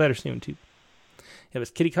 Hope you feel better soon, too. It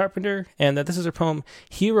was Kitty Carpenter, and this is her poem,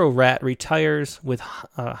 Hero Rat Retires with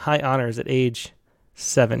High Honors at Age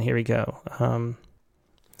 7. Here we go.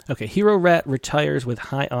 Okay, Hero Rat retires with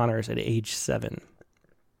high honors at age 7.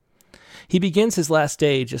 He begins his last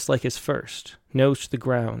day just like his first, nose to the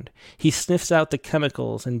ground. He sniffs out the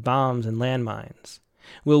chemicals and bombs and landmines.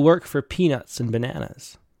 Will work for peanuts and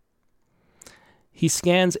bananas. He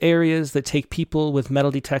scans areas that take people with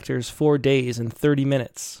metal detectors 4 days and 30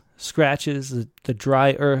 minutes, scratches the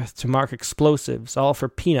dry earth to mark explosives, all for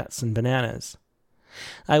peanuts and bananas.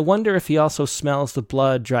 I wonder if he also smells the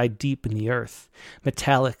blood dried deep in the earth,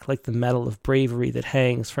 metallic like the metal of bravery that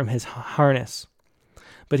hangs from his harness.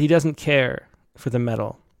 But he doesn't care for the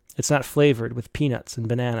metal. It's not flavored with peanuts and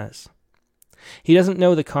bananas. He doesn't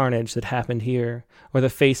know the carnage that happened here, or the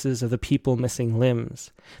faces of the people missing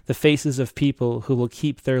limbs, the faces of people who will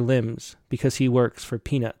keep their limbs because he works for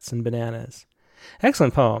peanuts and bananas.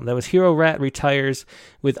 Excellent poem. That was Hero Rat Retires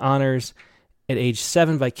with Honors at age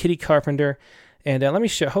 7 by Kitty Carpenter. And let me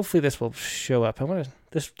show. Hopefully this will show up.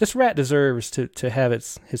 This rat deserves to have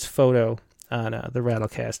his photo on the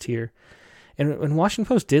Rattlecast here. And Washington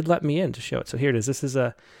Post did let me in to show it. So here it is. This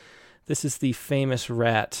is the famous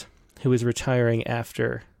rat who is retiring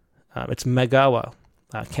after. It's Magawa,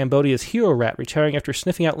 Cambodia's hero rat, retiring after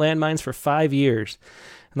sniffing out landmines for 5 years.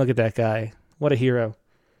 And look at that guy. What a hero.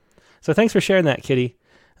 So thanks for sharing that, Kitty.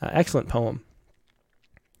 Excellent poem.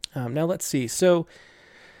 Now let's see. So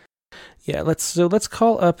let's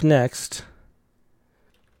call up next.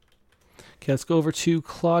 Okay, let's go over to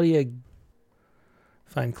Claudia.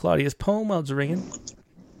 Find Claudia's poem while it's ringing.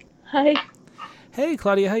 Hi. Hey,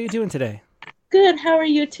 Claudia, how you doing today? Good. How are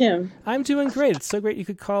you, Tim? I'm doing great. It's so great you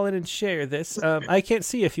could call in and share this. I can't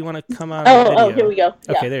see if you want to come on. Oh, here we go.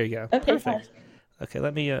 Okay, Yeah. there you go. Okay, perfect. Hi. Okay,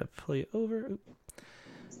 let me pull you over.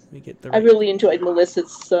 Let me get the. I really enjoyed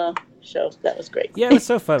Melissa's show. That was great. Yeah, it was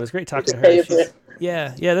so fun. It was great talking to her. Favorite.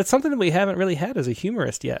 Yeah, that's something that we haven't really had as a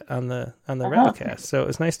humorist yet on the Rattlecast. So it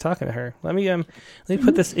was nice talking to her. Let me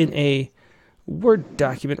put this in a Word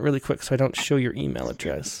document really quick so I don't show your email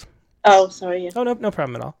address. Oh, sorry. Yeah. Oh, no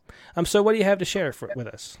problem at all. So what do you have to share with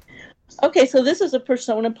us? Okay, so this is a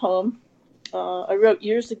persona poem I wrote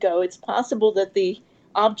years ago. It's possible that the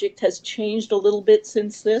object has changed a little bit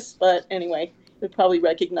since this, but anyway, you'll probably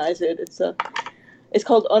recognize it. It's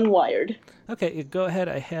called Unwired. Okay, go ahead.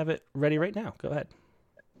 I have it ready right now. Go ahead.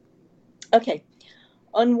 Okay,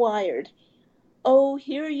 Unwired. Oh,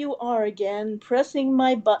 here you are again, pressing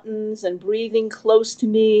my buttons and breathing close to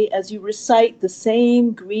me as you recite the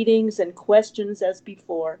same greetings and questions as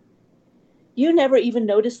before. You never even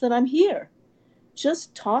notice that I'm here.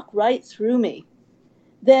 Just talk right through me.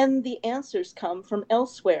 Then the answers come from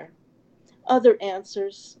elsewhere. Other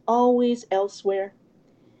answers, always elsewhere.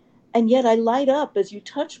 And yet I light up as you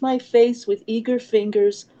touch my face with eager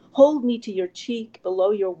fingers, hold me to your cheek below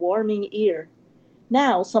your warming ear.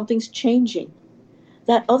 Now something's changing.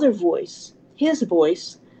 That other voice, his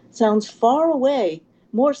voice, sounds far away,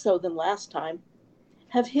 more so than last time.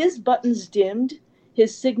 Have his buttons dimmed,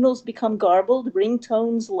 his signals become garbled,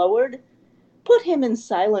 ringtones lowered? Put him in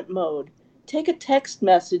silent mode. Take a text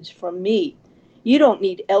message from me. You don't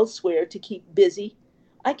need elsewhere to keep busy.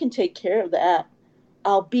 I can take care of that.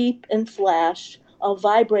 I'll beep and flash. I'll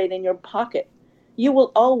vibrate in your pocket. You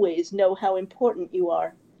will always know how important you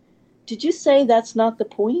are. Did you say that's not the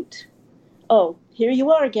point? Oh, here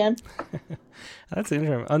you are again. That's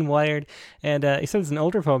interesting. Unwired. And you said it's an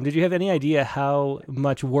older poem. Did you have any idea how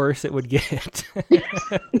much worse it would get?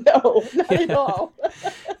 No, not at all.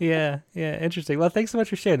 Yeah, interesting. Well, thanks so much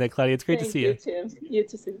for sharing that, Claudia. It's great to see you. Tim. You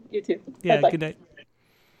too. Yeah, Bye-bye. good night.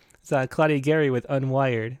 It's Claudia Gary with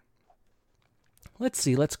Unwired. Let's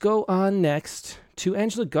see. Let's go on next to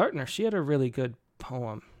Angela Gartner. She had a really good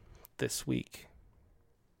poem this week.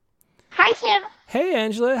 Hi, Tim. Hey,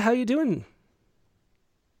 Angela. How you doing?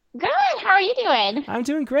 Good. How are you doing? I'm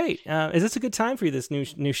doing great. Is this a good time for you, this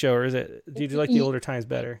new show, or do you like the older times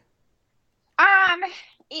better?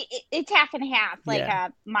 It's half and half.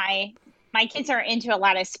 Like, my kids are into a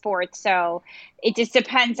lot of sports, so it just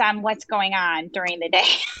depends on what's going on during the day.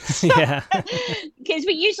 Yeah. Because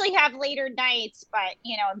we usually have later nights, but,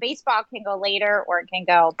 baseball can go later or it can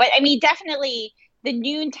go. But, I mean, definitely the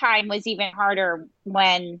noon time was even harder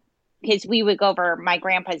because we would go over my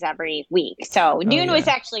grandpa's every week. So noon was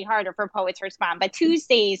actually harder for Poets Respond, but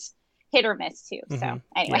Tuesdays hit or miss too. Mm-hmm. So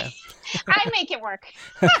anyway, I make it work.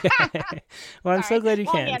 Okay. Well, I'm so glad you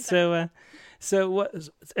can. So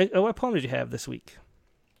what poem did you have this week?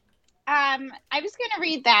 I was going to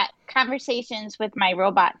read that Conversations with My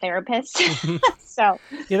Robot Therapist. So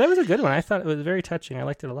yeah, that was a good one. I thought it was very touching. I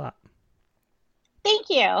liked it a lot. Thank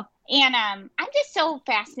you. And I'm just so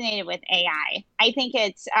fascinated with AI. I think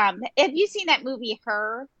it's have you seen that movie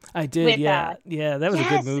Her? I did. Yeah, that was a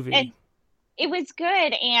good movie. And it was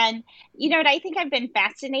good. And you know what? I think I've been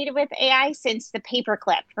fascinated with AI since the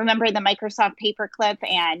paperclip. Remember the Microsoft paperclip?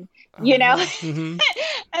 And mm-hmm.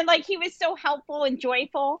 And like he was so helpful and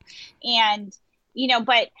joyful. And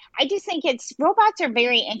but I just think robots are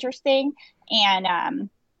very interesting.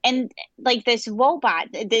 And like this robot,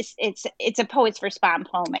 it's a Poets Respond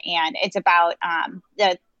poem, and it's about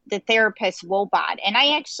the therapist robot. And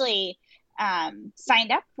I actually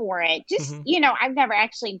signed up for it. Just mm-hmm. I've never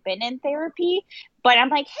actually been in therapy, but I'm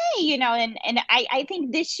like, hey, and I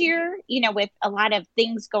think this year, with a lot of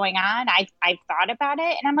things going on, I've thought about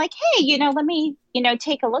it, and I'm like, hey, let me,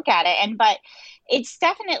 take a look at it. But it's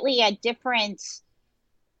definitely a different,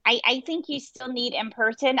 I think you still need in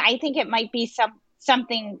person. I think it might be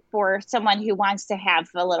something for someone who wants to have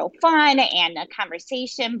a little fun and a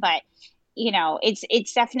conversation, but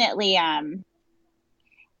it's definitely, I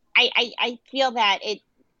feel that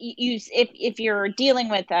if you're dealing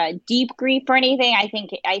with deep grief or anything, I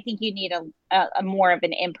think you need a more of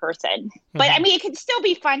an in-person. But I mean, it could still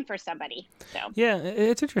be fun for somebody. So yeah,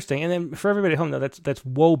 it's interesting. And then for everybody at home, though, that's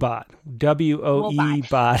Woebot, WOE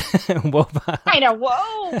bot, Woebot. I know,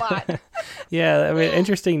 Woebot. Yeah, I mean,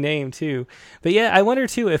 interesting name too. But yeah, I wonder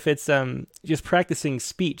too if it's just practicing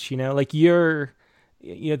speech. Like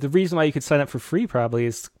the reason why you could sign up for free probably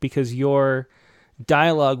is because your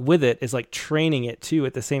dialogue with it is like training it too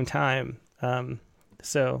at the same time.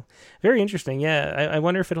 So very interesting. Yeah. I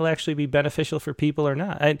wonder if it'll actually be beneficial for people or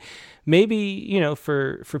not. Maybe,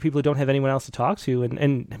 for people who don't have anyone else to talk to,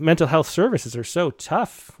 and mental health services are so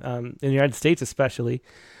tough, in the United States, especially,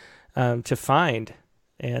 to find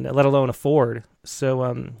and let alone afford.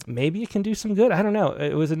 So, maybe it can do some good. I don't know.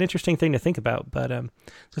 It was an interesting thing to think about, but,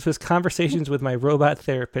 this was Conversations with My Robot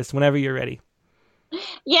Therapist, whenever you're ready.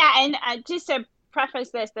 Yeah. And, just to preface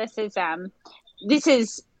this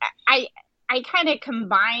is I kind of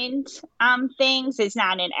combined things. It's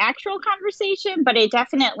not an actual conversation, but it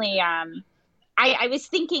definitely I was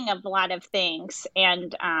thinking of a lot of things,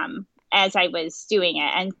 and as I was doing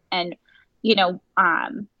it, and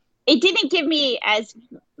it didn't give me as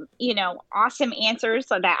awesome answers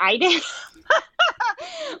so that I did,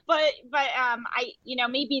 but I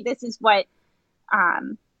maybe this is what I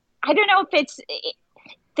don't know if it's.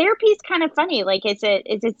 Therapy is kind of funny. Like, is it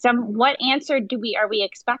what answer are we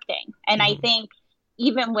expecting? And I think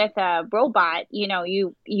even with a robot, you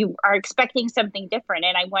are expecting something different.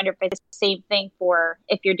 And I wonder if it's the same thing for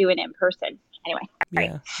if you're doing it in person. Anyway. Yeah.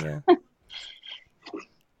 Right. Yeah.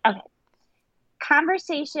 Okay.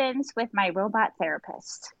 Conversations with My Robot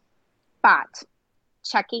Therapist. Bot.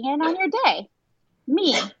 Checking in on your day.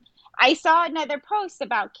 Me. I saw another post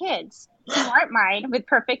about kids. Smart mind with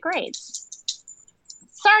perfect grades.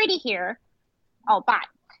 Sorry to hear. Oh, bot.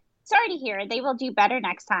 Sorry to hear. They will do better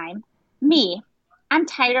next time. Me. I'm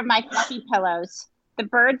tired of my fluffy pillows. The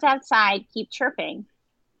birds outside keep chirping.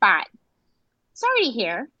 Bot. Sorry to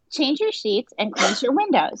hear. Change your sheets and close your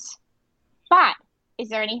windows. Bot. Is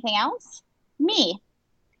there anything else? Me.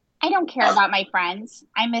 I don't care about my friends.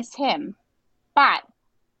 I miss him. Bot.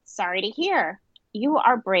 Sorry to hear. You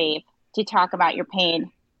are brave to talk about your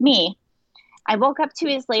pain. Me. I woke up to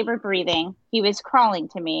his labored breathing. He was crawling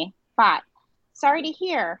to me. Bot. Sorry to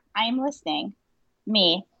hear. I am listening.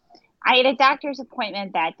 Me. I had a doctor's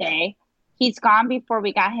appointment that day. He's gone before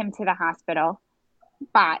we got him to the hospital.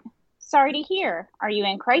 Bot. Sorry to hear. Are you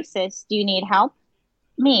in crisis? Do you need help?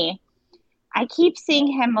 Me. I keep seeing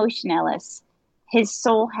him motionless. His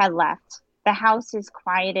soul had left. The house is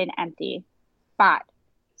quiet and empty. Bot.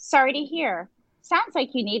 Sorry to hear. Sounds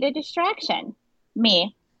like you need a distraction.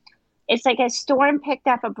 Me. It's like a storm picked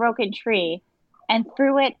up a broken tree and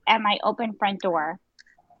threw it at my open front door.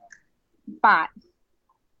 Bot.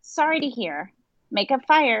 Sorry to hear. Make a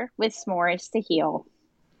fire with s'mores to heal.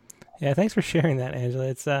 Yeah, thanks for sharing that, Angela.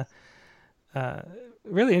 It's a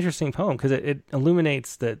really interesting poem because it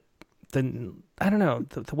illuminates the I don't know,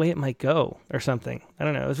 the way it might go or something. I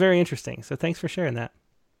don't know. It was very interesting. So thanks for sharing that.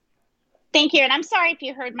 Thank you. And I'm sorry if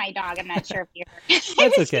you heard my dog. I'm not sure if you heard.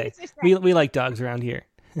 That's okay. We like dogs around here.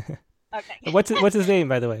 Okay. What's his name,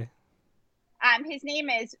 by the way? His name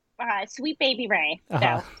is Sweet Baby Ray.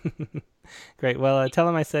 Uh-huh. So. Great. Well, tell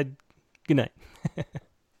him I said good night.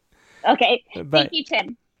 Okay. Bye. Thank you,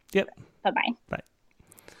 Tim. Yep. Bye-bye. Bye.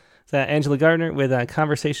 So Angela Gardner with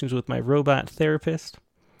Conversations with My Robot Therapist.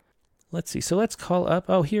 Let's see. So let's call up.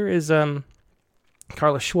 Oh, here is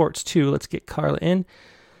Carla Schwartz, too. Let's get Carla in.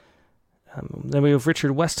 Then we have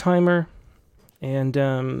Richard Westheimer. And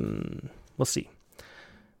we'll see.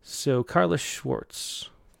 So Carla Schwartz.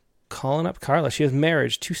 Calling up Carla. She has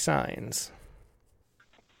marriage, 2 signs.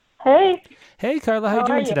 Hey. Hey, Carla. How you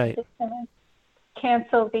doing tonight? Just gonna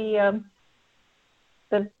cancel the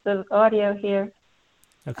audio here.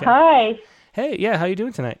 Okay. Hi. Hey, yeah. How you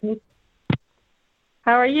doing tonight?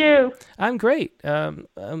 How are you? I'm great.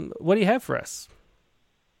 What do you have for us?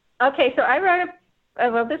 Okay, so I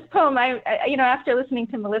wrote this poem. I after listening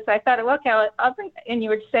to Melissa, I thought, okay, I'll bring. And you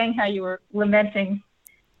were saying how you were lamenting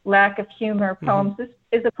lack of humor poems. Mm-hmm. This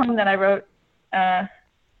is a poem that I wrote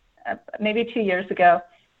maybe 2 years ago,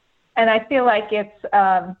 and I feel like it's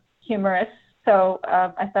humorous. So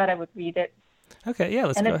I thought I would read it. Okay, yeah,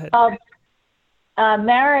 let's and go it's ahead. called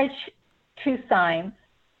Marriage, Two Signs.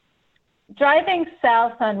 Driving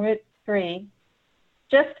south on Route 3,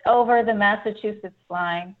 just over the Massachusetts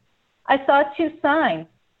line, I saw two signs,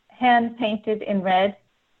 hand-painted in red: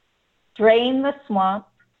 Drain the Swamp,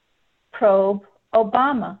 Probe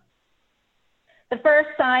Obama. The first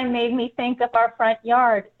sign made me think of our front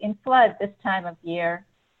yard in flood this time of year,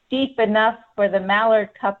 deep enough for the Mallard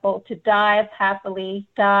couple to dive happily,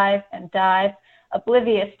 dive and dive,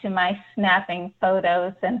 oblivious to my snapping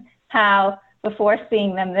photos and how, before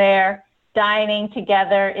seeing them there, dining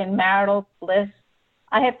together in marital bliss,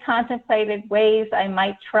 I have contemplated ways I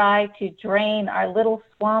might try to drain our little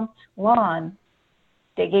swamped lawn,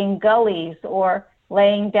 digging gullies or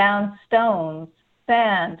laying down stones,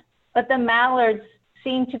 sand, but the Mallards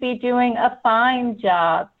seem to be doing a fine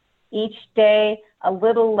job. Each day, a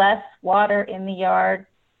little less water in the yard.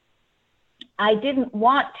 I didn't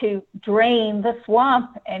want to drain the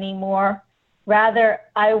swamp anymore. Rather,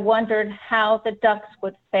 I wondered how the ducks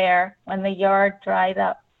would fare when the yard dried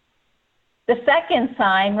up. The second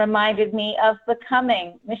sign reminded me of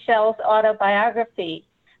Becoming, Michelle's autobiography,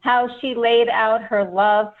 how she laid out her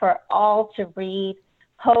love for all to read,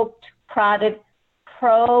 poked, prodded,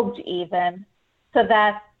 probed even, so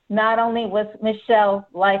that not only was Michelle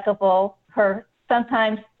likable, her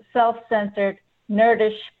sometimes self-centered,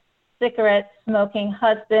 nerdish, cigarette-smoking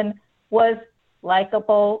husband was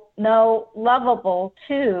likable, no, lovable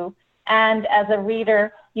too, and as a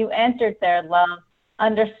reader, you entered their love,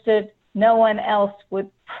 understood no one else would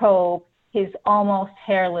probe his almost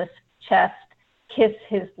hairless chest, kiss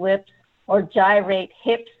his lips, or gyrate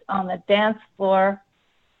hips on the dance floor.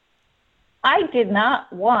 I did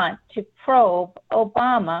not want to probe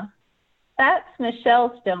Obama. That's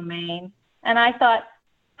Michelle's domain. And I thought,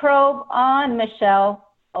 probe on, Michelle.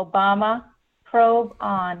 Obama, probe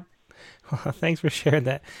on. Well, thanks for sharing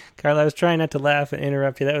that. Carla, I was trying not to laugh and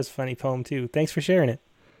interrupt you. That was a funny poem, too. Thanks for sharing it.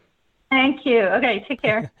 Thank you. Okay, take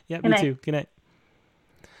care. Yeah, me too. Good night.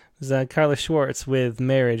 This is Carla Schwartz with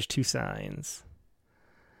Marriage, Two Signs.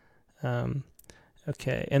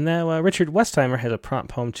 Okay, and now Richard Westheimer has a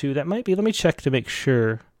prompt poem, too. That might be, let me check to make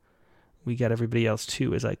sure we got everybody else,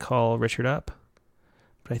 too, as I call Richard up.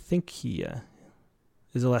 But I think he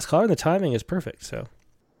is the last caller, and the timing is perfect, so.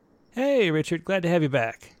 Hey, Richard, glad to have you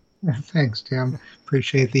back. Thanks, Tim.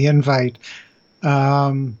 Appreciate the invite.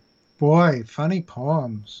 Boy, funny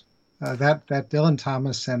poems. That Dylan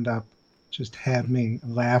Thomas send-up just had me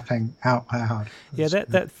laughing out loud. Yeah,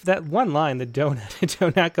 that one line, the do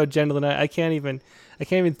not go gentle enough. I can't even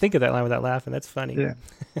think of that line without laughing. That's funny. Yeah,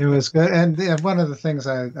 it was good. And one of the things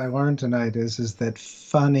I learned tonight is that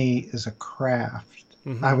funny is a craft.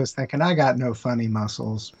 Mm-hmm. I was thinking I got no funny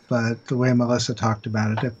muscles, but the way Melissa talked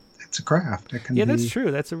about it, it's a craft. It can be... that's true.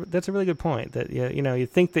 That's a really good point. That you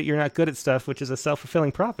think that you're not good at stuff, which is a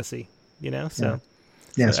self-fulfilling prophecy. So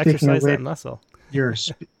exercise that muscle. Your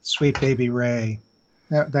sweet baby Ray,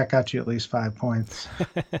 that got you at least 5 points.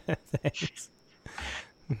 Thanks.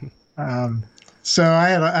 So I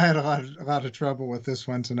had a lot of trouble with this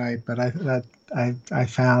one tonight, but I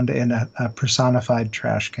found in a personified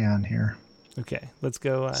trash can here. Okay, let's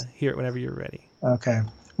go hear it whenever you're ready. Okay.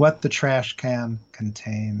 What the trash can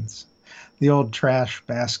contains. The old trash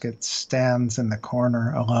basket stands in the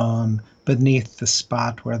corner alone, beneath the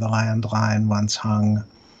spot where the landline once hung.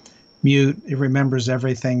 Mute, it remembers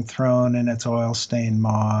everything thrown in its oil-stained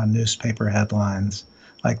maw, newspaper headlines,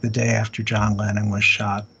 like the day after John Lennon was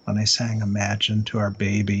shot when I sang Imagine to our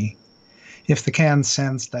baby. If the can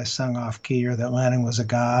sensed I sung off-key or that Lennon was a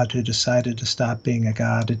god who decided to stop being a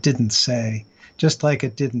god, it didn't say, just like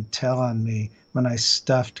it didn't tell on me when I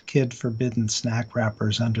stuffed kid-forbidden snack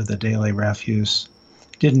wrappers under the daily refuse.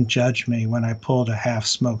 Didn't judge me when I pulled a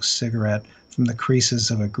half-smoked cigarette from the creases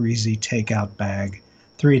of a greasy takeout bag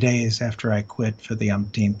 3 days after I quit for the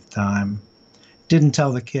umpteenth time. Didn't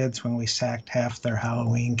tell the kids when we sacked half their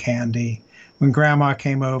Halloween candy. When Grandma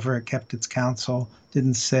came over, it kept its counsel.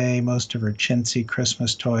 Didn't say most of her chintzy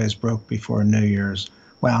Christmas toys broke before New Year's,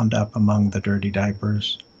 wound up among the dirty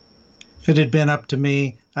diapers. If it had been up to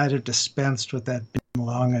me, I'd have dispensed with that bin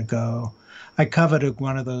long ago. I coveted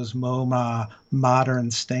one of those MoMA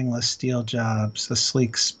modern stainless steel jobs, a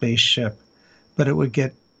sleek spaceship, but it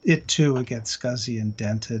too would get scuzzy and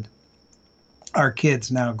dented. Our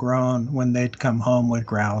kids, now grown, when they'd come home would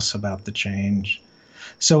grouse about the change.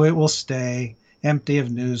 So it will stay, empty of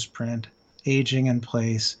newsprint, aging in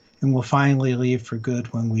place, and will finally leave for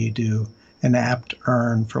good when we do, an apt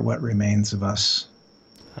urn for what remains of us.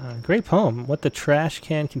 Great poem. What the trash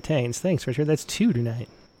can contains. Thanks, Richard. That's 2 tonight.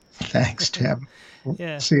 Thanks, Tim.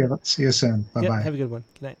 Yeah. See you soon. Bye-bye. Have a good one.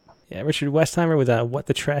 Good night. Yeah, Richard Westheimer with What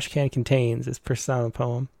the Trash Can Contains is persona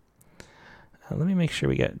poem. Let me make sure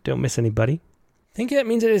we don't miss anybody. I think that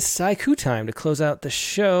means it is Saiku time to close out the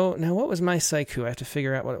show. Now, what was my Saiku? I have to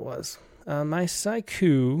figure out what it was. My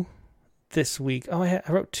Saiku this week... Oh, I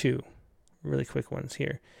wrote two really quick ones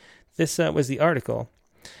here. This was the article.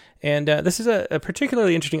 And this is a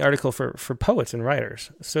particularly interesting article for poets and writers.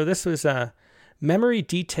 So this was Memory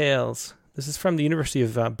Details. This is from the University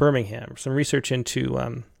of Birmingham. Some research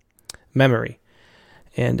into memory.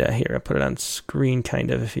 And here, I'll put it on screen,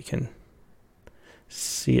 kind of, if you can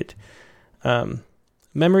see it.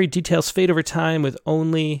 Memory details fade over time with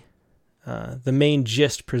only the main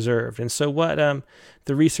gist preserved. And so what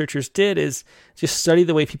the researchers did is just study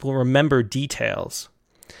the way people remember details.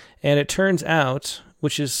 And it turns out,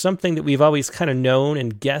 which is something that we've always kind of known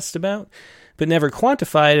and guessed about, but never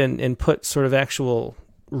quantified and put sort of actual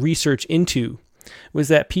research into, was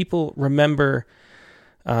that people remember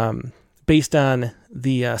based on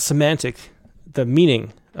the semantic, the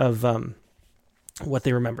meaning of what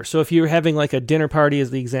they remember. So if you're having like a dinner party,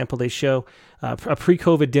 as the example they show, a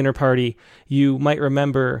pre-COVID dinner party, you might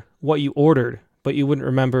remember what you ordered, but you wouldn't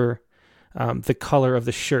remember the color of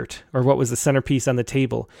the shirt or what was the centerpiece on the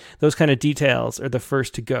table. Those kind of details are the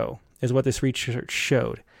first to go, is what this research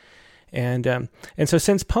showed. And so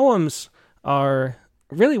since poems are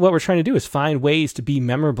really what we're trying to do is find ways to be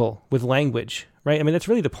memorable with language, right? I mean, that's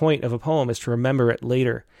really the point of a poem, is to remember it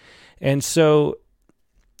later. And so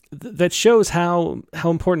that shows how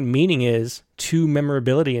important meaning is to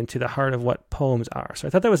memorability and to the heart of what poems are. So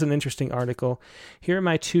I thought that was an interesting article. Here are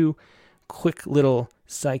my two quick little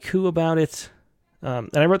Saiku about it. And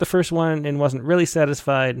I wrote the first one and wasn't really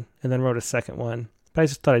satisfied, and then wrote a second one. But I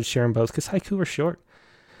just thought I'd share them both because haiku are short.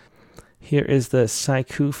 Here is the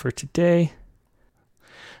Saiku for today.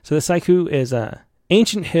 So the Saiku is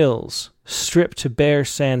ancient hills stripped to bare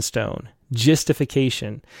sandstone. Gistification.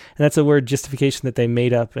 And that's a word, gistification, that they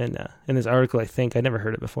made up in this article, I think. I never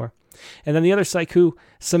heard it before. And then the other Saiku,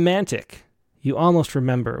 semantic. You almost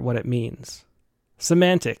remember what it means.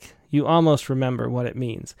 Semantic. You almost remember what it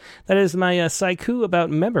means. That is my Saiku about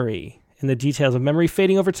memory and the details of memory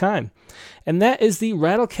fading over time. And that is the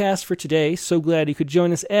Rattlecast for today. So glad you could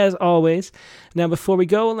join us as always. Now, before we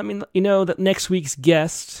go, let me let you know that next week's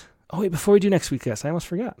guest... Oh, wait, before we do next week's guest, I almost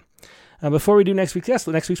forgot. Before we do next week's guest,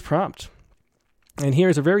 next week's prompt. And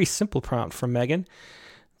here's a very simple prompt from Megan.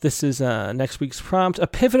 This is next week's prompt: a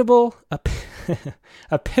pivotal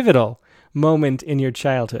moment in your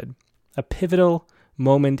childhood. A pivotal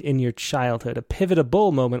moment in your childhood. A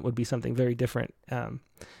pivotable moment would be something very different and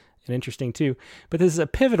interesting too. But this is a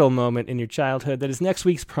pivotal moment in your childhood. That is next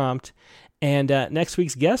week's prompt. And next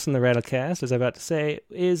week's guest on the Rattlecast, as I'm about to say,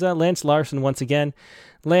 is Lance Larson once again.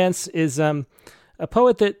 Lance is a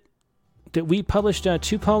poet that we published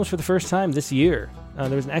two poems for the first time this year.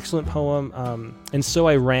 There was an excellent poem, And So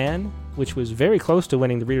I Ran, which was very close to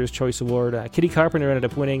winning the Reader's Choice Award. Kitty Carpenter ended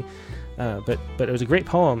up winning, but it was a great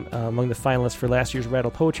poem among the finalists for last year's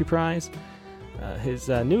Rattle Poetry Prize. His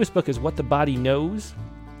newest book is What the Body Knows,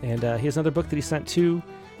 and he has another book that he sent too.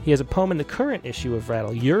 He has a poem in the current issue of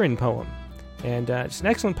Rattle, Urine Poem. And just an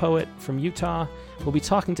excellent poet from Utah. We'll be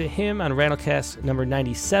talking to him on Rattlecast number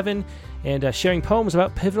 97 and sharing poems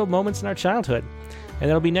about pivotal moments in our childhood. And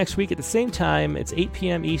that'll be next week at the same time. It's 8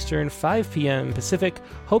 p.m. Eastern, 5 p.m. Pacific.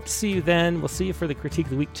 Hope to see you then. We'll see you for the Critique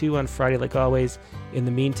of the Week 2 on Friday, like always, in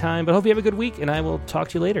the meantime. But I hope you have a good week, and I will talk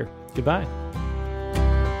to you later. Goodbye.